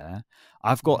G-Fisk,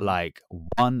 I've got like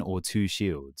 1 or 2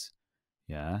 shields,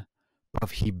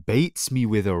 but he baits me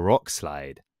with a rock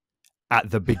slide at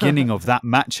the beginning of that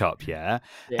matchup,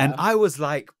 and I was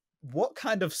like, what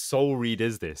kind of soul read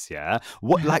is this,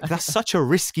 what, like, that's such a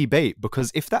risky bait, because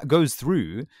if that goes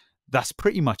through, that's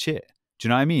pretty much it. Do you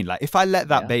know what I mean? Like, if I let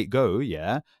that bait go,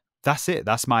 that's it.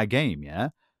 That's my game,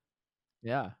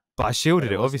 Yeah. But I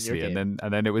shielded it, obviously, and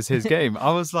then it was his game.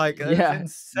 I was like,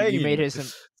 insane. You made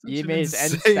his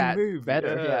end stat move.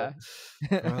 Better,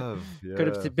 Bruv, Could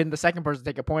have been the second person to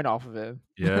take a point off of it.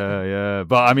 Yeah.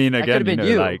 But I mean, again, you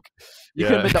know, like, you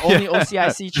could have been the only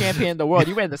OCIC champion in the world.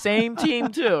 You ran the same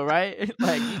team too, right?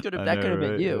 Like, you could have. That could have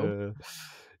been you.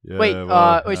 Yeah. Wait,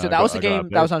 so that was the game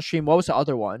that was on stream. What was the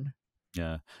other one?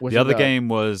 Yeah, the other game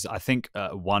was, I think,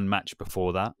 one match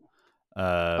before that,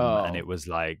 and it was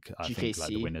like, I think like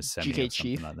the winners semi or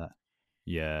something like that.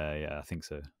 Yeah, I think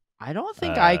so. I don't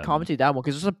think I commented that one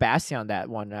because there's a Bastion on that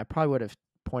one, and I probably would have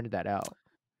pointed that out.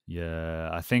 Yeah,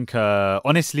 I think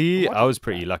honestly, I was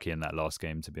pretty lucky in that last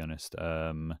game, to be honest.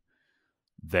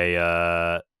 They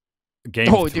game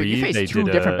 3, dude, you faced 2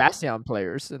 different Bastion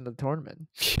players in the tournament.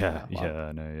 Yeah,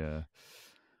 I know,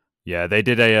 Yeah, they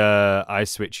did a I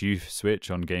switch, you switch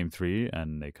on game 3,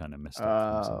 and they kind of messed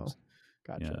up themselves.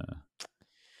 Gotcha.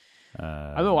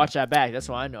 I'm gonna watch that back. That's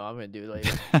what I know I'm gonna do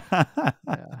later.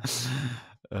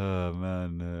 Oh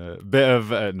man, bit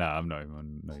of I'm not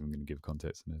even gonna give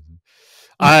context.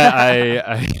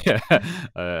 I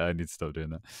need to stop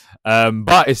doing that.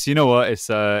 But it's, you know what,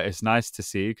 it's nice to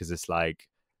see, because it's like,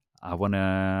 I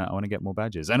wanna get more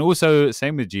badges, and also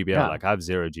same with GBL. Like, I have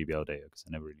 0 GBL data because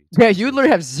I never really. Yeah, you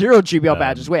literally have 0 GBL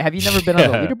badges. Wait, have you never been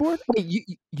on the leaderboard? Wait,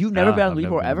 you've never been on the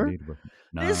leaderboard ever?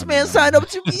 This man signed up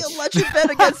to be a legend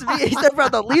bet against me. He's never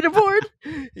on the leaderboard.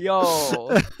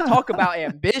 Yo, talk about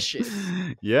ambitious.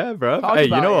 Yeah, bro. Hey, you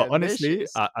know what?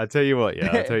 Ambitious. Honestly, I tell you what.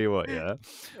 Yeah.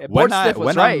 When I'm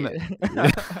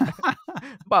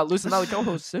about to lose another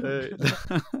co-host. You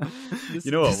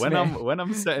know what? When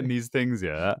I'm setting these things,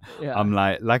 I'm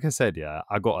like I said,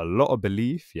 I got a lot of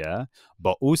belief,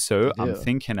 but also I'm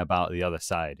thinking about the other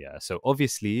side, So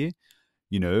obviously,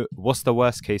 you know, what's the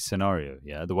worst case scenario?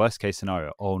 The worst case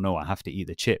scenario. Oh no, I have to eat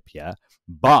the chip.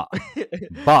 But no,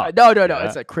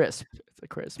 it's a crisp. It's a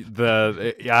crisp.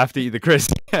 I have to eat the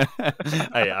crisp.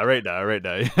 Hey, I rate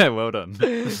that. Yeah, well done.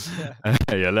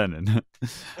 You're learning.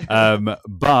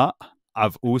 But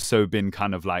I've also been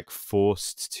kind of like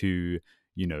forced to,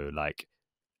 you know, like,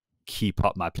 keep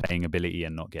up my playing ability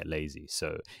and not get lazy.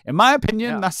 So in my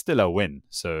opinion, that's still a win.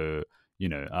 So, you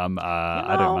know, I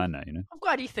don't mind that, you know. I'm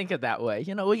glad you think of that way.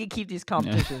 You know, we can keep these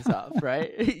competitions up,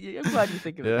 right? I'm glad you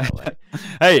think of it that way.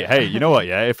 Hey, you know what?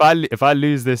 If I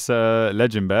lose this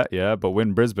legend bet, but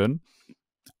win Brisbane,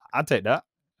 I'd take that.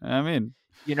 I mean,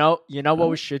 you know what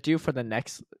we should do for the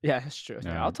next. Yeah, it's true.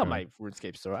 Yeah, I'll tell my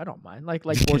RuneScape story. I don't mind. Like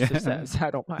Borster says, I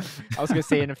don't mind. I was gonna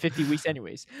say in 50 weeks,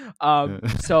 anyways.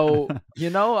 So you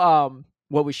know,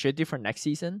 what we should do for next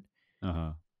season.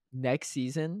 Next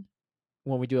season,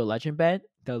 when we do a legend bet,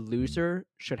 the loser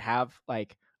should have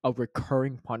like a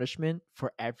recurring punishment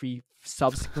for every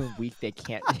subsequent week they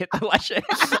can't hit the legend.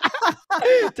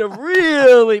 To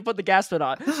really put the gas foot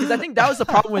on, because I think that was the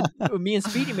problem when me and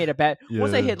Speedy made a bet.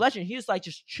 Once I hit legend, he was like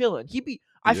just chilling.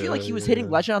 I feel like he was hitting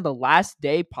legend on the last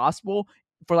day possible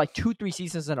for like 2-3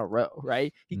 seasons in a row,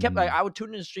 right? He kept like, I would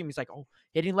tune in the stream. He's like, oh,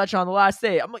 hitting legend on the last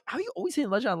day. I'm like, how are you always hitting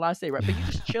legend on the last day, right? But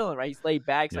he's just chilling, right? He's laid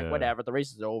back. He's like, whatever, the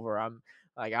race is over. I'm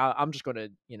just gonna,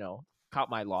 you know, cut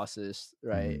my losses,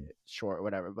 right? Short,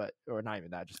 whatever, or not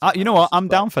even that. Just you know what? I'm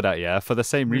down for that. For the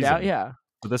same reason. Yeah.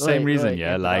 For the same reason, really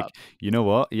yeah. amp it Like, up. you know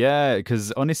what? Yeah,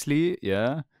 because honestly,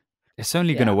 yeah, it's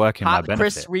only going to Yeah. work in my Hot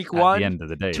Chris benefit week at the 1, end of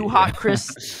the day. 2 Yeah. hot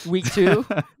Chris week 2,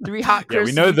 3 hot Yeah, we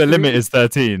Chris know week the 3. limit is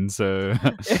 13, so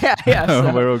yeah.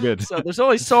 So, we're all good. so there's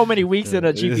only so many weeks in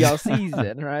a Yeah. GPL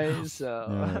season, right?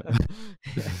 So.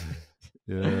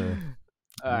 Yeah.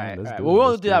 All right. Let's do Well, we it. won't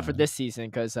Let's do do that it, for man. this season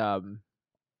because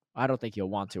I don't think you'll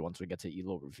want to once we get to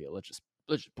Elo reveal. Let's just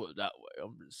put it that way.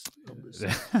 I'm just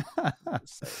saying.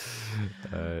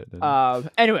 Alright, then.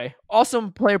 Anyway,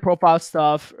 awesome player profile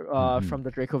stuff Mhm. from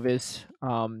the Dracoviz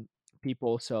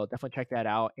people. So definitely check that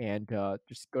out and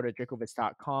just go to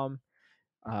dracoviz.com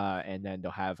and then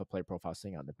they'll have a player profile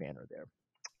thing on the banner there.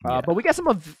 Yeah. But we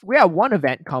have one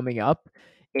event coming up.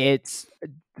 It's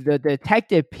the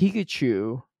Detective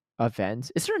Pikachu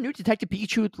event. Is there a new Detective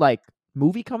Pikachu like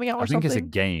movie coming out or I think something? it's a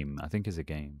game. I think it's a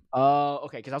game.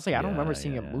 Okay. Because I was like, I don't remember Yeah,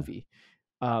 seeing a yeah. movie.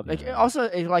 Like Yeah. also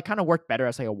it like kind of worked better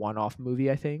as like a one-off movie,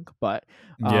 I think. But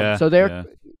Yeah. so they're yeah.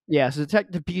 yeah, so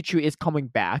Detective Pikachu is coming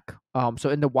back. So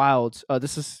in the wilds,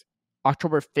 this is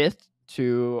October 5th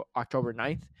to October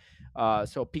 9th.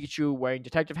 So Pikachu wearing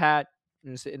detective hat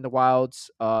is in the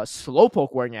wilds.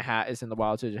 Slowpoke wearing a hat is in the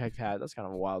wilds. Detective hat. That's kind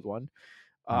of a wild one.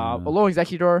 Alolan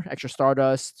Executor, extra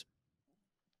Stardust.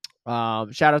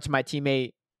 Shout out to my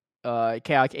teammate,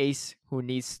 Chaotic Ace, who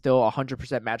needs still 100%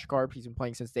 Magikarp. He's been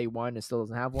playing since day 1 and still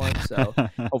doesn't have one. So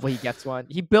hopefully he gets one.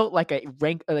 He built like a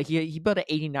rank, like he built an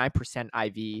 89%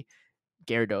 IV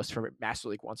Gyarados for Master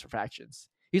League once for factions.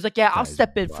 He's like, yeah, I'll That is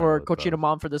step in for wild, Coachino bro.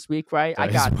 Mom for this week, right? I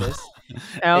That got is this.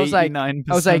 And I was like,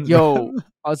 89%. yo,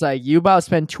 you about to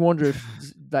spend 200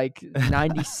 like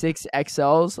 96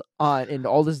 XLs on in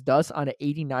all this dust on an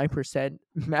 89%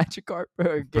 Magikarp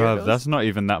or Bruv, Gyarados. that's not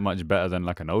even that much better than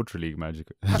like an Ultra League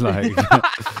Magic. Like,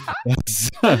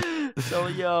 so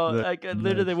like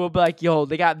literally we'll be like, yo,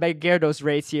 they got Mega Gyarados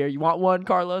rates here. You want one,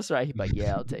 Carlos? Right? He'd be like,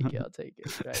 yeah, I'll take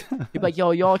it. Right? He'd be like,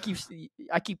 yo,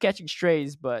 I keep catching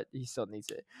strays, but he still needs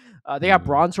it. They got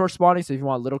Bronzor spawning, so if you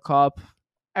want Little Cup,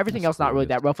 everything else not really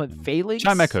that relevant. Phalanx,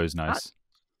 Chimecho is nice.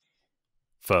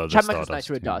 Chimecho's nice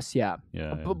for a dust, yeah.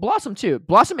 Yeah. Blossom too.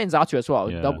 Blossom and Zatu as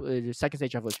well. Yeah. Double second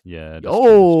stage evolution. Yeah.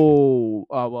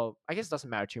 Well, I guess it doesn't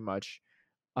matter too much,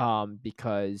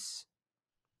 because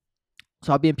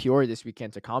so I'll be in Peoria this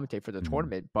weekend to commentate for the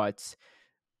tournament, but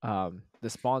the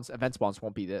event spawns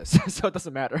won't be this, so it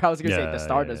doesn't matter. I was gonna say the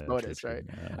Stardust bonus, right?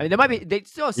 Yeah. I mean, there might be they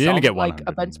still have You only some get like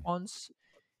 100, event spawns.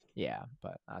 Yeah,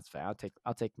 but that's fair.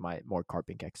 I'll take my more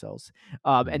Carpink XLs.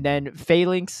 And then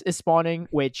Phalanx is spawning,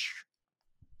 which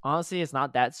honestly is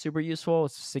not that super useful.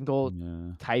 It's single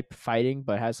type fighting,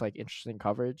 but has like interesting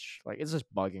coverage. Like it's just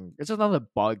bugging. It's another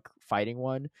bug fighting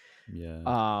one.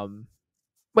 Yeah.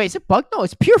 Wait, is it bug? No,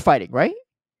 it's pure fighting, right?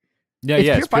 Yeah, it's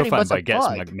it's pure fighting, but but it gets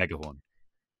bug. Megahorn.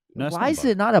 No, why is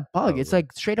it not a bug? It's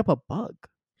like straight up a bug.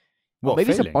 What?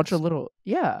 Maybe it's a bunch of little.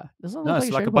 Yeah, no,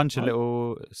 it's like a bunch of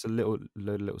little. It's a little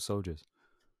soldiers.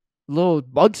 Little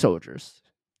bug soldiers.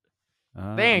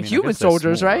 They ain't human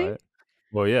soldiers, small, right?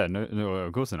 Well, yeah, no,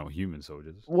 of course they're not human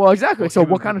soldiers. Well, exactly. So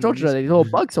what kind of soldiers are they? Little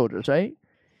bug soldiers, right?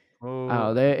 Oh,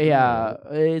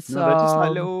 it's no, they're just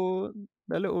like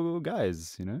they're little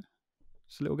guys,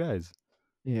 just little guys.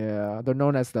 Yeah, they're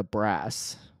known as the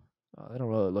brass. They don't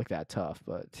really look that tough,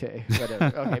 but hey,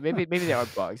 whatever. Okay, maybe they are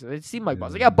bugs. They seem like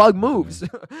bugs. They got bug moves.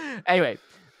 Anyway,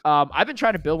 I've been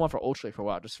trying to build one for Ultra League for a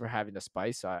while, just for having the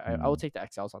spice. So I will take the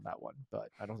XLs on that one, but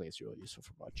I don't think it's really useful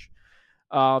for much.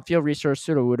 Field Research,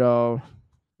 Sudowoodo,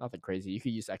 nothing crazy. You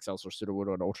could use XLs for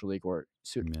Sudowoodo in Ultra League or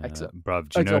XL. Bruv,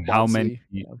 do you know how many?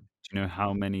 Do you know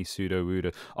how many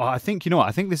Sudowoodo? Oh, I think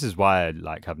I think this is why I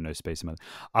like have no space in my.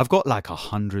 I've got like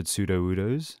 100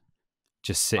 Sudowoodos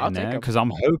just sitting there because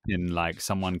I'm hoping like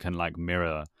someone can like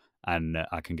mirror and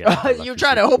I can get. Like, you're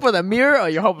trying to hope for the mirror, or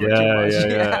you're hoping for too much?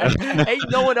 Yeah. Ain't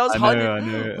no one else hunting. I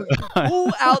know.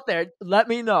 Who out there? Let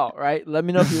me know, right? Let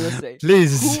me know if you're listening.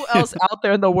 Please. Who else out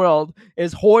there in the world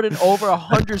is hoarding over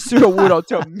 100 Sudowoodo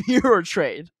to mirror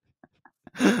trade?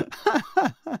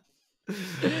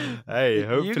 Hey,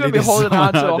 hopefully you're gonna be holding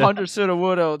on to 100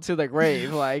 Sudowoodo to the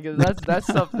grave. Like that's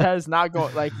stuff that is not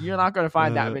going. Like you're not gonna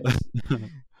find that many.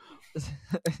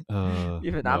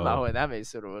 Even I'm not holding that many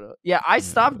Sudowoodo. Yeah, I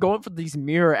stopped going for these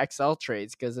mirror XL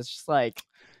trades because it's just like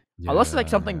unless it's like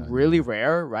something really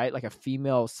rare, right? Like a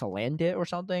female Salandit or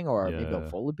something, or maybe a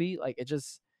Volibee. Like it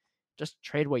just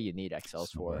trade what you need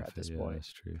XLs for at this point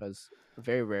because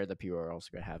very rare the people are also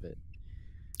gonna have it.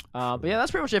 But yeah,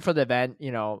 that's pretty much it for the event.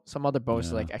 Some other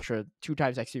bonuses like extra 2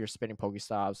 times extra your spinning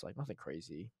Pokestops, like nothing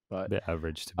crazy, but a bit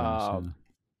average to be honest.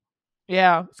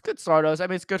 Yeah, it's good Stardust. I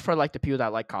mean, it's good for like the people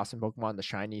that like costume Pokemon, the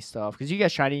shiny stuff, because you get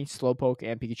shiny Slowpoke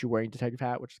and Pikachu wearing Detective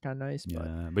Hat, which is kind of nice.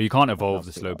 But you can't evolve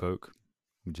the Slowpoke.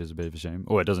 which is a bit of a shame.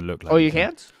 Oh, it doesn't look like. Oh, you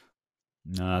can't?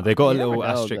 No, they got a little know,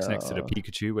 asterisk next to the though.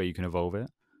 Pikachu where you can evolve it,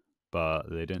 but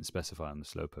they didn't specify on the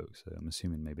Slowpoke, so I'm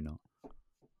assuming maybe not.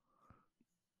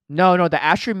 No, the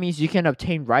asterisk means you can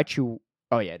obtain Raichu.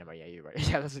 Oh yeah, no, yeah, you're right.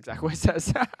 Yeah, that's exactly what it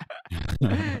says.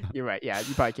 You're right. Yeah,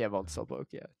 you probably can't evolve the Slowpoke.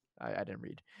 Yeah, I didn't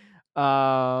read.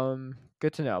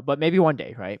 Good to know. But maybe one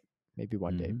day, right? Maybe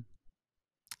one day.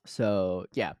 So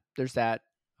yeah, there's that.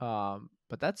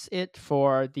 But that's it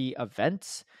for the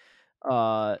events.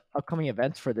 Upcoming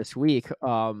events for this week.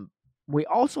 We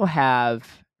also have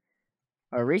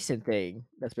a recent thing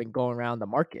that's been going around the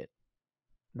market.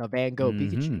 The Van Gogh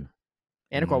Pikachu.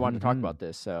 Anicor wanted to talk about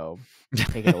this, so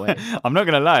take it away. I'm not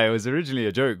gonna lie, it was originally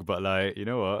a joke, but like, you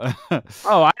know what?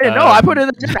 Oh, I didn't know. I put it in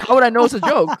the agenda. How would I know it's a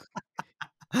joke?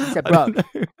 He said, bro,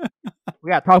 we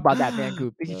gotta talk about that Van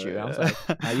Gogh Pikachu. I was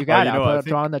like, you got it. I'll put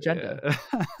it on the agenda.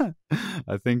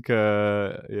 I think,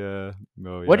 yeah.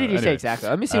 Well, what did you say anyway, exactly?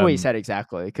 Let me see what you said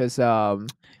exactly, because yeah,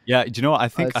 do you know what? I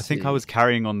think see. I was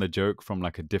carrying on the joke from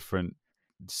like a different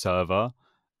server,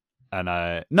 and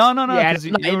no, yeah,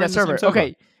 in the server.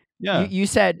 Okay. Yeah, you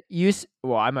said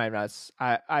well, I might not.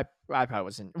 I probably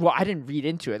wasn't. Well, I didn't read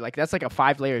into it. Like that's like a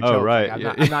 5-layer joke. Oh, right.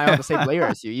 Like, I'm not on the same layer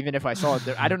as you. Even if I saw it,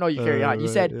 I don't know. You carry on. You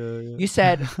said you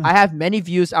said I have many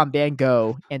views on Van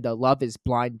Gogh, and the love is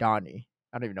blind Donnie.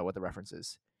 I don't even know what the reference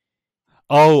is.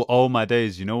 Oh my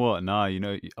days. You know what? Nah, you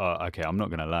know. Okay, I'm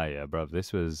not gonna lie, yeah, bro.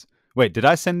 This was. Wait, did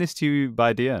I send this to you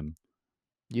by DM?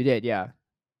 You did, yeah.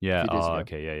 Yeah. Oh,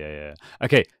 okay. Yeah.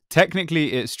 Okay.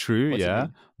 Technically, it's true. What's yeah,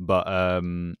 but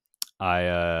I'm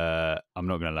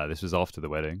not gonna lie. This was after the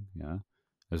wedding. Yeah, it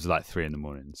was like 3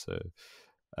 a.m. So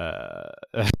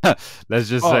let's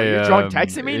just say you're drunk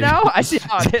texting me now. I see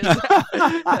how it is.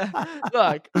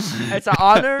 Look, it's an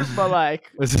honor, but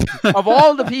like of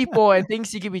all the people and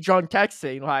things you could be drunk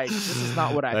texting, like this is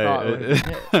not what I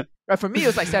thought. But for me, it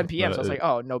was like 7 p.m. So I was like,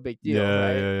 oh, no big deal,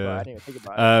 right? Yeah. But I didn't even think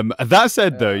about it. That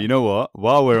said, though, you know what?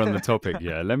 While we're on the topic,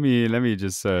 yeah, let me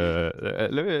just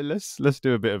let's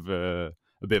do a bit of a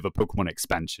Pokemon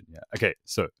expansion. Yeah. Okay.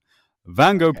 So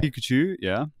Van Gogh Pikachu.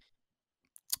 Yeah.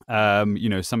 You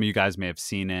know, some of you guys may have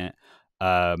seen it.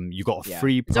 You got a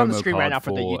free promo it's on the screen card right now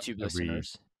for the YouTube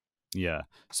listeners. Yeah,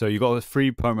 so you got a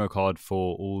free promo card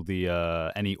for all the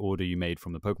any order you made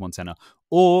from the Pokemon Center,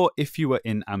 or if you were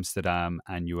in Amsterdam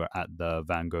and you were at the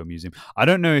Van Gogh Museum. I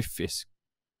don't know if it's.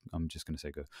 I'm just gonna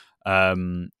say go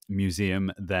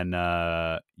museum. Then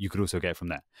you could also get it from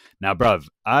there. Now, bruv,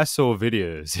 I saw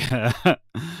videos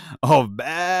of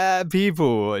bad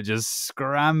people just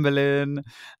scrambling,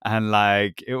 and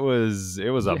like it was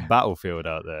a battlefield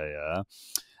out there. Yeah,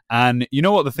 and you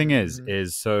know what the thing is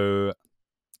so.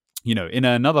 You know, in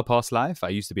another past life, I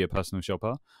used to be a personal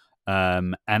shopper,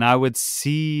 and I would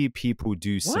see people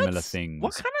do similar things.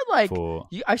 What kind of like?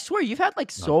 I swear, you've had like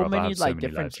so many like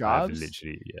different jobs.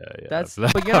 Literally, yeah. That's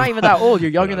but you're not even that old. You're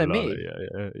younger than me.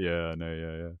 Yeah. I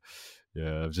know,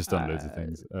 yeah. I've just done loads of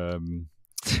things.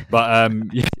 But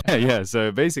yeah.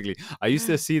 So basically, I used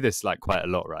to see this like quite a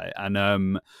lot, right?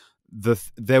 And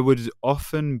there would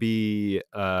often be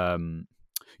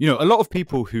you know, a lot of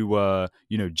people who were,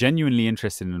 you know, genuinely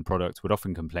interested in the product would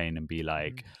often complain and be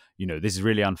like, you know, this is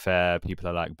really unfair. People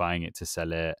are like buying it to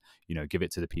sell it, you know, give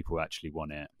it to the people who actually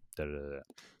want it.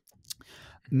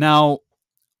 Now,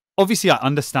 obviously, I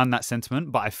understand that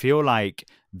sentiment, but I feel like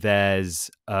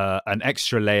there's an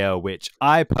extra layer which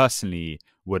I personally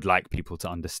would like people to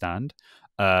understand.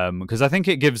 Because I think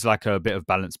it gives like a bit of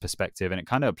balanced perspective and it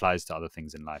kind of applies to other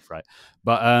things in life, right?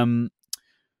 But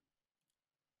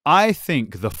I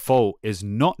think the fault is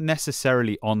not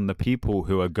necessarily on the people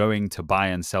who are going to buy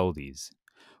and sell these,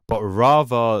 but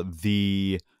rather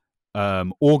the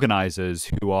organizers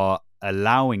who are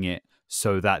allowing it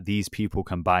so that these people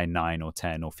can buy 9 or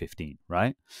 10 or 15,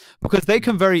 right? Because they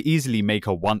can very easily make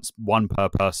a one per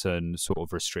person sort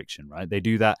of restriction, right? They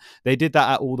do that. They did that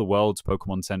at all the world's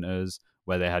Pokemon centers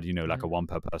where they had, you know, like a 1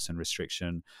 per person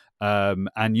restriction.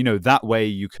 And, you know, that way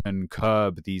you can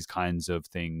curb these kinds of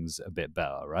things a bit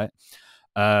better, right?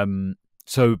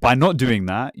 So by not doing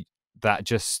that, that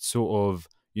just sort of,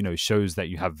 you know, shows that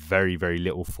you have very, very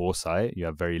little foresight. You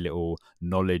have very little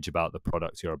knowledge about the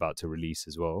product you're about to release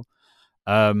as well.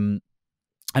 And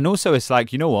also it's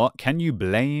like, you know what? Can you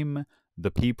blame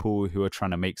the people who are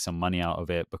trying to make some money out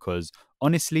of it? Because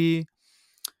honestly,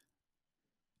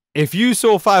 if you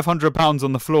saw £500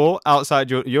 on the floor outside,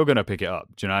 you're going to pick it up.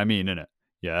 Do you know what I mean? Innit?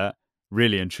 Yeah,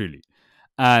 really and truly.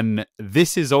 And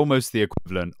this is almost the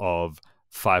equivalent of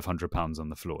 £500 on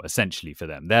the floor, essentially, for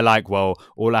them. They're like, well,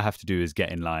 all I have to do is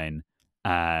get in line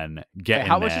and get in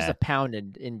how there. much is a pound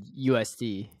in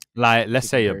USD? Like, let's in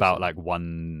say about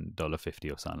comparison? like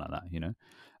 $1.50 or something like that, you know?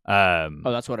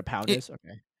 Oh, that's what a pound It, is?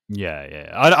 Okay.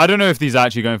 yeah. I don't know if these are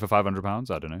actually going for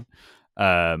 £500. I don't know.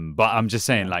 But I'm just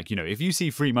saying, Yeah. like, you know, if you see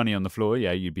free money on the floor,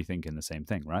 yeah, you'd be thinking the same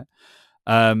thing, right?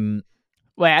 Um,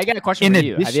 Wait, I got a question in for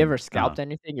you. Have you ever addition, scalped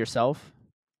anything yourself?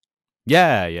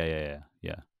 yeah.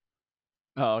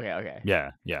 Oh, okay.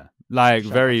 Yeah. Like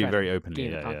I'm very, trying to very openly.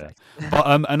 gain the Yeah. context.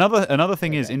 But another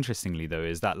thing is Okay. interestingly though,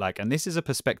 is that like, and this is a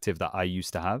perspective that I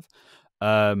used to have.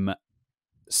 Um,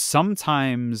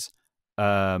 sometimes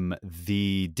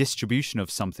the distribution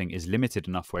of something is limited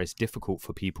enough where it's difficult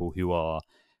for people who are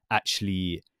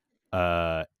actually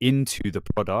into the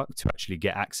product to actually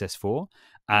get access for.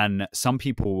 And some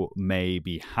people may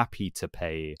be happy to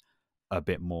pay a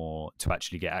bit more to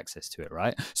actually get access to it,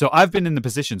 right? So I've been in the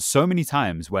position so many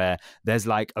times where there's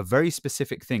like a very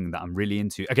specific thing that I'm really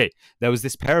into. Okay, there was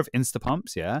this pair of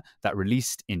Instapumps, yeah, that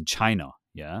released in China,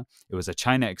 yeah. It was a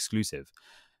China exclusive.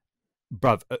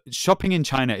 Bruv, shopping in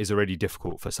China is already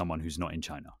difficult for someone who's not in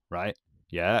China, right?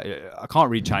 Yeah, I can't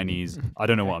read Chinese. I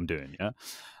don't know what Okay. I'm doing,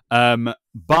 yeah.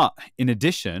 But in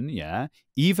addition, yeah,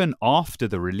 even after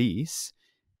the release,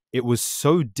 it was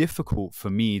so difficult for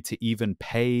me to even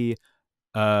pay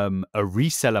a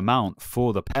resale amount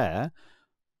for the pair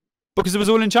because it was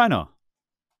all in China.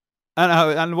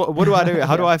 And what do I do? Yeah.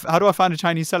 How do I find a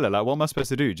Chinese seller? Like, what am I supposed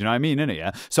to do? Do you know what I mean? Innit?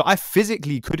 Yeah. So I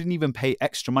physically couldn't even pay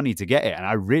extra money to get it, and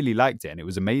I really liked it, and it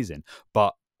was amazing.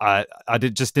 But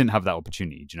just didn't have that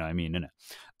opportunity. Do you know what I mean? Innit?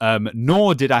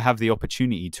 Nor did I have the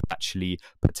opportunity to actually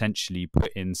potentially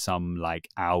put in some like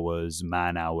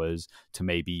man hours to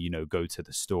maybe go to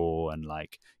the store and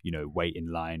like wait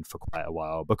in line for quite a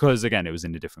while because again it was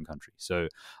in a different country. So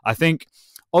I think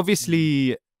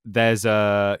obviously there's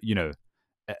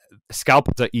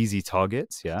scalpers are easy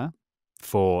targets, yeah,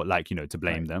 for like to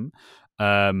blame Right.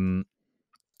 them.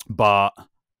 But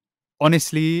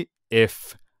honestly,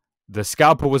 if the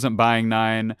scalper wasn't buying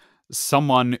 9,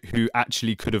 someone who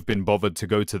actually could have been bothered to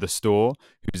go to the store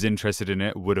who's interested in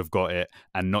it would have got it,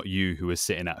 and not you who was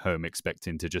sitting at home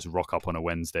expecting to just rock up on a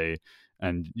Wednesday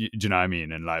and do you know what I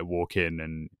mean, and like walk in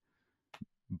and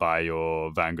buy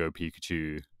your Van Gogh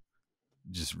Pikachu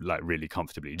just like really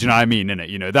comfortably. Do you know what I mean?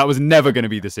 Innit? That was never going to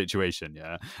be the situation.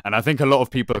 Yeah. And I think a lot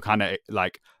of people kind of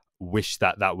like wish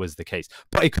that was the case.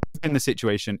 But it could have been the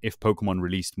situation if Pokemon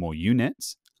released more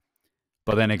units.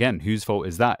 But then again, whose fault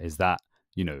is that? Is that,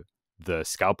 the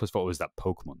scalper's fault, or is that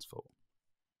Pokemon's fault?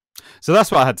 So that's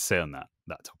what I had to say on that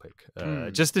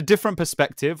topic. Just a different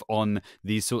perspective on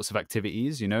these sorts of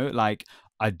activities, like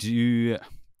I do.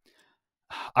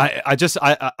 I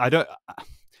don't.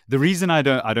 The reason I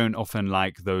don't often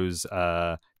like those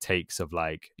takes of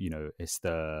like it's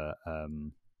the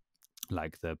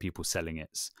like the people selling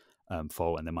its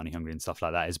fault and they're money hungry and stuff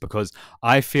like that is because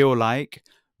I feel like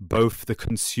both the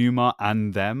consumer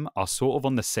and them are sort of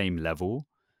on the same level,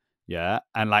 yeah,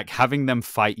 and like having them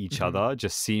fight each other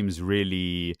just seems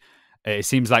really. It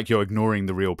seems like you're ignoring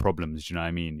the real problems. Do you know what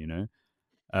I mean?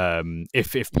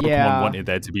 If Pokemon Yeah. wanted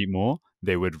there to be more,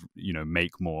 they would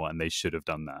make more, and they should have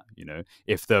done that.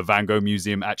 If the Van Gogh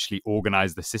Museum actually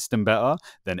organized the system better,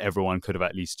 then everyone could have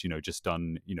at least just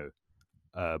done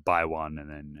buy one and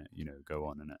then go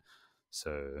on in it.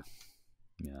 So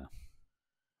yeah,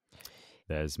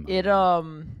 there's my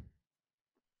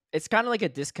it's kind of like a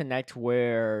disconnect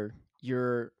where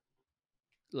you're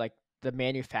like the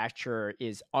manufacturer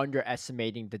is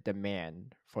underestimating the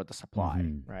demand for the supply,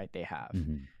 right? They have.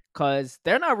 Because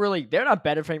they're not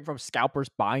benefiting from scalpers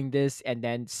buying this and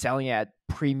then selling it at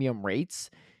premium rates.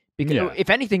 Because if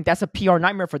anything, that's a PR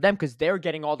nightmare for them because they're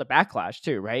getting all the backlash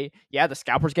too, right? Yeah, the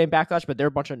scalpers getting backlash, but they're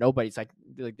a bunch of nobodies. Like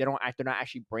they're not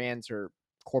actually brands or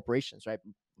corporations, right?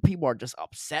 People are just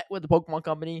upset with the Pokemon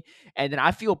company, and then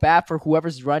I feel bad for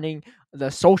whoever's running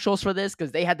the socials for this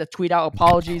because they had to tweet out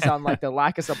apologies on like the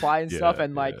lack of supply and stuff,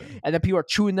 and like, and then people are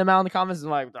chewing them out in the comments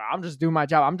and like, I'm just doing my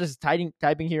job. I'm just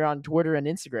typing here on Twitter and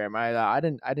Instagram. I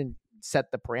didn't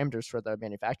set the parameters for the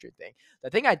manufacturing thing. The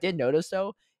thing I did notice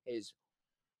though is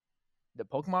the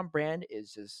Pokemon brand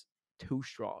is just too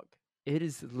strong. It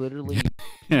is literally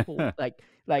people like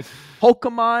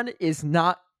Pokemon is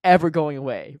not ever going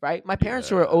away, right? My parents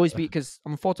were always because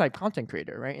I'm a full-time content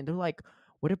creator, right? And they're like,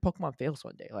 what if Pokemon fails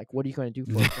one day? Like, what are you going to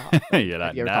do for a job? Like, You're have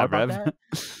like, you ever nah, thought about bruv.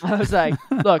 that? I was like,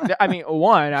 look, I mean,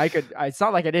 one, it's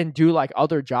not like I didn't do like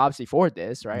other jobs before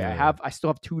this, right? I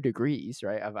still have 2 degrees,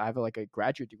 right? I have like a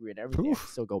graduate degree and everything. I can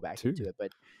still go back into it,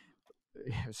 but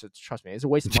so trust me, it's a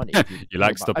waste of money. You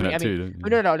like stopping at 2,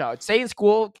 don't you? No. Stay in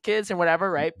school, kids, and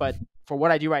whatever, right? But for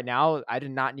what I do right now, I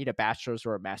did not need a bachelor's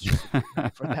or a master's degree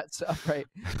for that stuff, right?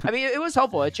 I mean, it was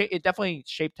helpful. It definitely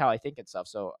shaped how I think and stuff.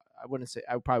 So I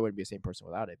probably wouldn't be the same person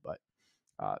without it. But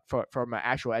from an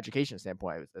actual education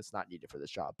standpoint, it's not needed for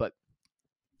this job. But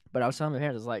I was telling my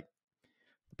parents, it's like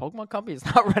the Pokemon company is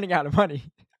not running out of money.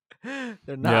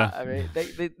 They're not. I mean,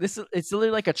 it's literally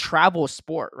like a travel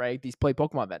sport, right? These play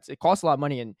Pokemon events. It costs a lot of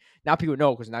money, and now people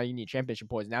know because now you need championship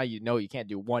points. Now you know you can't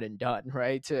do one and done,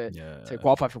 right? To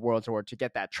qualify for Worlds or to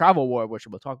get that travel award, which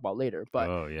we'll talk about later.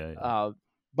 But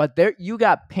but there you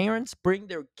got parents bring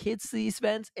their kids to these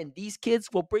events, and these kids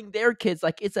will bring their kids.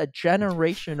 Like it's a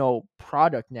generational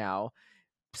product now.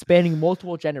 Spanning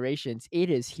multiple generations, it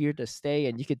is here to stay,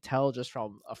 and you could tell just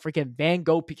from a freaking Van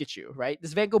Gogh Pikachu, right?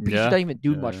 This Van Gogh Pikachu doesn't even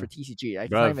do much for TCG. Like,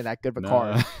 it's not even that good of a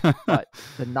card. But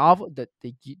the novel, the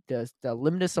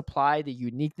limited supply, the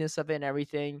uniqueness of it, and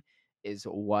everything is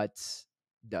what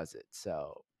does it.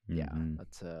 So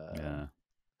that's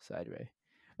so anyway.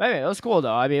 But anyway, it was cool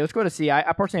though. I mean, it was cool to see. I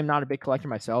personally am not a big collector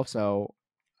myself, so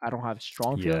I don't have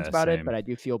strong feelings about it. But I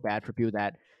do feel bad for people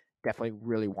that definitely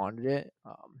really wanted it.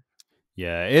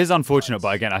 Yeah, it is unfortunate,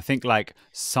 but again, I think like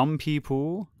some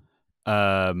people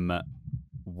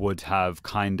would have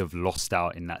kind of lost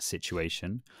out in that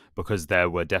situation because there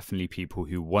were definitely people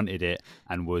who wanted it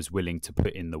and was willing to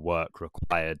put in the work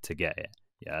required to get it.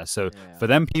 Yeah, so for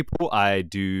them people, I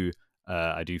do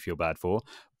feel bad for.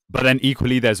 But then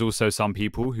equally, there's also some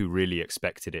people who really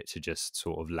expected it to just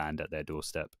sort of land at their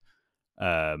doorstep.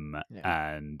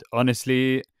 And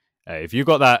honestly, if you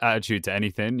got that attitude to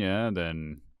anything,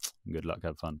 then good luck,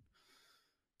 have fun.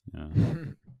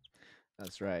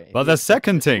 That's right. But the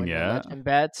second thing, legend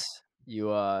bets, you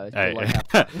hey,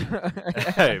 have fun.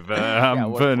 hey, but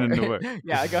I'm putting in the work.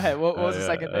 Yeah, go ahead. What was the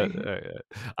second thing?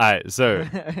 All right, so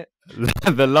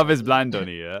the Love is Blind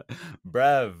Donny,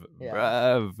 brav.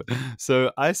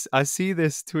 So I see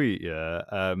this tweet,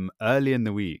 early in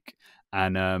the week,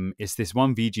 and it's this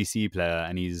one VGC player,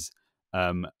 and he's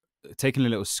taking a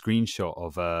little screenshot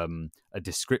of a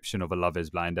description of a Love is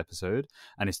Blind episode,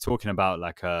 and it's talking about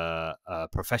like a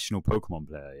professional Pokemon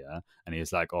player, and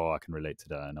he's like, "Oh, I can relate to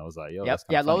that," and I was like, "Yo, that's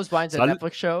Love is Blind's a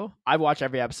Netflix show. I watch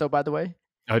every episode, by the way.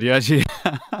 Oh, do you actually?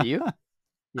 Do you?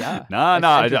 Yeah. No,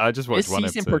 I just watched one episode.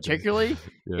 This season particularly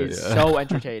is so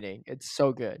entertaining. It's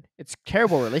so good. It's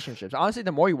terrible relationships. Honestly,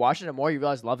 the more you watch it, the more you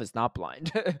realize love is not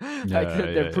blind.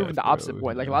 They're proving the opposite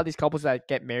point. Like a lot of these couples that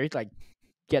get married, like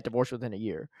get divorced within a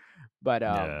year. But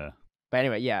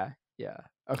anyway,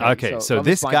 Okay, so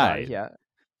this guy,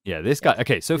 this guy.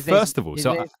 Okay, so first of all,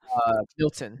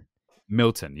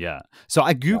 Milton, yeah. So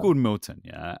I googled Milton,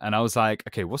 and I was like,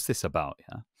 okay, what's this about,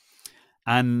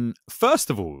 And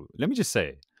first of all, let me just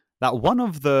say that one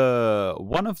of the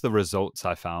results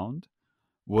I found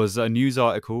was a news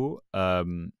article,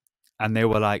 and they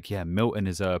were like, Milton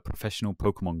is a professional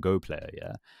Pokemon Go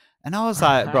player, And I was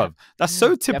like, bro, that's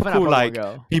so typical, like,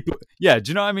 people. Yeah, do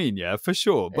you know what I mean? Yeah, for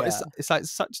sure. But it's like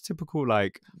such typical,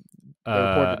 like,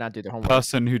 not do their homework.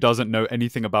 Person who doesn't know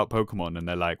anything about Pokemon, and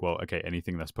they're like, well, okay,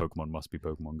 anything that's Pokemon must be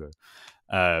Pokemon Go.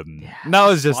 That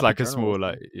was just like a small,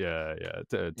 like,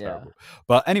 terrible.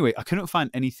 But anyway, I couldn't find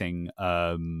anything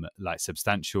like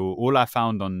substantial. All I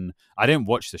found I didn't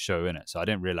watch the show in it, so I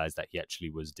didn't realize that he actually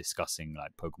was discussing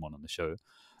like Pokemon on the show.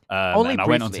 Only and briefly. I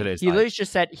went onto this. He literally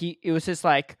just said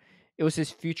it was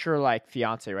his future like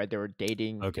fiance, right? They were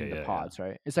dating in the pods,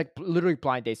 right? It's like literally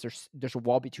blind dates. There's a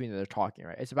wall between them. They're talking,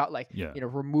 right? It's about like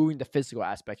removing the physical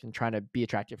aspect and trying to be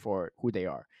attractive for who they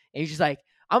are. And he's just like,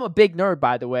 I'm a big nerd,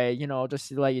 by the way. You know, just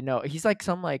to let you know, he's like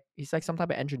some type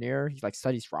of engineer. He like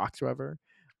studies rocks or whatever.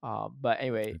 But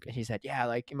anyway, he said,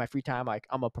 like in my free time, like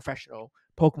I'm a professional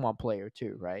Pokemon player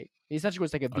too, right? He essentially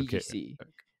was like a VGC.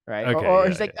 Right? Or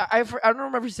he's like, I don't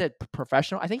remember if he said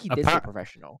professional. I think he did say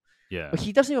professional. Yeah. But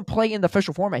he doesn't even play in the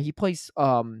official format. He plays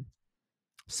Smoke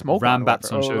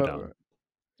Rambats on Showdown.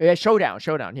 Yeah,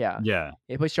 Showdown, yeah. Yeah.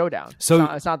 He plays Showdown. So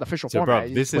it's not the official format.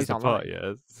 Bro, this is the part,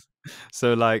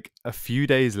 So like a few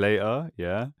days later,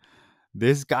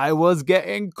 this guy was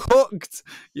getting cooked.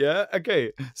 Yeah.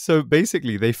 Okay. So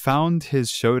basically they found his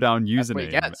Showdown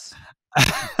username.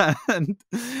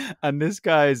 and this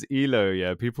guy's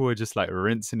elo, people were just like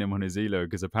rinsing him on his elo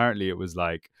because apparently it was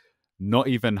like not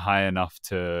even high enough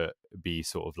to be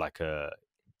sort of like an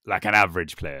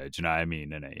average player. Do you know what I mean?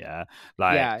 Innit?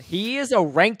 Like, he is a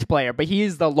ranked player, but he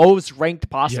is the lowest ranked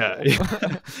possible.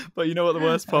 Yeah. But you know what the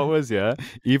worst part was?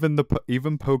 Even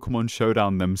Pokemon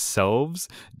Showdown themselves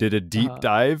did a deep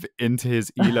dive into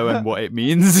his elo and what it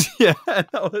means. And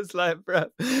I was like, bro,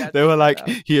 they were like,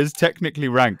 he is technically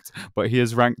ranked, but he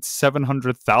is ranked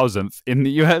 700,000th in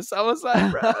the US. I was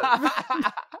like, bro.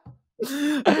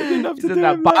 I didn't have He's to in do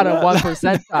that him like bottom that. 1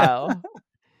 percentile.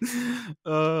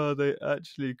 Oh, they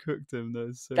actually cooked him.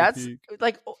 That's so That's peak.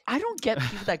 like, I don't get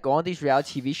people that go on these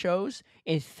reality TV shows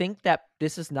and think that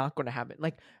this is not going to happen.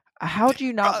 Like, how do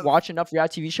you not Bruv. watch enough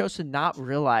reality TV shows to not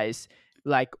realize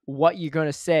like what you're going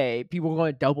to say? People are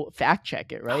going to double fact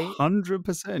check it, right?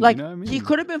 100%. You Like, know what I mean? he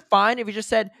could have been fine if he just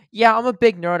said, "Yeah, I'm a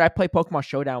big nerd. I play Pokemon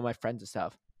Showdown with my friends and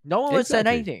stuff." No one would have said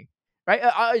Exactly. anything, right?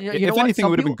 You know If what? anything, it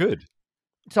would have been good.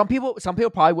 Some people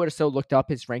probably would have still looked up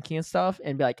his ranking and stuff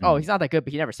and be like, "Oh, he's not that good,"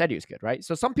 but he never said he was good, right?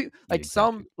 So some people, Yeah,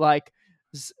 like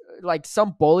exactly.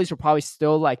 some bullies will probably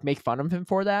still like make fun of him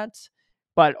for that.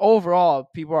 But overall,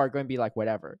 people are going to be like,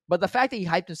 whatever. But the fact that he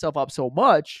hyped himself up so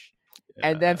much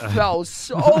and then fell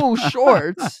so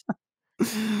short.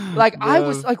 Like, I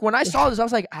was like, when I saw this, I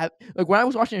was like, when I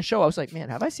was watching the show, I was like, man,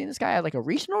 have I seen this guy at like a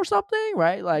regional or something,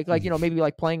 right? Like maybe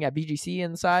like playing at VGC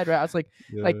inside, right? I was like,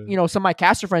 some of my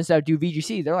caster friends that do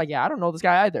VGC, they're like, yeah, I don't know this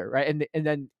guy either, right? And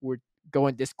then we're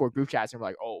going Discord group chats and we're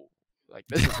like, oh, like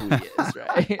this is who he is,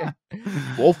 right?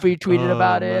 Wolfie tweeted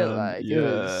about it, man. like yeah, it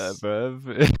was,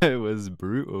 bruv. It was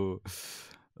brutal.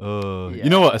 You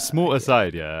know what? A small yeah.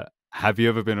 aside, yeah. Have you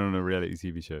ever been on a reality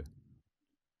TV show?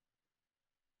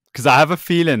 Because I have a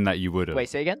feeling that you would have. Wait,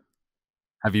 say again?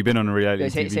 Have you been on a reality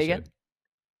TV show? Say again?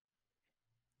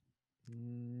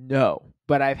 No,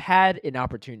 but I've had an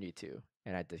opportunity to,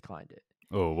 and I declined it.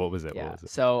 Oh, what was it? Yeah. What was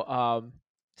it?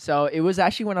 So it was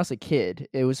actually when I was a kid.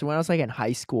 It was when I was like in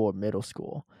high school or middle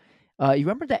school. You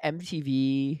remember the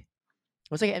MTV? It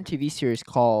was like an MTV series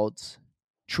called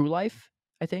True Life,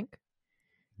 I think.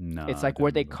 No, It's like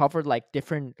where they covered like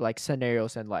different like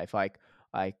scenarios in life, like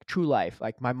True Life.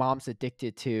 Like my mom's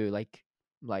addicted to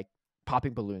like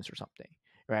popping balloons or something,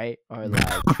 right? Or like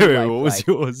True Life, what was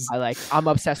yours? I'm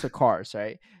obsessed with cars,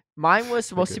 right? Mine was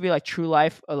supposed to be like True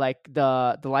Life, like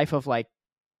the life of like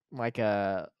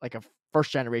a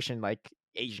first generation like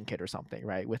Asian kid or something,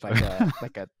 right? With like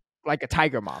a like a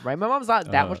tiger mom, right? My mom's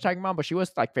not that much tiger mom, but she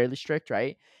was like fairly strict,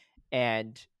 right?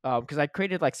 And because I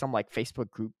created like some like Facebook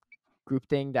group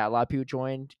thing that a lot of people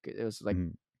joined. It was like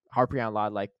harping on a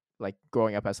lot, like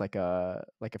growing up as like a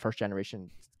first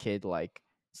generation kid, like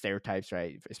stereotypes,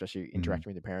 right? Especially interacting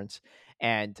with your parents.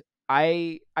 And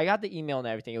I got the email and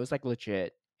everything. It was like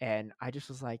legit. And I just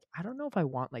was like, I don't know if I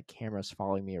want like cameras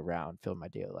following me around, film my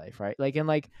daily life, right? Like, and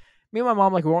like me and my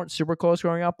mom, like we weren't super close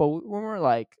growing up, but when we were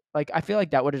like I feel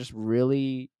like that would have just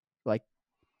really like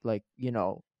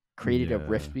created a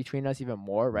rift between us even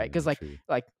more, right? Because like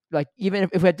even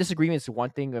if we had disagreements,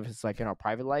 one thing if it's like in our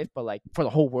private life, but like for the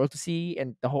whole world to see,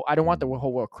 and I don't want the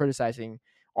whole world criticizing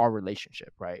our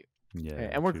relationship, right? Yeah,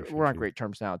 and we're on great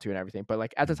terms now too and everything, but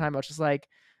like at the time I was just like,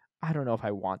 I don't know if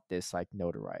I want this like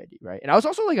notoriety, right? And I was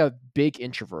also like a big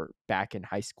introvert back in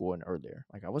high school and earlier.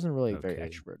 Like I wasn't really very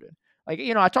extroverted. Like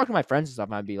I talked to my friends and stuff,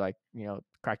 and I'd be like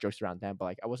crack jokes around them, but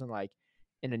like I wasn't like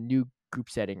in a new group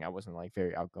setting. I wasn't like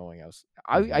very outgoing.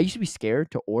 I used to be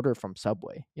scared to order from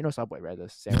Subway. You know Subway, right? The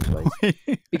sandwich place.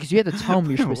 Because you had to tell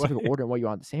them your specific order and what you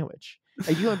want the sandwich.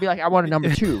 Like you would be like, I want a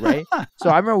number 2, right?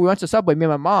 So I remember we went to Subway, me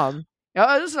and my mom.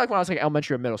 This is like when I was like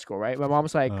elementary or middle school, right? My mom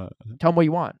was like, tell them what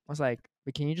you want. I was like,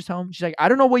 but can you just tell them? She's like, I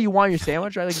don't know what you want in your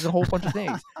sandwich, right? Like there's a whole bunch of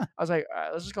things. I was like,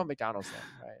 let's just go to McDonald's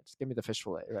then, right? Just give me the fish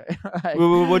fillet, right? Like,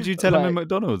 well, what did you tell him at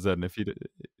McDonald's then? If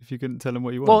you couldn't tell him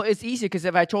what you want? Well, it's easy because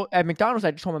if I told at McDonald's, I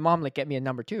just told my mom like get me a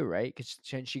number 2, right? Because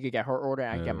she could get her order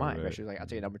and I get mine. Right? She was like, I'll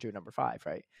take a number 2, number 5,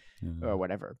 right? Or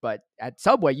whatever. But at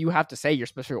Subway, you have to say your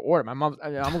specific order. My mom,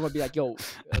 I'm gonna be like, yo,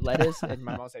 lettuce, and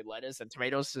my mom say lettuce and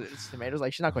tomatoes.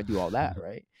 Like she's not gonna do all that,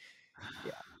 right?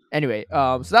 Yeah. Anyway,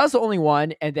 so that was the only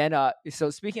one, and then so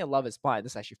speaking of Love Is Blind,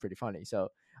 this is actually pretty funny. So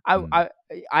I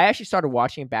actually started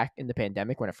watching it back in the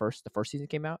pandemic when the first season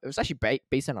came out. It was actually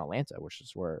based in Atlanta, which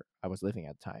is where I was living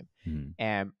at the time,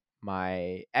 and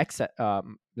my ex,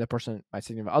 the person, my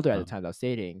significant other at the time that I was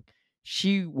dating,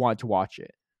 she wanted to watch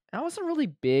it. And I wasn't really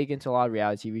big into a lot of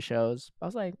reality TV shows. I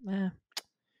was like,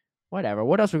 whatever.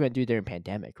 What else are we gonna do during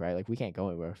pandemic, right? Like we can't go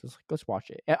anywhere. So let's watch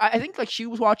it. And I think like she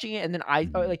was watching it, and then I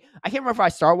can't remember if I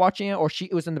started watching it or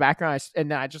it was in the background, and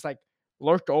then I just like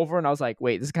lurked over, and I was like,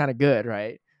 wait, this is kind of good,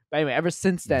 right? But anyway, ever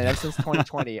since then, ever since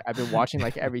 2020, I've been watching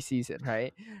like every season,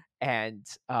 right? And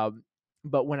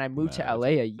but when I moved to LA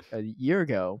a year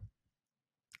ago,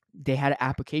 they had an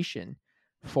application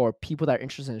for people that are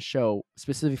interested in the show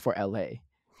specifically for LA.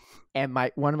 And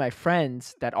one of my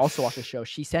friends that also watched the show,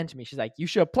 she sent to me, she's like, you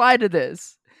should apply to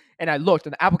this. And I looked,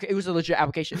 and it was a legit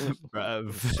application. It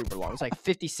was super long. It was like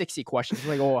 50, 60 questions. It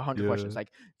was like 100 questions.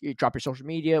 Like, you drop your social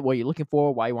media, what are you looking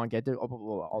for, why you want to get there,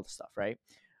 all the stuff, right?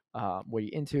 What are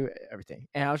you into, everything.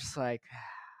 And I was just like,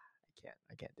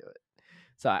 I can't do it.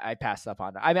 So I passed up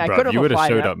on that. I mean, Bro, I could have you would have applied.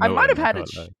 showed up. I might have had it.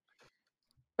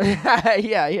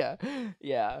 it.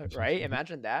 Yeah. Right.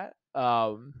 Imagine that.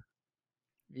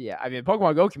 Yeah, I mean,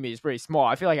 Pokemon Go community is pretty small.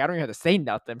 I feel like I don't even have to say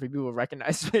nothing for people to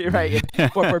recognize me, right?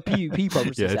 For PvP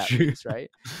purposes, at least,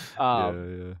 right?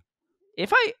 Yeah.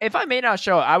 If I may not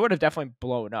show, I would have definitely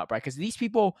blown up, right? Because these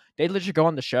people, they literally go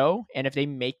on the show, and if they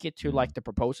make it to like the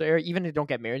proposal area, even if they don't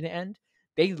get married in the end,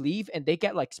 they leave and they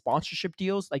get like sponsorship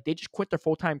deals. Like they just quit their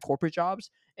full-time corporate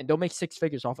jobs and they'll make 6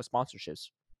 figures off of sponsorships.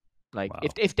 Like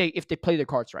if they play their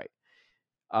cards right.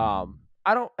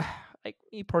 I don't like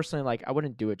me personally. Like I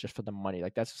wouldn't do it just for the money.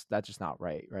 Like that's just not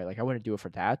right. Like I wouldn't do it for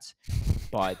that.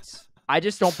 But I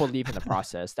just don't believe in the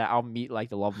process that I'll meet like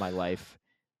the love of my life,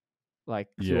 like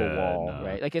through a wall,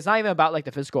 right? Like it's not even about like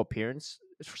the physical appearance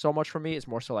so much for me. It's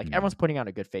more so like everyone's putting on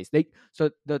a good face.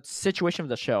 So the situation of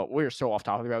the show, we're so off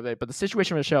topic about it, but the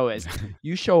situation of the show is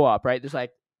you show up, right? There's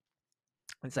like.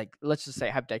 It's like, let's just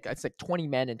say it's like 20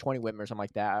 men and 20 women or something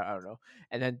like that. I don't know.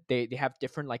 And then they have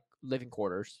different like living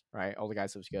quarters, right? All the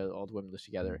guys live together, all the women live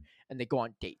together, and they go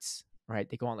on dates, right?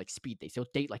 They go on like speed dates. They'll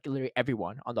date like literally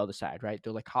everyone on the other side, right?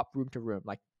 They'll like hop room to room,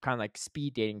 like kind of like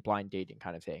speed dating, blind dating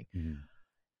kind of thing.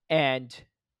 And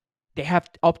they have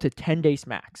up to 10 days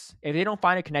max. If they don't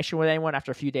find a connection with anyone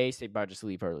after a few days, they better just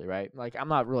leave early, right? Like I'm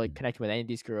not really connecting with any of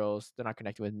these girls. They're not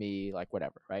connecting with me, like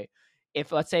whatever, right?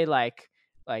 If let's say like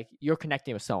you're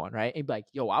connecting with someone, right? And be like,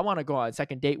 yo, I want to go on a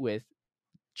second date with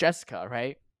Jessica,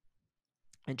 right?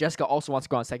 And Jessica also wants to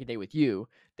go on a second date with you.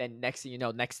 Then next thing you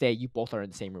know, next day you both are in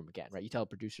the same room again, right? You tell the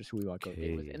producers who we want to go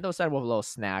date with, and they'll send with little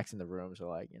snacks in the rooms or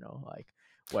like like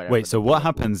whatever. Wait, so what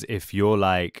happens if you're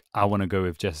like, I want to go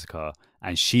with Jessica,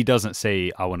 and she doesn't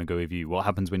say I want to go with you? What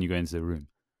happens when you go into the room?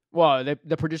 Well,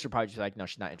 the producer probably just like, no,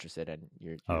 she's not interested, and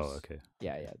you're okay.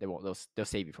 Yeah, they won't. They'll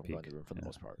save you from going to the room for the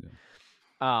most part.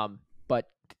 But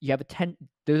you have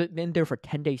they're in there for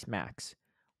 10 days max.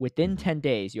 Within 10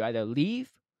 days, you either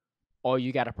leave or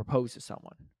you got to propose to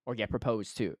someone or get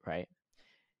proposed to, right?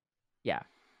 Yeah.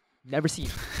 Never seen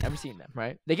them,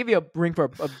 right? They give you a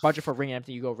budget for ring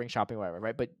empty, you go ring shopping, whatever,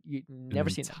 right? But you never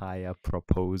seen them. Entire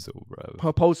proposal, bro.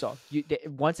 Proposal.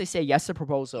 Once they say yes to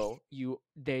proposal,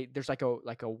 there's like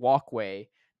a walkway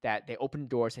that they open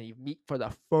doors and you meet for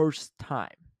the first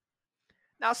time.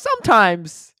 Now,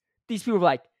 sometimes these people are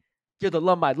like, you're the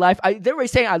love of my life. They're already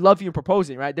saying I love you and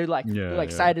proposing, right? They're like,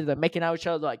 excited. They're making out with each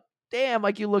other. They're like, damn,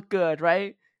 like you look good,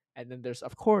 right? And then there's,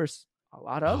 of course, a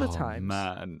lot of other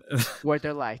times where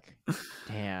they're like,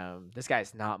 damn, this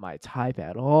guy's not my type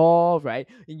at all, right?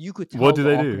 And you could tell what do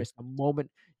they do?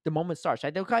 The moment starts,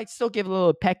 right? They'll like still give a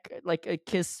little peck, like a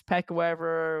kiss, peck,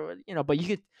 whatever, but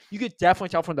you could definitely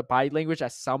tell from the body language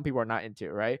that some people are not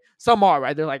into, right? Some are,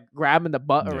 right? They're like grabbing the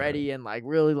butt already and like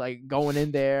really like going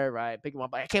in there, right? Picking them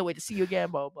up, like, I can't wait to see you again,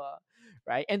 blah, blah,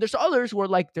 right? And there's others where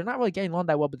like they're not really getting along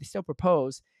that well, but they still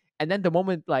propose. And then the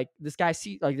moment like this guy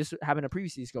sees, like this happened a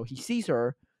previous season ago, he sees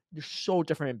her, they're so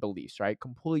different in beliefs, right?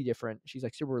 Completely different. She's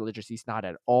like super religious. He's not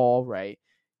at all, right?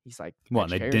 He's like, what?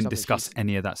 They didn't discuss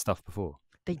any of that stuff before.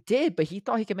 They did, but he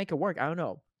thought he could make it work. I don't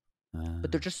know.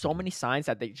 But there's just so many signs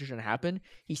that they shouldn't happen.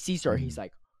 He sees her. He's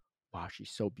like, wow, she's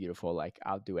so beautiful. Like,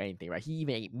 I'll do anything, right? He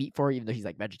even ate meat for her, even though he's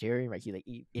like vegetarian, right? He like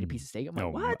ate a piece of steak. I'm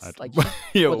like, what? Like,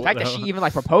 the fact that she even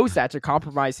like proposed that to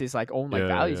compromise his like own like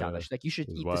values on that. She's like, you should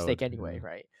eat the steak anyway,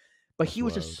 right? But he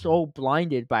was just so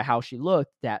blinded by how she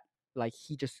looked that like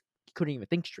he couldn't even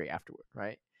think straight afterward,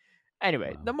 right?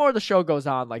 Anyway, the more the show goes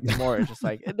on, like the more it's just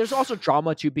like there's also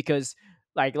drama too, because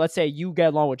like let's say you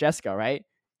get along with Jessica, right?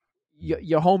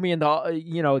 Your homie in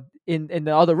the in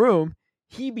the other room,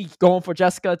 he be going for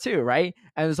Jessica too, right?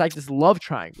 And it's like this love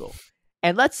triangle.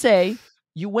 And let's say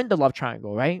you win the love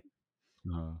triangle, right?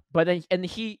 But then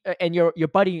and your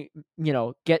buddy,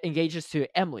 get engages to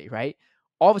Emily, right?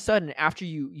 All of a sudden, after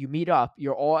you meet up,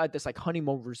 you're all at this like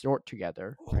honeymoon resort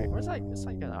together, right? It's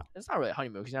not really a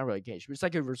honeymoon because you're not really engaged, but it's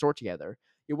like a resort together.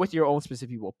 You're with your own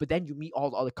specific people, but then you meet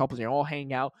all the other couples and you're all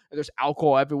hanging out, and there's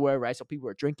alcohol everywhere, right? So people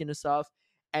are drinking and stuff.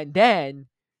 And then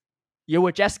you're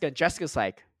with Jessica, and Jessica's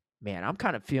like, man, I'm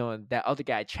kind of feeling that other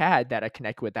guy, Chad, that I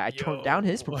connect with, that I turned down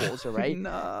his proposal, right?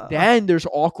 No. Then there's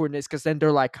awkwardness because then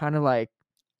they're like kind of like,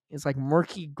 it's like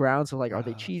murky grounds of like, are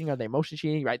they cheating? Are they emotionally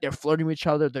cheating? Right? They're flirting with each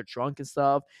other. They're drunk and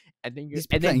stuff. And then you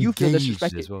feel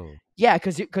disrespected as well. Yeah,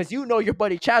 because your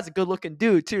buddy Chad's a good looking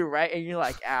dude too, right? And you're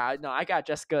like, no, I got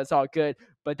Jessica. It's all good.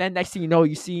 But then next thing you know,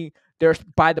 you see they're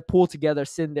by the pool together,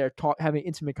 sitting there having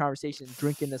intimate conversations,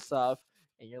 drinking and stuff,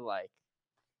 and you're like,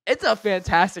 it's a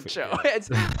fantastic show. It's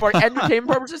for entertainment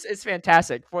purposes. It's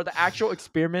fantastic. For the actual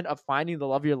experiment of finding the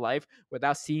love of your life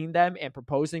without seeing them and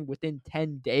proposing within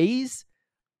 10 days.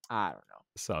 I don't know.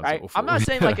 Sounds right? awful. I'm not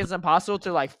saying like it's impossible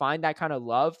to like find that kind of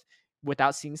love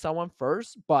without seeing someone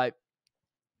first, but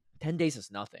 10 days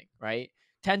is nothing, right?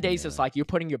 10 days is like you're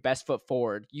putting your best foot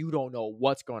forward. You don't know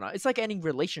what's going on. It's like any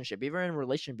relationship. If you're in a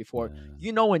relationship before,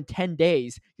 you know in 10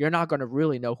 days, you're not going to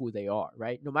really know who they are,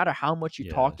 right? No matter how much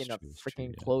you talk in a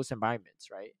freaking close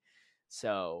environments, right?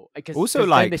 So, because also then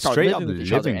like they start straight up living with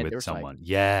each other, living and with there's someone. like,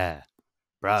 Yeah,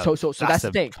 bro. so that's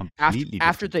the thing. Completely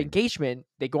After the thing. engagement,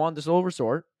 they go on this little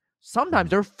resort. Sometimes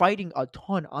they're fighting a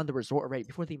ton on the resort already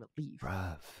before they even leave.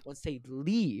 Bruv. Once they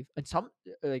leave, and some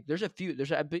like there's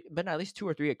been at least 2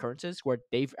 or 3 occurrences where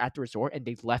they've at the resort and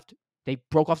they've left. They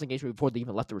broke off the engagement before they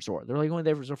even left the resort. They're like going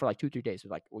there for the resort for like 2-3 days.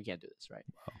 They're like, we can't do this, right?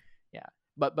 Wow. Yeah,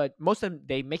 but most of them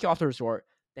they make it off the resort,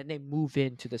 then they move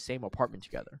into the same apartment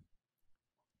together,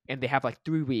 and they have like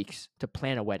 3 weeks to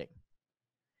plan a wedding.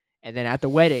 And then at the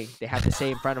wedding, they have to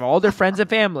say in front of all their friends and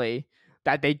family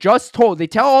that they just told. They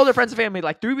tell all their friends and family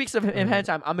like 3 weeks ahead of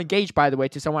time. I'm engaged, by the way,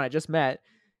 to someone I just met,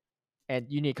 and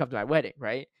you need to come to my wedding,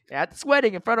 right? And at this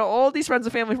wedding, in front of all these friends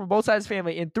and family from both sides of the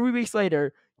family, and 3 weeks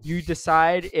later, you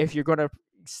decide if you're gonna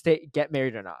get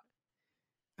married or not.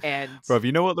 And bro,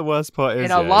 you know what the worst part is?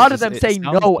 And a lot of them say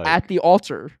no at the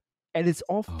altar, and it's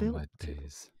all filmed. My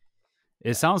days.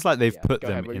 It sounds like they've put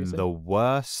them ahead, in the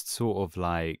worst sort of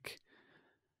like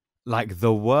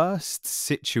the worst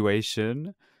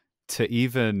situation to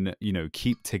even,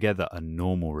 keep together a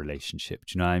normal relationship.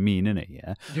 Do you know what I mean? Innit?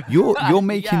 Yeah. You're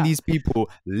making these people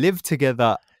live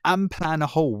together and plan a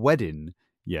whole wedding.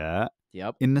 Yeah.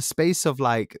 Yep. In the space of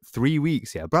like 3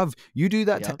 weeks. Yeah. Bruv, you do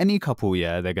that to any couple.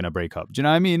 Yeah. They're going to break up. Do you know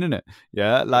what I mean? Innit?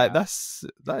 Yeah. Like that is.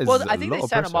 Well, I think they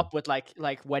set them up with like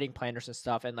wedding planners and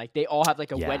stuff. And like they all have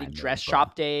like a wedding dress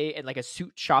shop day and like a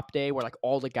suit shop day where like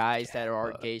all the guys that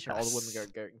are engaged and all the women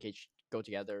that are engaged go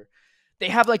together. They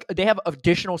have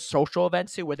additional social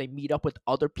events too where they meet up with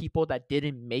other people that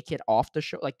didn't make it off the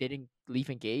show, like they didn't leave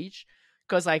engaged.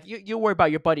 Because like you worry about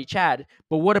your buddy Chad,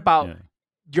 but what about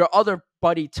your other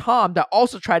buddy Tom that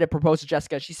also tried to propose to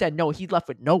Jessica? She said no, he left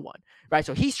with no one, right?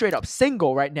 So he's straight up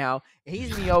single right now, and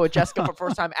he's meeting with Jessica for the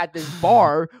first time at this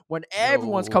bar when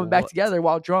everyone's coming back together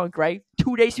while drunk, right?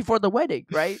 2 days before the wedding,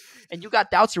 right? And you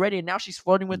got doubts already, and now she's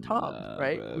flirting with Tom,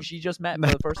 right? Bro. Who she just met for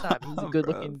the first time. He's a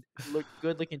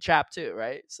good looking chap too,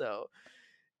 right? So,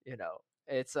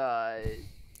 it's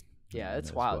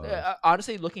it's wild.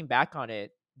 Honestly, looking back on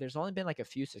it, there's only been like a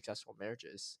few successful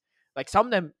marriages. Like some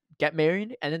of them get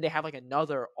married and then they have like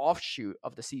another offshoot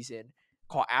of the season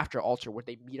called After Altar where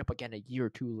they meet up again a year or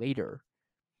 2 later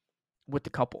with the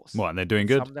couples. What, and they're doing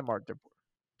good? Some of them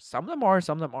are,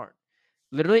 some of them aren't.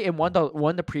 Literally in one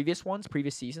of the previous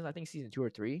seasons, I think season 2 or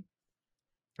 3,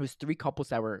 it was 3 couples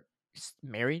that were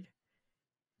married,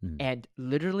 and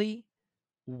literally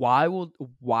while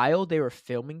they were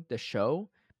filming the show,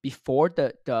 before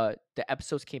the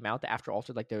episodes came out, the After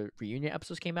Altar, like the reunion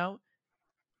episodes came out,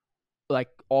 like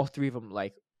all 3 of them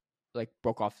like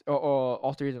broke off, or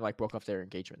all 3 of them like broke off their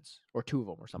engagements, or 2 of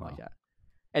them or something like that.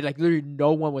 And like literally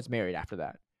no one was married after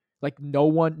that. Like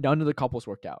none of the couples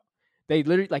worked out. They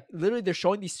literally they're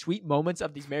showing these sweet moments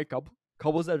of these married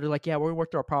couples that are like, yeah, we're gonna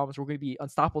work through our problems, we're gonna be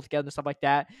unstoppable together and stuff like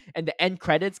that. And the end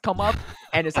credits come up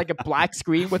and it's like a black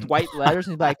screen with white letters,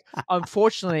 and like,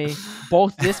 unfortunately,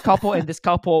 both this couple and this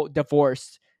couple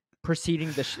divorced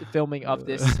preceding the filming of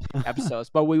this episodes,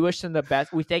 but we wish them the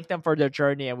best. We thank them for their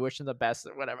journey and wish them the best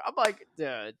or whatever. I'm like,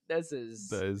 dude, that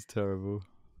is terrible.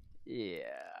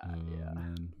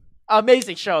 Man.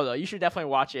 Amazing show though. You should definitely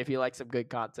watch it if you like some good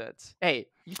content. Hey,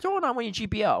 you throw it on when you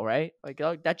GPL, right? Like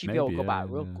that GPL will go by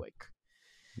real quick.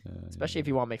 Especially if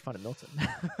you want to make fun of Milton.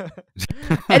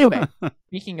 Anyway,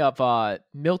 speaking of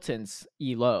Milton's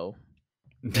ELO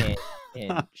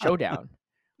in Showdown,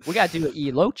 we gotta do an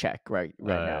ELO check right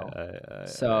now.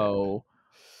 So,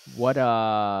 what?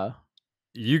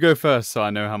 You go first, so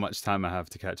I know how much time I have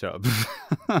to catch up.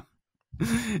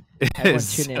 Everyone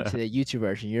tune into the YouTube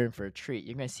version. You're in for a treat.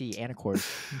 You're gonna see Anicor's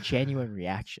genuine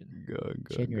reaction.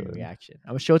 Genuine reaction.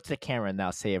 I'm gonna show it to the camera and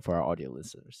now say it for our audio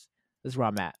listeners. This is where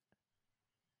I'm at.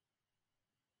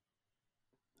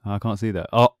 I can't see that.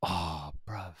 Oh,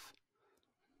 bruv.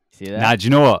 See that? Nah, do you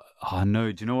know what? Oh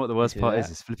no, do you know what the worst part is?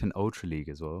 It's flipping Ultra League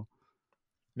as well.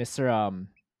 Mr.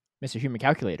 Human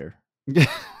Calculator. You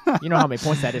know how many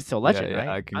points that is to Legend, right?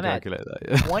 I can calculate that.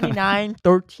 Yeah.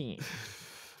 29-13.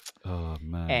 Oh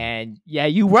man. And yeah,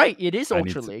 you're right. It is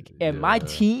Ultra League, and my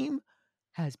team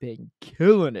has been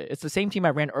killing it. It's the same team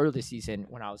I ran early this season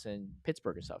when I was in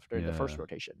Pittsburgh and stuff during the first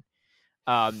rotation.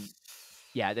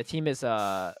 The team is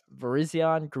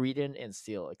Verizion, Greedon, and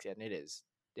Steelix, and it is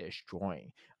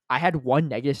destroying. I had 1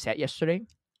 negative set yesterday,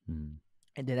 and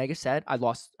the negative set I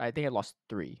think I lost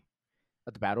 3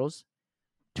 of the battles.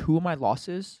 2 of my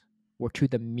losses were to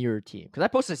the mirror team. Because I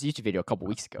posted this YouTube video a couple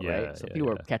weeks ago, right? So people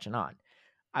were catching on.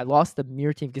 I lost the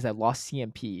mirror team because I lost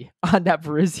CMP on that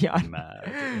Parisian.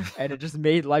 And it just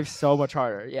made life so much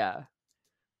harder. Yeah.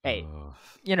 Hey,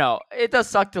 you know, it does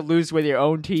suck to lose with your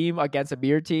own team against a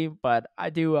mirror team, but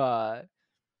I do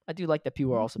like that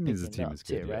people are also picking it up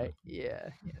too, right? Yeah,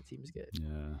 team is good.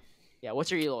 Yeah.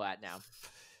 What's your elo at now?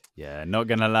 Yeah, not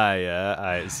gonna lie. Yeah,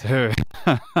 alright. So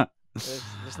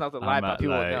there's nothing to lie about.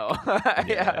 People know.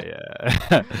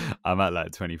 Yeah. I'm at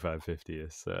like 2550.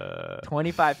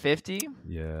 2550.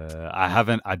 Yeah,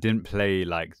 I didn't play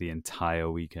like the entire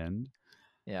weekend.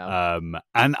 Yeah.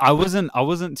 And I wasn't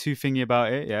too thingy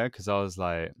about it. Yeah, because I was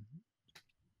like,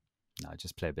 no,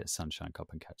 just play a bit of Sunshine Cup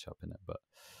and catch up in it. But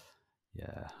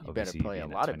yeah, you better play a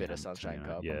lot of bit of Sunshine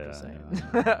Cup. Yeah, I'm just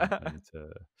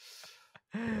saying.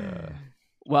 Yeah.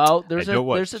 Well, there's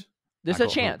a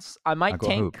chance I might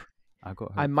tank.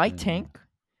 I might tank,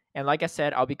 and like I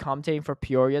said, I'll be commentating for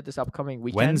Peoria this upcoming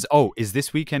weekend. Is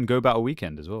this weekend Go Battle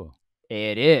weekend as well?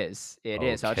 It is. I was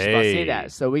just about to say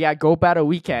that. So we got Go Battle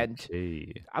weekend.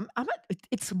 I'm at.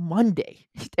 It's Monday,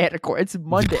 Anicor. It's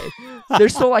Monday.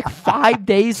 There's still like 5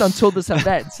 days until this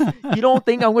event. You don't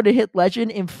think I'm going to hit Legend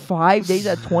in 5 days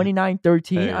at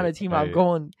 29-13 on a team I'm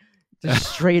going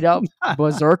just straight up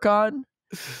berserk on?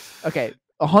 Okay,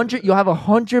 100. You'll have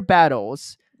 100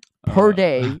 battles per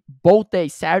day, both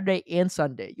days, Saturday and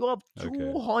Sunday. You'll have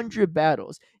 200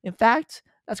 battles. In fact,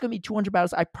 that's going to be 200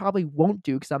 battles I probably won't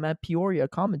do because I'm at Peoria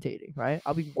commentating, right?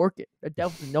 I'll be working. There's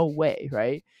definitely no way,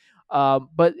 right?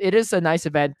 But it is a nice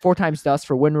event. 4 times dust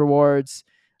for win rewards.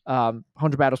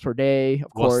 100 battles per day,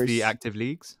 of course. What's the active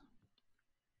leagues?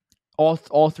 All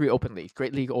 3 open leagues.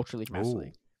 Great League, Ultra League, Master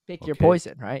League. Pick your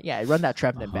poison, right? Yeah, run that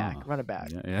trap and then back. Run it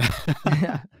back.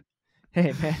 Yeah.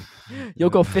 Hey, man. You'll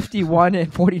go 51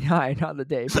 and 49 on the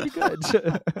day. Pretty good.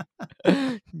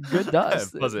 Good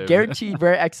dust. Guaranteed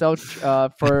rare XL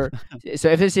for... So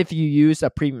if you use a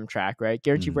premium track, right?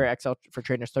 Guaranteed rare XL for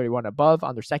trainers 31 above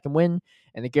on their second win.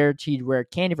 And the guaranteed rare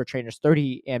candy for trainers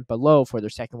 30 and below for their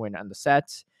second win on the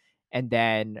sets. And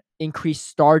then increased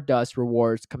Stardust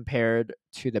rewards compared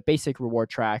to the basic reward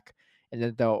track. And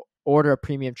then the order of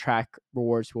premium track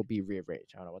rewards will be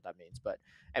rearranged. I don't know what that means, but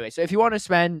anyway, so if you want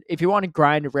to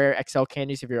grind rare XL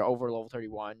candies, if you're over level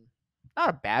 31, not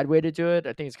a bad way to do it.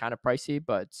 I think it's kind of pricey,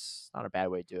 but it's not a bad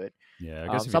way to do it. Yeah,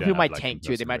 I guess some people might tank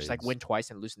too. They might just like win twice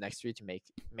and lose the next 3 to make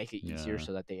it easier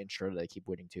so that they ensure that they keep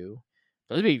winning too.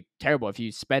 So it'd be terrible if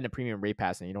you spend a premium raid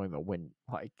pass and you don't even win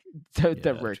like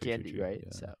the rare candy, right?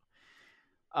 Yeah. So,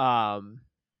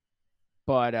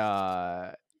 but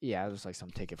yeah, there's like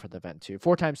some ticket for the event too.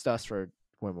 4 times dust for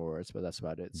win rewards, but that's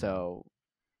about it. So,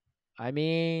 I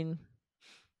mean,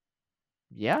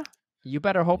 yeah, you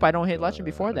better hope I don't hit Legend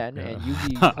before then, and you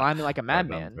be climbing like a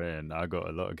madman. Man, I got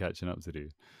a lot of catching up to do.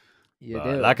 You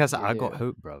do. Like I said, I got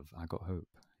hope, bruv. I got hope.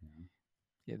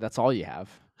 Yeah, that's all you have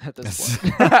at this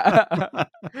point.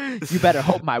 You better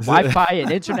hope my Wi-Fi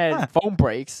and internet and phone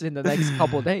breaks in the next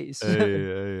couple of days.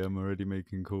 Hey, I'm already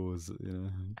making calls.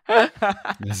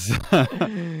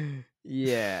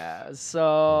 Yeah.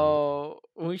 So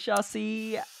we shall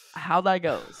see how that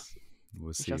goes.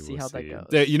 We'll see how that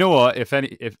goes. You know what? If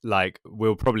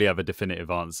we'll probably have a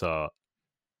definitive answer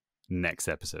next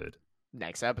episode.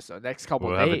 Next couple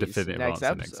we'll days. Have a definitive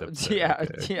answer next episode.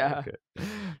 Yeah.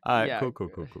 All right, yeah. Cool.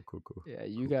 Yeah,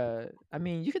 you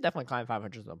could definitely climb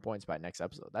 500 points by next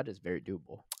episode. That is very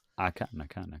doable. I can.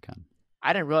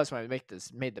 I didn't realize when I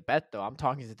made the bet though. I'm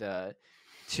talking to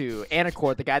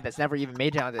Anicor, the guy that's never even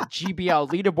made it on the GBL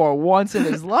leaderboard once in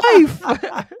his life.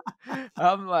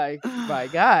 I'm like, my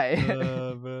guy.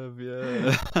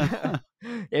 Yeah.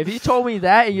 If you told me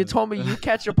that and you told me you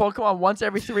catch your Pokemon once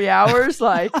every 3 hours,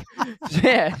 like,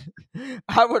 man,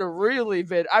 I would have really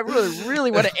would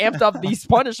have amped up these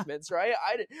punishments, right?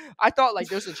 I thought like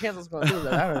there's a chance I was going to do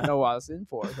that. I don't know what I was in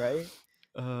for, right?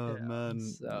 Oh, man.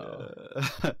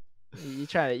 So you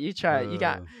got,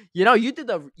 you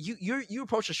did you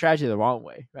approached the strategy the wrong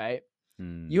way, right?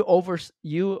 You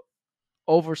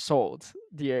oversold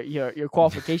your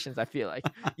qualifications. I feel like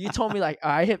you told me like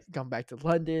I have come back to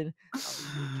London, I'll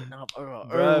be waking up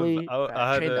early,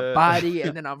 train the body,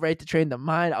 and then I'm ready to train the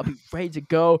mind. I'll be ready to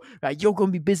go. Right, you're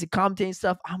gonna be busy commentating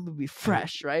stuff. I'm gonna be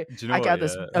fresh, right? I got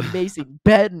this amazing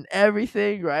bed and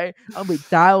everything, right? I'm gonna be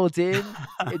dialed in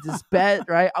this bed,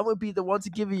 right? I'm gonna be the one to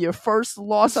give you your first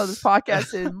loss on this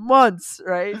podcast in months,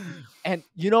 right? And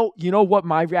you know what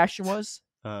my reaction was?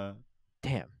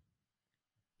 Damn.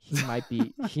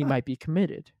 He might be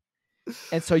committed.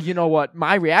 And so you know what?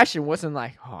 My reaction wasn't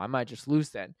like, oh, I might just lose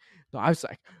then. No, I was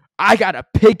like, I gotta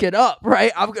pick it up,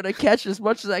 right? I'm gonna catch as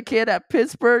much as I can at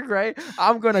Pittsburgh, right?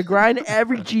 I'm gonna grind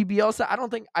every GBL set. I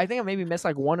think I maybe missed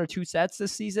like 1 or 2 sets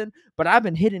this season, but I've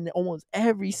been hitting almost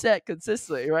every set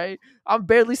consistently, right? I'm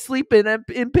barely sleeping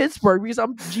in Pittsburgh because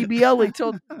I'm GBLing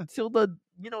till the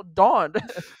dawn.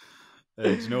 Do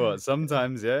you know what?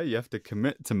 Sometimes, you have to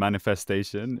commit to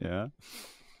manifestation,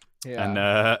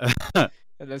 Yeah.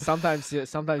 And then sometimes you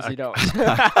don't.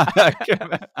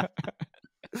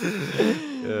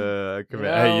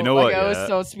 Hey, you know like what? I always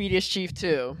told Speediest Chief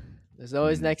too. There's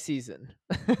always next season.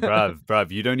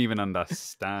 bruv, you don't even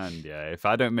understand. Yeah, if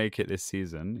I don't make it this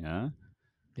season,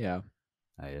 yeah,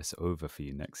 it's over for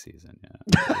you next season. Yeah,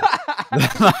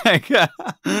 like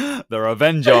the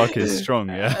revenge arc is strong.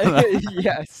 Yeah,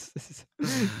 yes.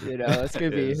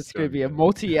 It's gonna be a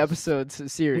multi-episode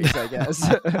series, I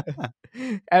guess.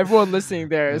 Everyone listening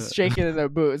there is shaking in their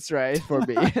boots, right? For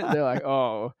me, they're like,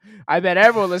 "Oh, I bet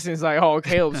everyone listening is like, oh,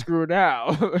 Caleb's screwed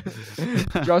now.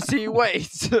 Just he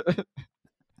waits."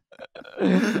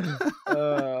 You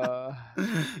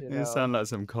sound like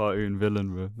some cartoon villain,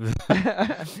 bro.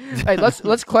 Hey,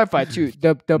 let's clarify too.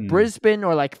 The Brisbane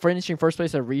or like finishing first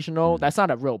place at regional, that's not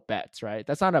a real bet, right?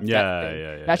 That's not a bet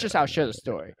thing. That's just how I share the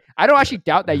story. I don't actually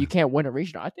doubt that you can't win a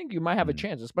regional. I think you might have a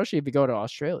chance, especially if you go to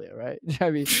Australia, right? I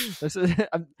mean,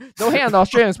 no hate on the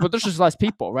Australians, but there's just less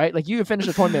people, right? Like you can finish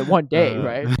a tournament one day,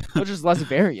 right? There's just less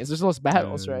variance. There's less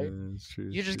battles, right?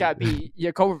 You just gotta be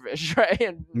Yakovovich, right?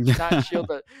 And not shield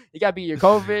the. You gotta be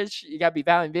Yakovovich. You gotta be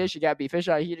Valiant Vish. You gotta be Fish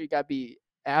Out Heater. You gotta be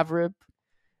Avrib.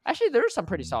 Actually, there are some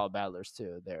pretty solid battlers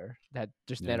too there that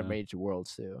just never made it to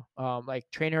Worlds too. Like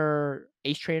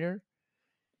Ace Trainer.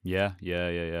 Yeah.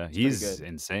 He's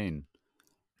insane.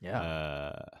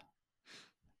 Yeah.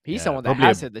 He's someone that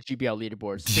has hit the GBL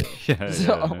leaderboards too.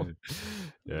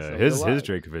 His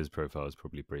Dracoviz profile is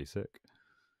probably pretty sick.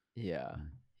 Yeah.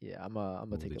 I'm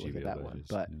gonna take a look at that one.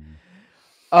 But yeah.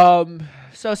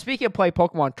 So speaking of play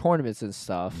Pokemon tournaments and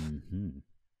stuff,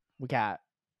 we got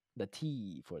the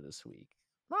T for this week.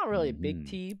 Not really a big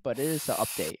T, but it is an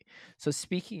update. So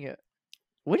speaking of,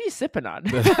 what are you sipping on?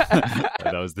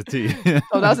 That was the tea.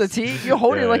 Oh, that was the tea? You're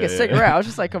holding it like a cigarette. I was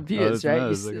just like confused, right?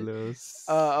 Like a little,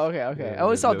 okay. I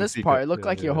only saw this part. It looked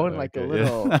like you're holding like a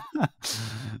little, like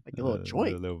a little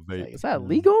joint. A little vape. Like, is that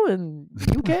legal in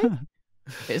UK?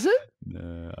 Is it?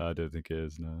 No, I don't think it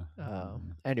is. No.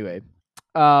 Anyway,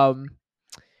 not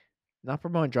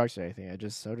promoting drugs or anything. I'm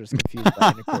just confused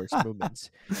by Anicor's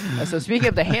movements. So speaking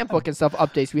of the handbook and stuff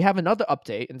updates, we have another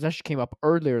update, and this actually came up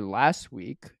earlier last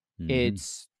week.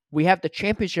 We have the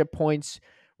championship points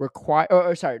required,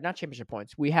 or sorry, not championship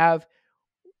points. We have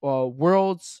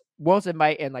worlds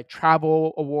invite and like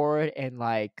travel award and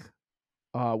like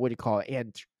what do you call it,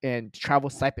 and travel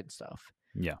stipend stuff.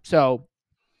 Yeah. So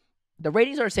the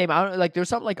ratings are the same. I don't like. There's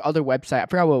something like other website. I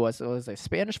forgot what it was. It was like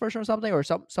Spanish version or something, or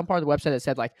some part of the website that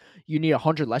said like you need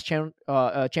 100 less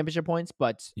championship points.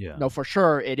 But no, for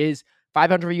sure it is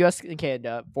 500 for US and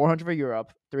Canada, 400 for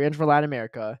Europe, 300 for Latin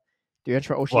America, 300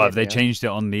 for Oceania. Well, have they changed it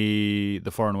on the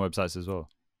foreign websites as well?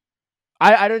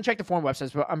 I didn't check the foreign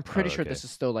websites, but I'm pretty sure this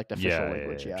is still like the official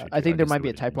language. Yeah, I think there might be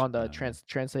a typo on the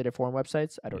translated foreign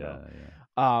websites. I don't know.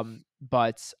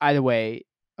 But either way.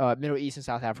 Middle East and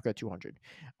South Africa, 200.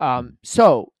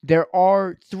 So there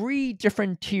are 3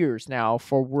 different tiers now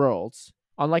for Worlds,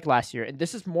 unlike last year, and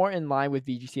this is more in line with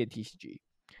VGC and TCG.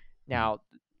 Now,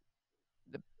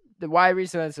 the why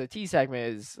reason it's a T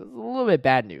segment is a little bit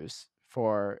bad news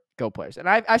for Go players, and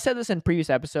I've said this in previous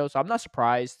episodes, so I'm not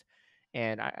surprised,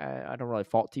 and I don't really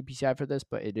fault TPCI for this,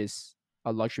 but it is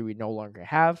a luxury we no longer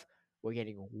have. We're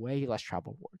getting way less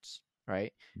travel awards,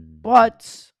 right?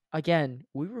 But again,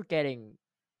 we were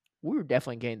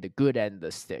definitely getting the good end of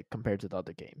the stick compared to the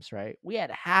other games, right? We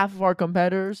had half of our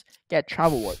competitors get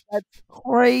travel awards. That's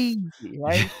crazy,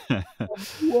 right?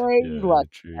 Way less.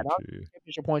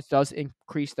 Championship points does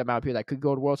increase the amount of people that could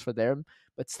go to Worlds for them,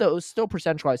 but still, it was still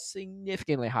percentage-wise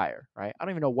significantly higher, right? I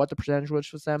don't even know what the percentage was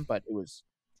for them, but it was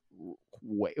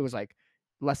like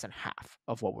less than half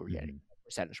of what we were getting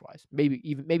percentage-wise.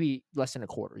 Maybe less than a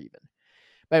quarter even.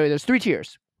 But anyway, there's 3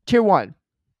 tiers. Tier 1,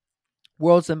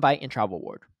 Worlds Invite and Travel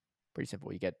Award. Pretty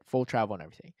simple. You get full travel and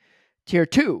everything. Tier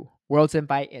 2, Worlds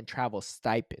Invite and Travel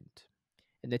Stipend.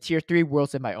 And the Tier 3,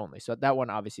 Worlds Invite only. So that one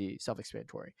obviously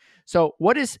self-explanatory. So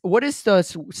what is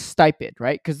the stipend,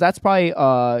 right? Because that's probably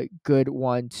a good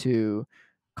one to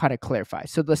kind of clarify.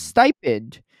 So the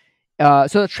stipend, so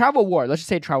the travel award, let's just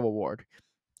say travel award.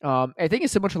 I think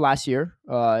it's similar to last year.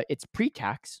 It's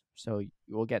pre-tax, so you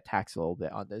will get taxed a little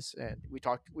bit on this. And we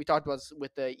talked about this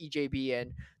with the EJB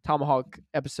and Tomahawk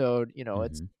episode.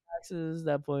 It's taxes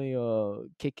definitely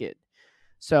kick in.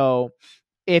 So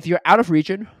if you're out of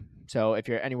region, So if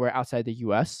you're anywhere outside the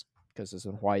U.S., because it's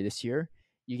in Hawaii this year,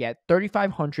 you get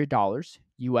 $3,500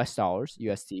 U.S. dollars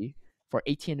USD for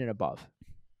 18 and above.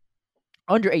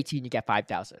 Under 18, you get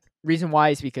 5,000. Reason why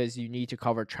is because you need to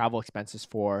cover travel expenses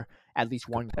for at least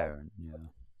one parent. Yeah.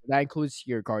 That includes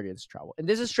your guardian's travel. And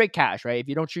this is straight cash, right? If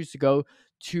you don't choose to go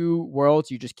to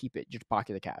Worlds, you just keep it. You just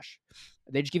pocket the cash.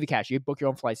 They just give you cash. You book your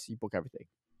own flights. You book everything.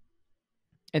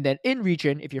 And then in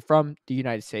region, if you're from the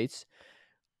United States,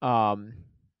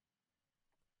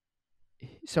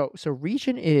 so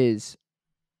region is,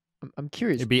 I'm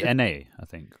curious. It'd be NA, I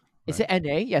think. Is it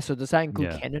NA? Yeah. So does that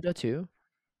include Canada too?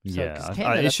 So, yeah,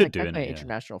 Canada, it should like do an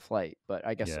international flight, but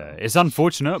I guess so. It's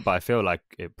unfortunate, but I feel like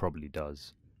it probably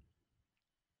does.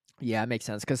 Yeah, it makes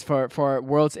sense because for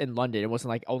Worlds in London, it wasn't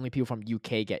like only people from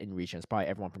UK get in region. It's probably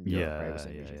everyone from Europe, right? Was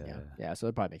in region. Yeah. So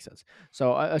it probably makes sense.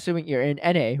 So assuming you're in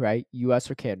NA, right,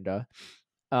 US or Canada,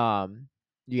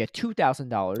 you get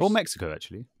 $2,000 or Mexico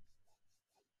actually.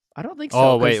 I don't think so.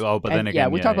 Oh wait, but then again,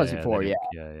 we talked about this before, yeah,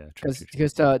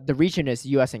 because the region is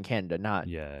US and Canada, not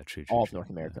all of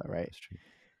North America, right? That's true.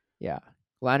 Yeah,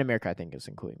 Latin America I think is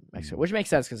including Mexico, which makes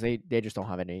sense because they just don't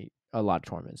have a lot of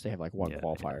tournaments. They have like one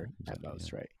qualifier at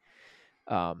most, right?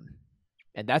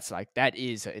 And that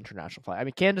is an international flight. I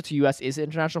mean, Canada to US is an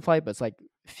international flight, but it's like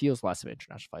feels less of an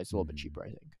international flight. It's a little bit cheaper, I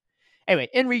think. Anyway,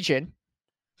 in region,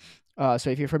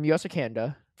 so if you're from US or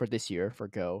Canada for this year for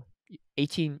Go,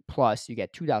 18 plus, you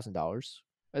get $2,000.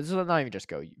 This is not even just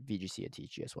Go, VGC and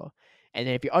TG as well. And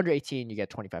then if you're under 18, you get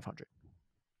 2,500.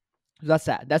 So that's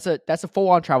that. That's a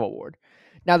full-on travel award.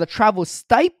 Now the travel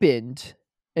stipend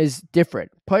is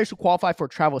different. Players who qualify for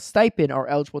travel stipend are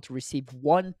eligible to receive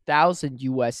 1,000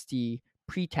 USD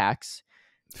pre-tax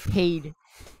paid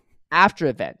after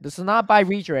event. This is not by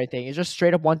region or anything. It's just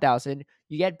straight up 1,000.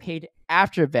 You get paid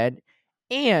after event,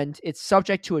 and it's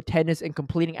subject to attendance and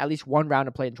completing at least one round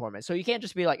of play in tournament. So you can't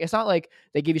just be like, it's not like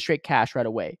they give you straight cash right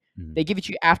away. They give it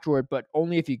to you afterward, but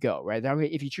only if you go, right?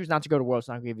 If you choose not to go to Worlds, it's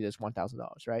not going to give you this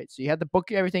 $1,000, right? So you have to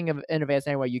book everything in advance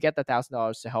anyway. You get the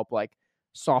 $1,000 to help like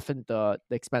soften the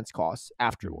expense costs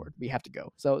afterward. We have to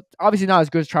go. So obviously not as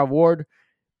good as travel award,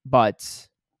 but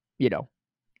the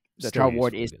travel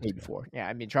award is paid before. Yeah,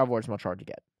 I mean travel award is much harder to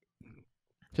get.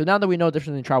 So now that we know the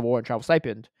difference between travel award and travel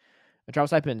stipend, the travel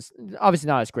stipend is obviously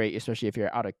not as great, especially if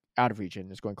you're out of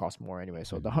region. It's going to cost more anyway.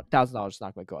 So the $1,000 is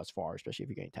not going to go as far, especially if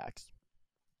you're getting taxed.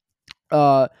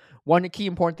 One key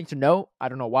important thing to note, I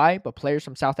don't know why, but players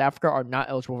from South Africa are not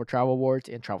eligible for travel awards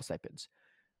and travel stipends.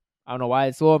 I don't know why.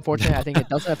 It's a little unfortunate. I think it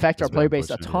doesn't affect our player base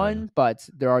a ton, but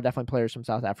there are definitely players from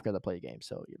South Africa that play the game.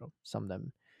 So, some of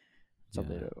them,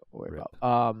 something to worry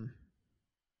about.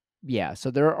 Yeah. So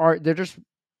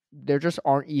there just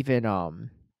aren't even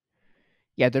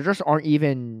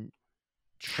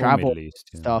travel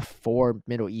stuff for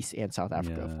Middle East and South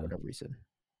Africa for whatever reason.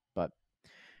 But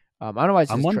I don't know why.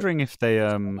 I'm wondering if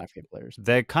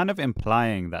they're kind of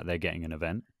implying that they're getting an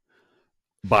event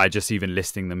by just even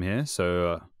listing them here.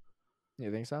 So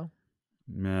you think so?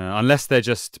 Unless they're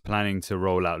just planning to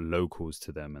roll out locals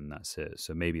to them and that's it.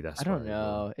 So maybe that's. I don't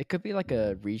know. It could be like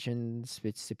a region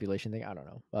stipulation thing. I don't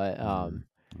know, but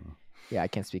yeah, I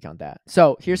can't speak on that.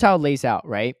 So here's how it lays out.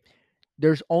 Right,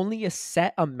 there's only a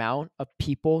set amount of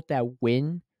people that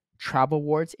win travel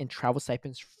awards and travel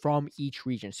stipends from each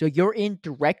region. So you're in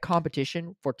direct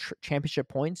competition for championship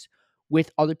points with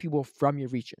other people from your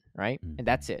region, right? And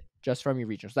that's it, just from your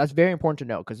region. So that's very important to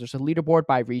know because there's a leaderboard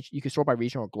by region. You can sort by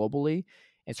region or globally,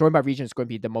 and sorting by region is going to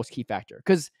be the most key factor.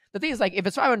 Because the thing is, like, if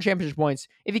it's 500 championship points,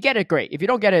 if you get it, great. If you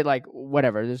don't get it, like,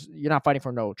 whatever. You're not fighting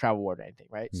for no travel award or anything,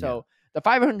 right? Yeah. So the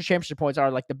 500 championship points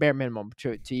are like the bare minimum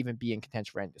to even be in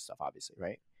contention for any of this stuff, obviously,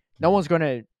 right? No one's going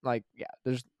to, like,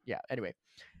 anyway.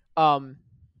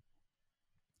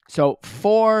 So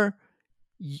for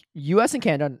US and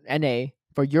Canada, NA,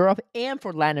 for Europe and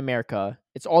for Latin America,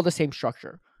 it's all the same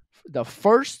structure. The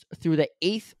first through the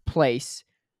 8th place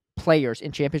players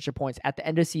in championship points at the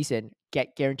end of the season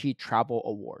get guaranteed travel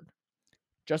award.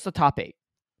 Just the top 8.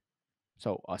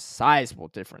 So a sizable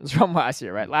difference from last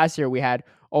year, right? Last year we had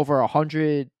over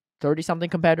 130 something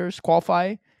competitors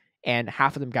qualify and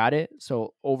half of them got it.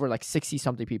 So over like 60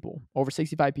 something people, over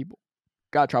 65 people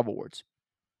got travel awards.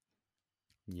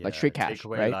 Like straight cash,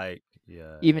 right?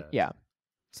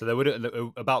 So there would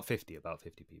about 50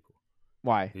 people.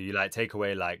 Why? You like take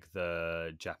away like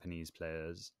the Japanese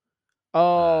players.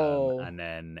 Oh. And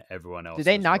then everyone else. Did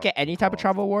they not get any type of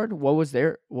travel award? What was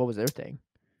their thing?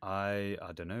 I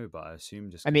don't know, but I assume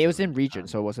just. I mean, it was in region,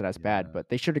 so it wasn't as bad. But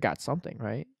they should have got something,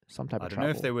 right? Some type of. I don't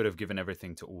travel. know if they would have given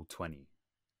everything to all 20.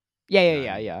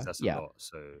 Yeah. That's a lot.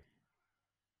 So.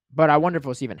 But I wonder if it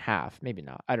was even half. Maybe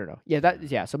not. I don't know.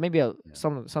 Yeah. So maybe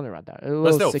something around that. A But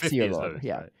little still, 60 50 or is lower. low.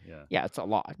 Yeah. Right? Yeah. Yeah, it's a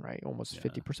lot, right? Almost Yeah.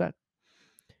 50%.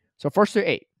 So first to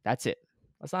 8. That's it.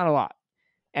 That's not a lot.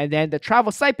 And then the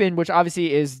travel stipend, which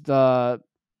obviously is the,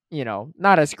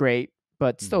 not as great,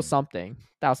 but still something.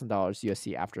 $1,000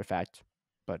 USD after effect,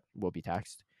 but will be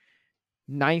taxed.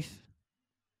 9th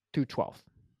to 12th.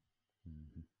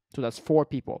 So that's 4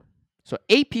 people. So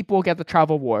 8 people get the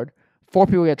travel award, 4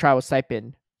 people get travel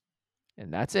stipend,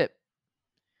 and that's it.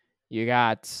 You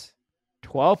got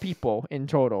 12 people in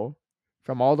total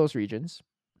from all those regions.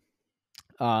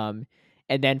 And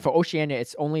then for Oceania,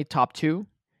 it's only top 2,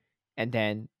 and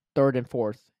then 3rd and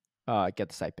 4th get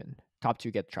the stipend. Top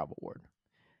 2 get the travel award.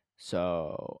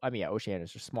 So, Oceania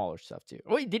is just smaller stuff too.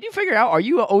 Wait, did you figure out, are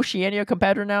you an Oceania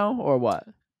competitor now or what?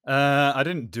 I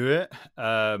didn't do it.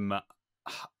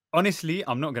 Honestly,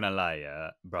 I'm not gonna lie,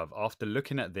 bruv. After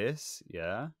looking at this, you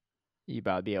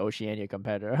about to be an Oceania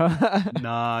competitor.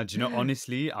 Nah, do you know?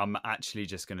 Honestly, I'm actually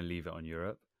just gonna leave it on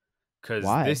Europe because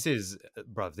this is,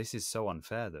 bruv. This is so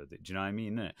unfair, though. Do you know what I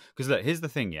mean? Because look, here's the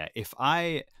thing. If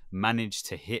I manage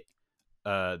to hit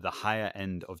the higher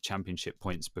end of championship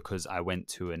points because I went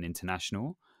to an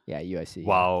international. UIC.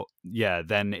 Well,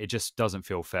 then it just doesn't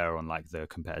feel fair on like the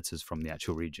competitors from the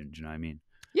actual region. Do you know what I mean?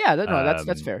 Yeah,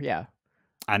 that's fair. Yeah.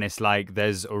 And it's like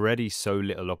there's already so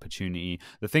little opportunity.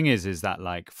 The thing is that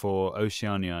like for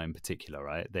Oceania in particular,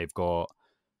 right? They've got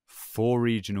 4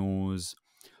 regionals,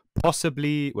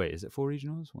 possibly. Wait, is it 4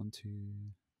 regionals? 1, 2,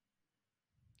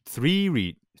 3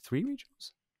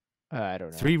 regionals? I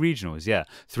don't know. 3 regionals, yeah.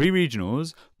 3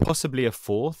 regionals, possibly a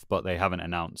 4th, but they haven't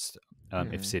announced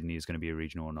if Sydney is going to be a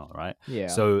regional or not, right? Yeah.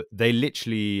 So they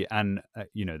literally, and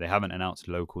they haven't announced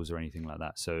locals or anything like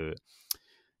that. So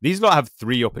these lot have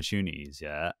 3 opportunities,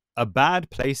 yeah. A bad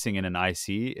placing in an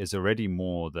IC is already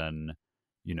more than,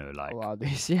 like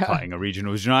cutting a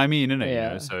regional. Do you know what I mean? Isn't it?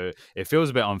 Yeah. So it feels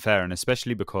a bit unfair, and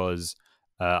especially because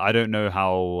I don't know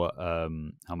how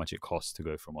much it costs to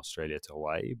go from Australia to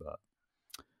Hawaii, but.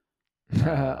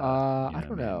 I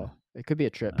don't know. It could be a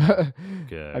trip.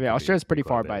 Australia's pretty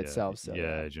far by itself. So do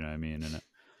you know what I mean?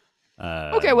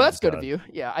 Okay, well, that's good of you.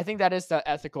 Yeah, I think that is the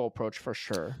ethical approach for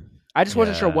sure. I just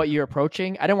wasn't sure what you're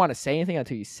approaching. I didn't want to say anything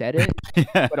until you said it.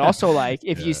 But also, like,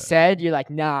 if you said, you're like,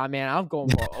 nah, man, I'm going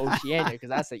for Oceania because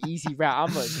that's an easy route.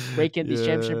 I'm going to break in these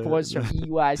championship points from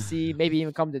EUIC, maybe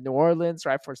even come to New Orleans,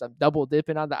 right, for some double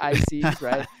dipping on the ICs,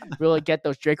 right? Really get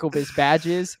those Dracovic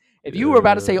badges. If you were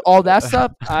about to say all that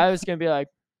stuff, I was going to be like,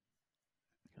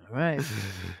 all right.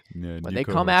 When they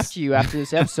come after you after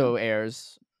this episode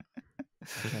airs,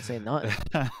 I can't say nothing.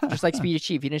 Just like Speedy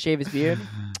Chief, he didn't shave his beard.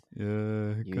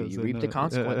 You reap the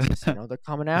consequences. They're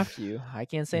coming after you. I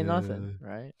can't say nothing,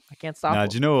 right? I can't stop. Now,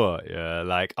 do you know what? Yeah,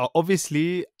 like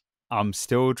obviously, I'm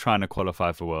still trying to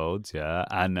qualify for Worlds,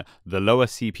 and the lower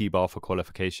CP bar for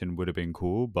qualification would have been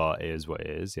cool, but it is what it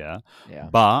is, yeah.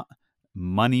 But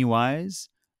money wise,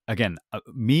 again,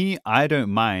 I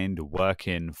don't mind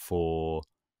working for,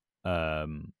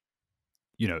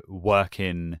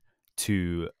 working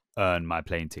to earn my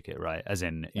plane ticket, right? As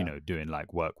in, doing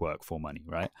like work for money,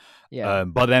 right? Yeah.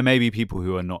 But there may be people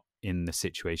who are not in the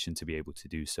situation to be able to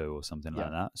do so or something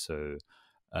like that. So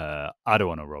I don't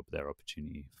want to rob their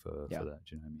opportunity for that. Do you know what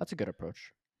I mean? That's a good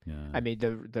approach. Yeah. I mean,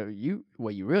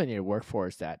 what you really need to work for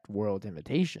is that world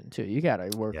invitation too. You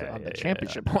gotta work on the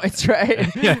championship points, right?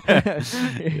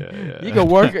 You can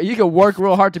work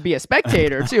real hard to be a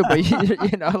spectator too, but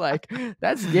like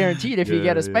that's guaranteed if you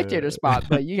get a spectator spot.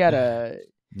 But you gotta.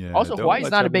 Also,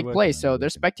 Hawaii's not a big place, so their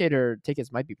spectator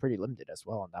tickets might be pretty limited as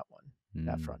well on that one,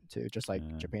 that front too, just like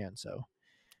Japan. So,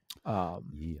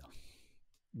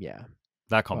 yeah,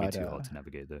 that can't be too hard to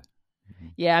navigate though.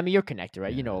 Yeah, I mean, you're connected,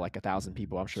 right? Like 1,000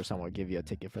 people. I'm sure someone will give you a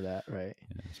ticket for that, right?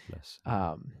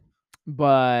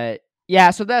 But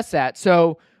yeah, so that's that.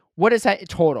 So what is that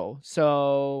total?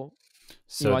 So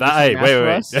that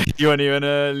wait. You want to even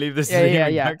leave this?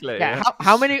 Calculator? Yeah.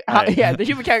 How many? The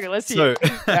human calculator. Let's see. So,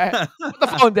 put the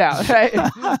phone down. Right?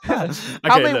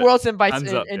 How many worlds invites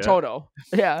in total?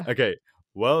 Yeah. Okay.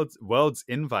 Worlds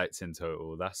invites in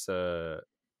total. That's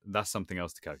something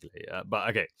else to calculate. But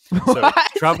okay, so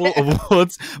travel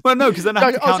awards. Well, no, because then I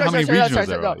have to count how many regionals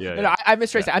there are. No, I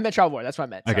misphrased it. I meant travel award. That's what I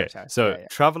meant. Okay, so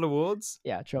travel awards.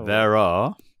 Yeah, travel. There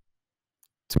are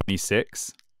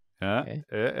 26. Yeah,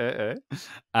 okay.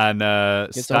 And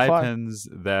stipends.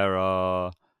 There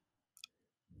are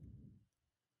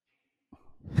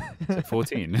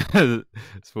 14.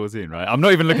 It's 14, right? I'm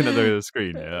not even looking at the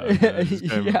screen. Going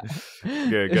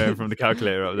from the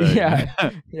calculator up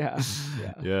there. Yeah. So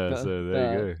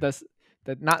there you go.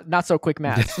 The not so quick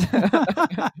maths.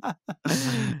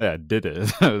 Yeah, did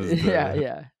it. That was yeah, the,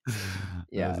 yeah,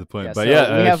 that was the point. yeah. But So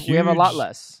yeah, we have a lot huge,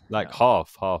 less. like Yeah.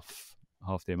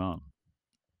 half the amount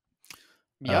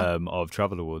Yeah. of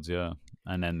travel awards. Yeah,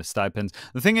 and then the stipends.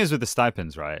 The thing is with the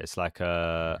stipends, right? It's like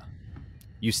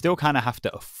you still kind of have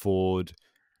to afford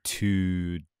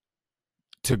to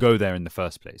go there in the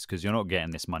first place because you're not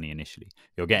getting this money initially.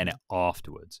 You're getting it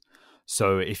afterwards.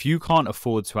 So if you can't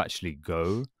afford to actually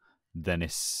go, then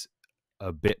it's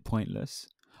a bit pointless.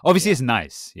 Obviously, it's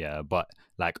nice, yeah, but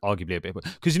like arguably a bit.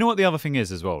 Because you know what the other thing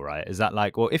is as well, right? Is that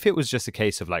like, well, if it was just a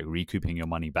case of like recouping your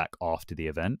money back after the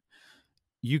event,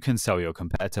 you can sell your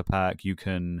competitor pack. You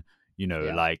can,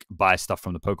 like buy stuff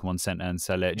from the Pokemon Center and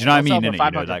sell it. Do you know what I mean? For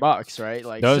 $500, right?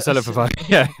 Like, don't sell it for $5.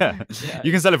 Yeah.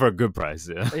 You can sell it for a good price.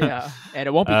 Yeah. Yeah, and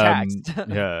it won't be taxed.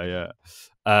 Yeah.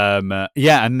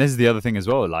 Yeah, and this is the other thing as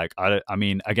well. Like, I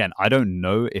mean, again, I don't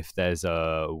know if there's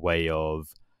a way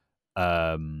of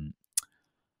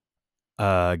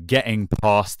getting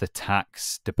past the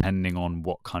tax depending on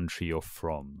what country you're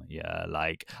from. Yeah,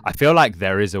 like I feel like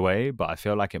there is a way, but I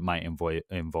feel like it might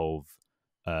involve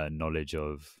knowledge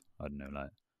of, I don't know, like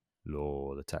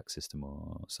law or the tax system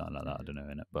or something like that. I don't know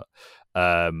in it, but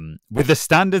with the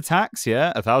standard tax,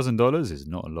 yeah, $1,000 is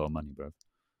not a lot of money, bro.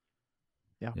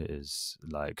 Yeah, it is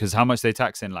like, because how much they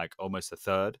tax in, like almost a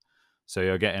third, so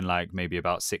you're getting like maybe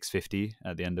about $650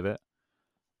 at the end of it.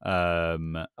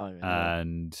 And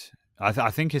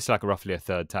I think it's like roughly a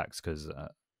third tax because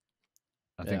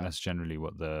I think that's generally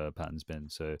what the pattern's been.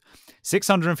 So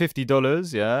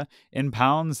 $650, yeah, in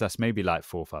pounds, that's maybe like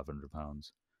 £400 or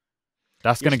 £500.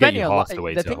 That's going to get you half the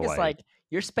way to Hawaii. The thing is, like,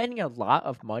 you're spending a lot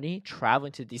of money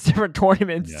traveling to these different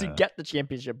tournaments to get the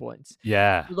championship points.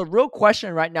 Yeah. So the real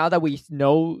question right now that we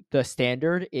know the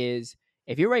standard is,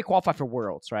 if you're ready to qualify for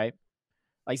Worlds, right?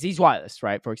 Like Z's Wireless,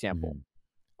 right? For example,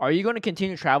 are you going to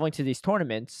continue traveling to these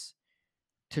tournaments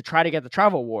to try to get the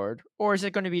travel award, or is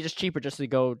it going to be just cheaper just to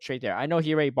go straight there? I know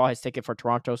he already bought his ticket for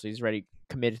Toronto, so he's already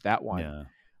committed to that one. Yeah.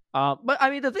 But I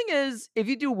mean, the thing is, if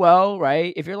you do well,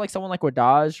 right? If you're like someone like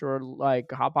Wadaj or like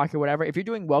Hot Pocket or whatever, if you're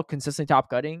doing well, consistently top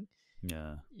gutting,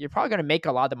 you're probably gonna make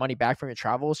a lot of the money back from your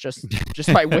travels just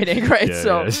by winning, right?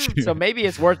 So maybe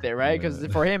it's worth it, right? Because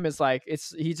for him, it's like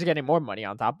he's getting more money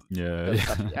on top.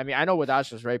 I mean, I know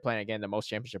Wadaj was already playing again the most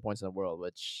championship points in the world,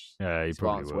 which he probably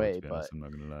on his way, but I'm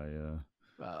not gonna lie,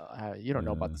 you don't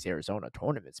know about these Arizona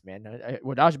tournaments, man.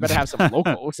 Wadaj better have some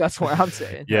locals. That's what I'm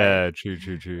saying. Yeah, true.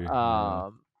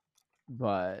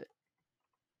 But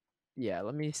yeah,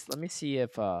 let me see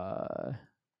if oh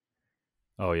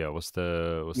yeah, what's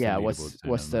the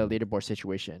leaderboard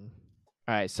situation?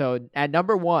 All right, so at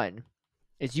number 1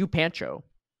 is you Pancho.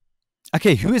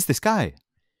 Okay, who is this guy?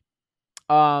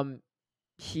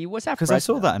 He was at Fresno. Because I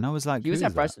saw that and I was like, he was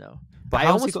at Fresno. But I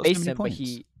almost faced him, points?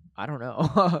 but I don't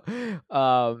know.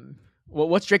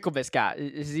 What's Dracovic got?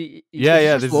 Is he?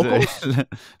 Yeah. Just locals?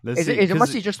 It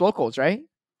must be just locals, right?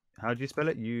 How do you spell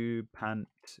it? U Pant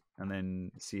and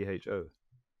then CHO.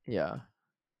 Yeah.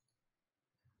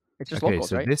 It's just locals,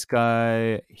 so right? This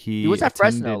guy, he was at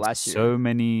Fresno last year. So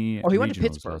many. He went to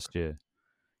Pittsburgh last year.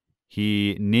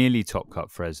 He nearly top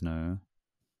cut Fresno.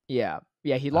 Yeah,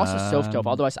 he lost to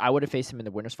Softov. Otherwise, I would have faced him in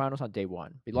the winners finals on day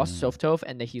 1. He lost to Softov,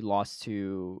 and then he lost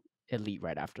to Elite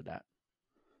right after that.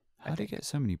 How did he get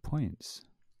so many points?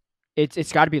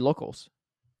 It's got to be locals.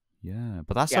 Yeah,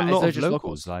 but that's a lot of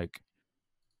locals. Like,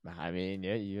 I mean,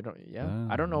 you don't. Yeah,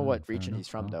 I don't know what region he's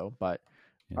from though, but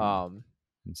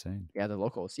insane. Yeah, the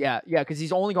locals. Yeah, because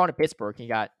he's only gone to Pittsburgh. He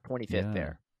got 25th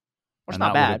there. Which and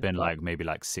not that bad. Would have been like maybe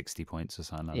like 60 points or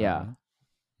something like that. Yeah,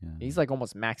 he's like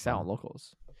almost maxed out on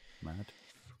locals. Mad.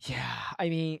 Yeah, I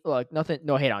mean, look,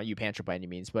 no hate on you, Pancho, by any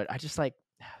means, but I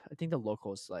think the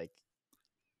locals, like,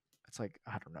 it's like,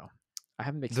 I don't know. I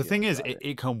haven't mixed. The thing is,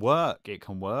 it can work. It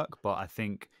can work, but I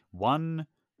think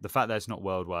the fact that it's not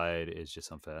worldwide is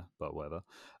just unfair. But whatever.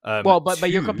 But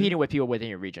you're competing with people within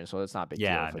your region, so it's not a big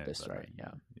deal for this, right?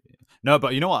 Yeah. No,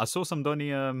 but you know what? I saw some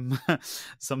Donny in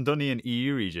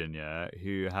EU region,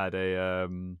 who had a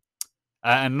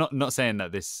and not saying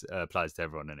that this applies to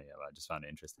everyone in it, but I just found it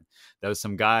interesting. There was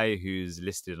some guy who's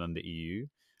listed on the EU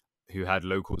who had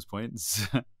locals points.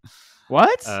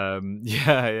 What?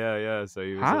 Yeah. So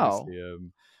he was how?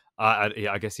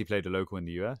 I guess he played a local in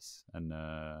the US and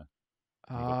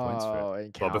he got points for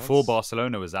it. But before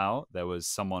Barcelona was out, there was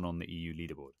someone on the EU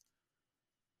leaderboard,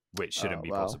 which shouldn't be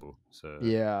possible. So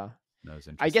yeah.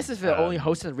 I guess if they're only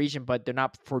hosting the region, but they're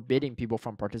not forbidding people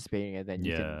from participating, and then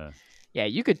you can. Yeah,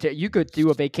 you could do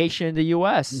a vacation in the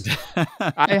U.S.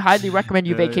 I highly recommend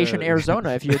you vacation in Arizona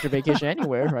if you have to vacation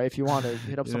anywhere, right? If you want to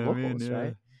hit up some locals,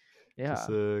 right? Yeah. Just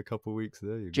a couple weeks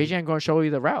there. JJ going to show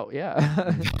you the route.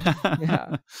 Yeah.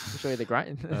 Yeah. Show you the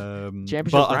grind.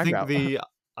 Championship But grind route.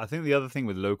 I think the other thing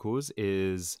with locals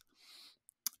is,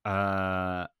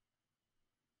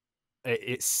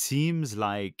 it seems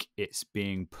like it's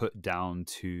being put down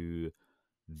to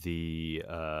the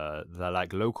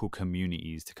like local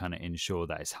communities to kind of ensure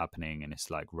that it's happening and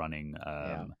it's like running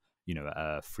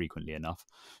frequently enough.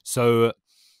 So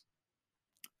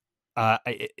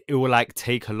it will like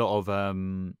take a lot of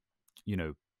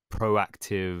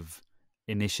proactive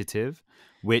initiative,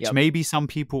 which maybe some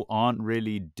people aren't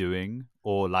really doing,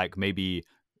 or like maybe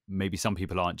some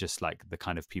people aren't just like the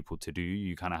kind of people to do.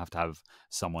 You kind of have to have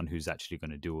someone who's actually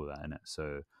going to do all that in it.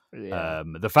 So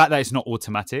the fact that it's not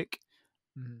automatic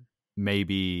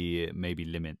maybe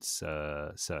limits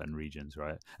certain regions,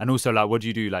 right? And also, like, what do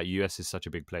you do? Like, US is such a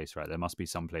big place, right? There must be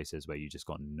some places where you just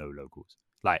got no locals,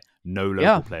 like no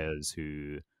local players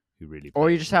who really play. Or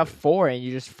you just have 4 and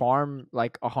you just farm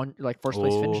like 100, like first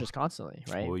place finishes constantly,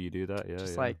 right? Or you do that,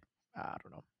 just like, I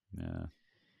don't know. Yeah,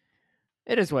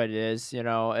 it is what it is, you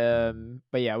know.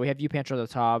 But yeah, we have Upanch on the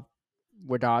top.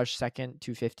 Wadaj second,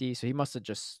 250. So he must have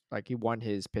just like he won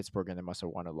his Pittsburgh and then must have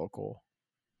won a local,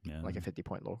 like a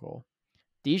 50-point local.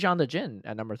 Dijon the Jin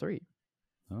at number 3.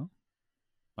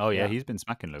 Oh yeah, he's been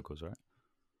smacking locals, right?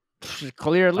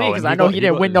 Clearly, because I know he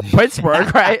didn't win no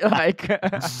Pittsburgh, right? Like,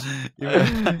 I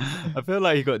feel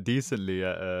like he got decently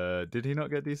at. Did he not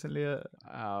get decently at?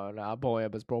 Oh no, I'm pulling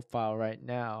up his profile right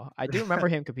now. I do remember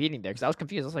him competing there because I was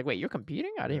confused. I was like, "Wait, you're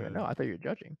competing? I didn't even know. I thought you were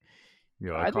judging."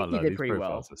 Yeah, I think he did pretty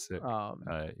well.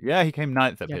 Yeah, he came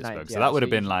 9th at Pittsburgh, so that would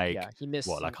have been like he missed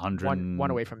what, like 100,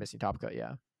 one away from missing top cut.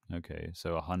 Yeah. Okay,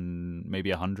 so maybe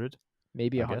 100.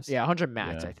 Maybe 100. Yeah, 100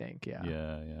 max. I think. Yeah.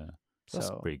 Yeah. That's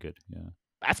pretty good. Yeah.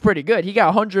 That's pretty good. He got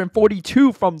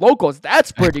 142 from locals.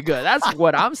 That's pretty good. That's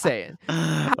what I'm saying.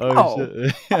 Oh,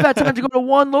 shit. I've had time to go to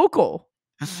 1 local.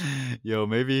 Yo,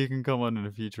 maybe you can come on in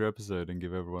a future episode and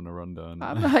give everyone a rundown.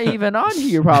 I'm not even on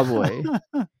here, probably.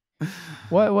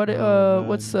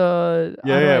 What's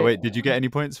Wait, did you get any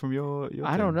points from your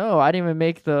I don't know. I didn't even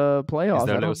make the playoffs.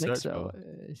 I don't think so.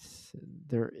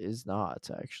 There is not,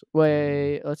 actually.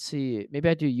 Wait, let's see. Maybe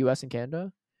I do US and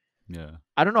Canada. Yeah.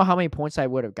 I don't know how many points I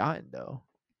would have gotten though.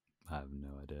 I have no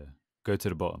idea. Go to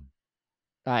the bottom.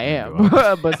 I am,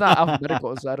 but it's not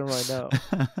alphabetical, so I don't really know.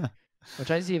 I'm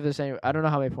trying to see if there's any. I don't know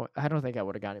how many points. I don't think I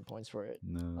would have gotten any points for it.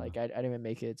 No. Like I didn't even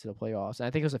make it to the playoffs, and I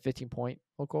think it was a 15-point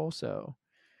local. So,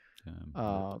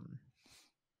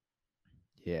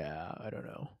 yeah, I don't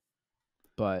know,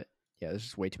 but yeah, there's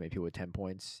just way too many people with 10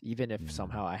 points. Even if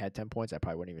somehow I had 10 points, I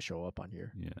probably wouldn't even show up on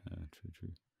here. Yeah, true.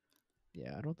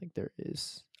 Yeah, I don't think there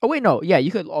is. Oh wait, no. Yeah,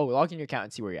 you could log in your account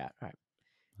and see where you're at. All right.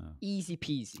 Easy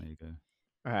peasy. There you go.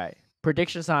 All right.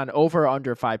 Predictions on over or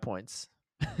under 5 points.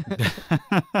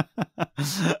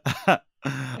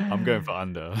 I'm going for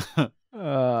under.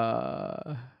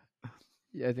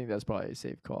 Yeah, I think that's probably a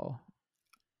safe call.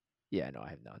 Yeah, no, I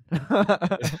have none.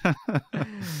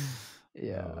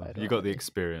 Yeah, you got the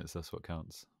experience. That's what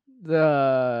counts.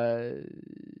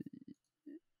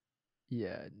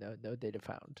 Yeah, no data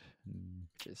found,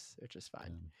 which is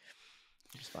fine.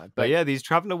 Which is fine. But yeah, these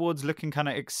travel awards looking kind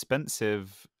of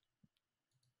expensive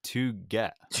to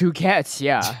get.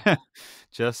 Yeah.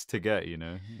 Just to get, you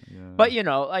know. Yeah. But you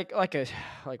know, like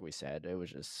we said, it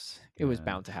was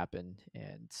bound to happen,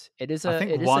 and it is an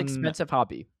expensive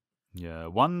hobby. Yeah,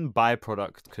 one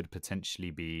byproduct could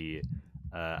potentially be,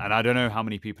 and I don't know how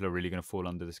many people are really going to fall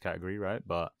under this category, right?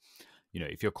 But you know,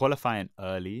 if you're qualifying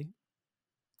early,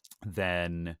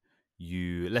 then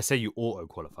let's say you auto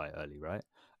qualify early, right?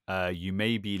 You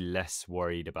may be less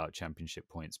worried about championship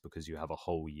points because you have a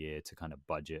whole year to kind of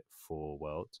budget for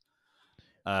Worlds.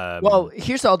 Well,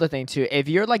 here's the other thing too. If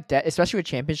you're like that, especially with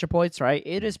championship points, right?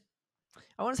 It is,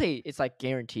 I want to say it's like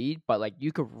guaranteed, but like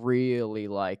you could really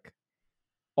like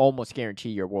almost guarantee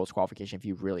your Worlds qualification if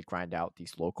you really grind out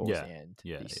these locals and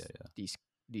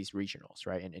these regionals,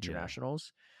 right, and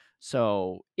internationals.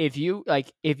 So if you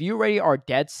already are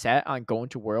dead set on going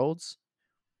to Worlds,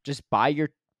 just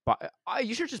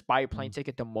you should just buy your plane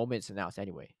ticket the moment it's announced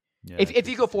anyway. Yeah, if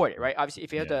you go for it, right? Obviously,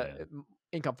 if you have the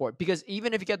income for it, because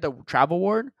even if you get the travel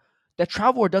award, the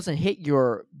travel award doesn't hit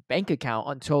your bank account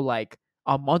until like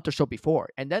a month or so before,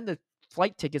 and then the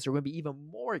flight tickets are going to be even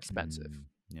more expensive.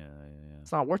 Yeah.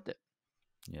 It's not worth it.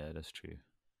 Yeah, that's true.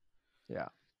 Yeah.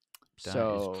 That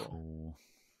is cool.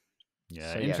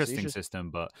 Yeah, interesting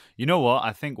system. But you know what?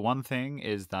 I think one thing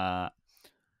is that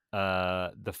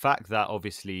the fact that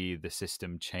obviously the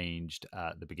system changed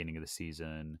at the beginning of the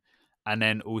season, and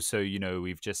then also, you know,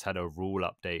 we've just had a rule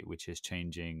update which is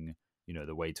changing, you know,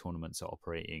 the way tournaments are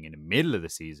operating in the middle of the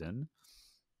season.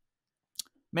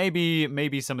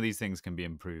 maybe some of these things can be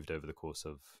improved over the course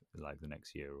of like the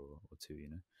next year or two.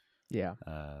 Yeah.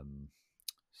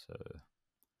 So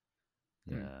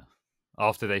yeah,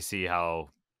 after they see how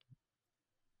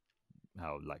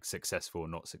like successful or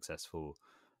not successful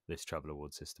this travel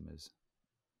award system is.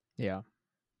 Yeah.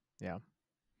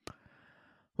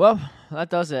 Well, that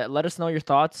does it. Let us know your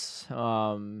thoughts.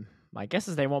 My guess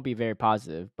is they won't be very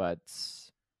positive, but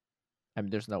I mean,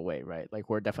 there's no way, right? Like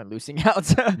we're definitely losing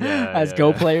out as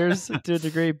Go players to a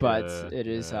degree, but it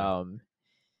is.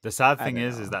 The sad thing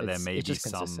is know. that there It's may be just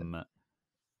consistent.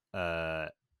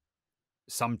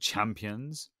 some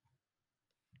champions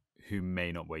who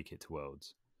may not make it to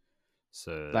Worlds.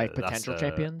 So like potential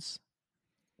champions.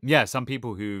 Yeah, some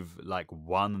people who've like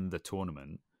won the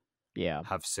tournament,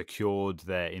 have secured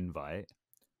their invite,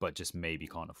 but just maybe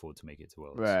can't afford to make it to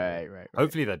Worlds. Right.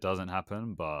 Hopefully that doesn't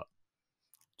happen, but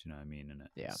do you know what I mean? Innit?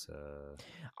 Yeah.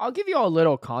 I'll give you all a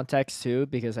little context too,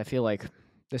 because I feel like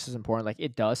this is important. Like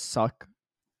it does suck,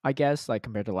 I guess, like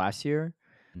compared to last year.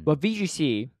 But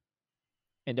VGC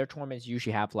and their tournaments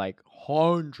usually have like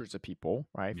hundreds of people,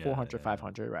 right? 400,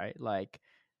 500, right? Like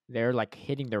they're like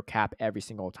hitting their cap every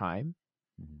single time,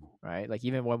 right? Like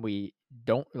even when we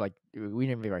don't like, we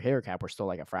didn't even hit our cap, we're still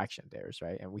like a fraction of theirs,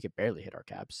 right? And we could barely hit our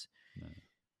caps.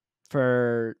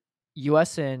 For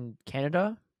US and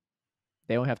Canada,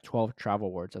 they only have 12 travel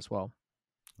awards as well.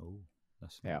 Oh,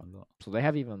 that's not a lot. So they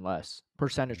have even less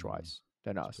percentage wise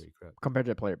than us compared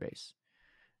to the player base.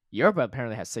 Europe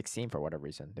apparently has 16 for whatever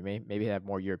reason. They maybe have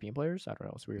more European players. I don't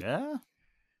know. It's weird. Yeah.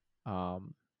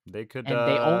 They could, and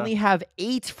they only have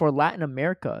 8 for Latin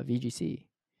America VGC.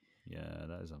 Yeah,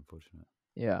 that is unfortunate.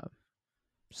 Yeah.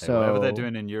 So whatever they're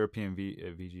doing in European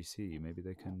VGC, maybe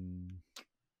they can.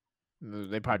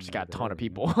 They probably just got a ton of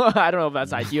people. I don't know if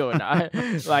that's ideal or not.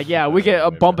 Like, yeah, we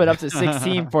could bump it up to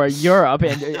 16 for Europe,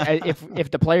 and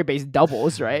if the player base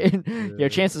doubles, right, your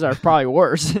chances are probably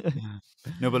worse.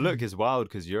 No, but look, it's wild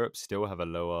because Europe still have a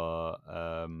lower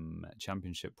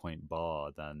championship point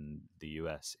bar than the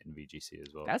US in VGC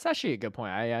as well. That's actually a good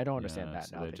point. I don't understand that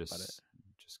so now. They're just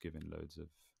giving loads of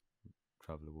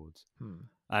travel awards.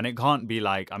 And it can't be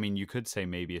like, I mean, you could say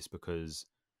maybe it's because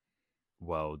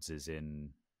Worlds is in.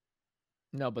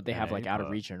 No, but they have like out of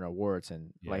region awards,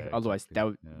 and like otherwise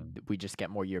we just get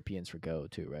more Europeans for Go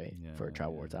too, right? For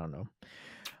travel awards. I don't know.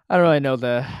 I really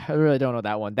don't know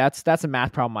that one. That's a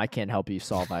math problem I can't help you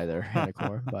solve either,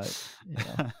 Anicor, but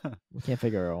we can't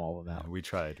figure all of them out. We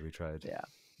tried. Yeah.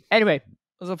 Anyway, it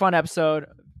was a fun episode.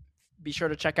 Be sure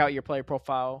to check out your player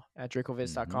profile at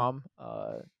dracoviz.com.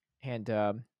 And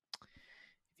you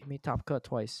made top cut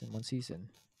twice in one season.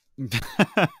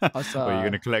 Us, you're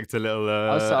gonna collect a little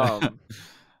us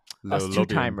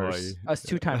two-timers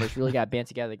really got band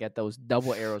together to get those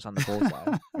double arrows on the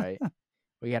bullseye, right?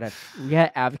 We gotta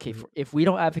advocate for. If we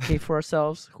don't advocate for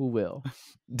ourselves, who will?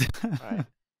 All right.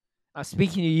 I'm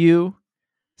speaking to you,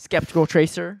 skeptical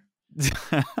tracer.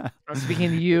 I'm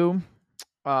speaking to you,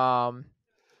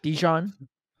 Dijon,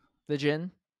 the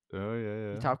Jin. Oh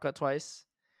yeah. Top cut twice.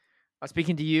 I'm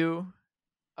speaking to you,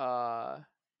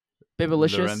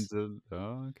 Bibalicious. Lorenzo.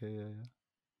 Oh, okay, yeah.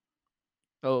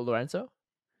 Oh, Lorenzo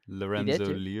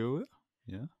Leo.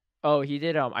 Yeah. Oh, he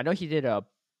did. I know he did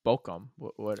Bochum.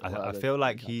 I feel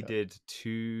like he did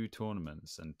 2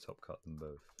 tournaments and top cut them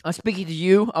both. I'm speaking to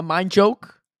you, a mind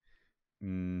joke.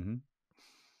 Mm-hmm.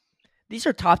 These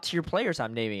are top tier players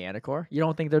I'm naming, Anicor. You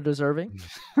don't think they're deserving?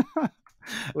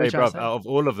 Hey, bro, out of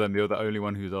all of them, you're the only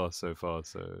one who's asked so far.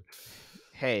 So,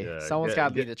 hey, someone's got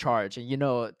to be the charge, and you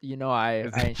know, I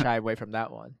ain't shy away from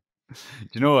that one. Do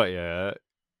you know what? Yeah,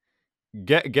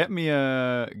 get me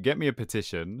a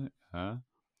petition, huh?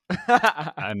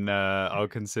 And I'll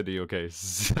consider your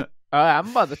case. I'm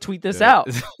about to tweet this out.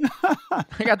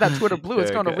 I got that Twitter blue.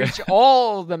 It's going to reach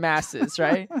all the masses,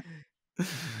 right?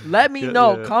 Let me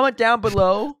know. Comment down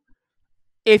below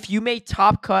if you made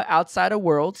top cut outside of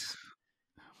Worlds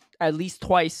at least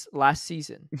twice last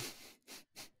season.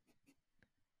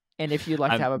 And if you'd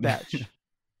like to have a badge.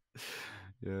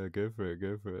 Yeah, go for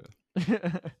it.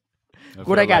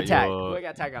 What I got tagged? Who I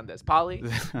got tagged on this? Polly?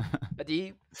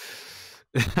 Adib?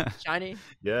 Shiny?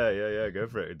 Yeah, go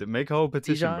for it. Make a whole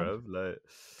petition, Dijon? bro. Like,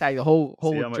 tag the whole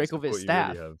Dracoviz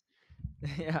staff. Really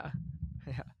yeah.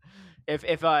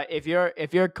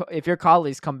 If your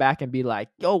colleagues come back and be like,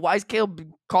 "Yo, why is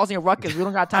Caleb causing a ruckus? We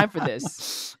don't got time for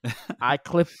this." I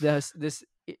clipped this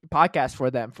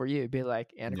podcast for you. Be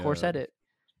like, Anicor said it.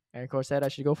 Anicor said I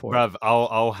should go for it.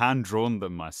 I'll hand drawn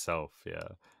them myself. Yeah.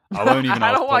 I won't even.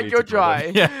 I don't want your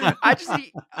dry. Yeah. I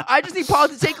just need Paul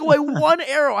to take away one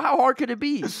arrow. How hard could it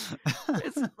be?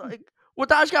 It's like, what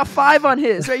Dodge got 5 on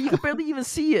his, right? You can barely even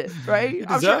see it, right? He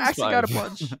I'm sure deserves Axon got a 5.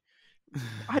 bunch.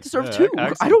 I deserve Yeah, 2.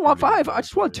 Axon I don't want probably 5. I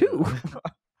just want deserves 2. it,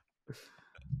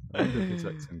 I wonder if his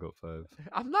Axon got 5.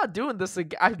 I'm not doing this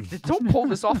again. Don't pull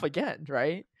this off again,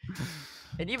 right?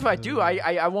 And even if I do,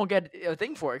 I won't get a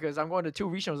thing for it because I'm going to 2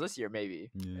 regionals this year, maybe.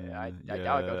 I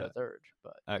doubt I go to a 3rd.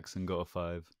 But Axon got a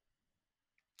 5.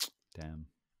 Damn.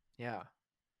 Yeah,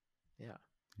 it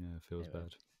feels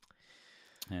bad.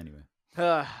 Anyway.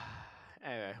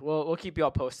 Anyway, we'll keep you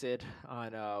all posted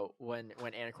on when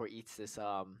Anicor eats this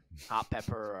hot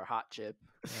pepper or hot chip.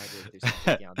 Do some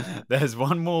thinking on that. There's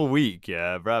 1 more week,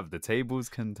 yeah, bruv. The tables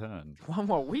can turn. 1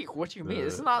 more week? What do you mean?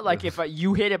 It's not like if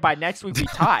you hit it by next week, we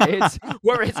tie. It's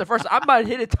whoever hits it first. I might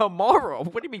hit it tomorrow.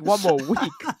 What do you mean 1 more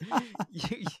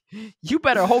week? You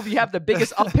better hope you have the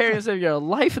biggest appearance of your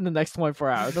life in the next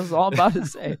 24 hours. That's all I'm about to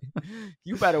say.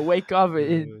 You better wake up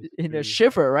in a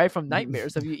shiver, right, from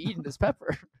nightmares of you eating this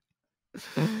pepper.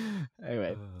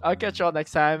 Anyway, I'll catch y'all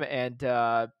next time, and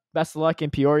best of luck in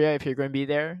Peoria if you're going to be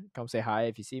there. Come say hi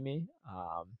if you see me.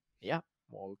 Yeah,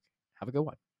 well, have a good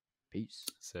one. Peace.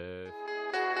 Safe.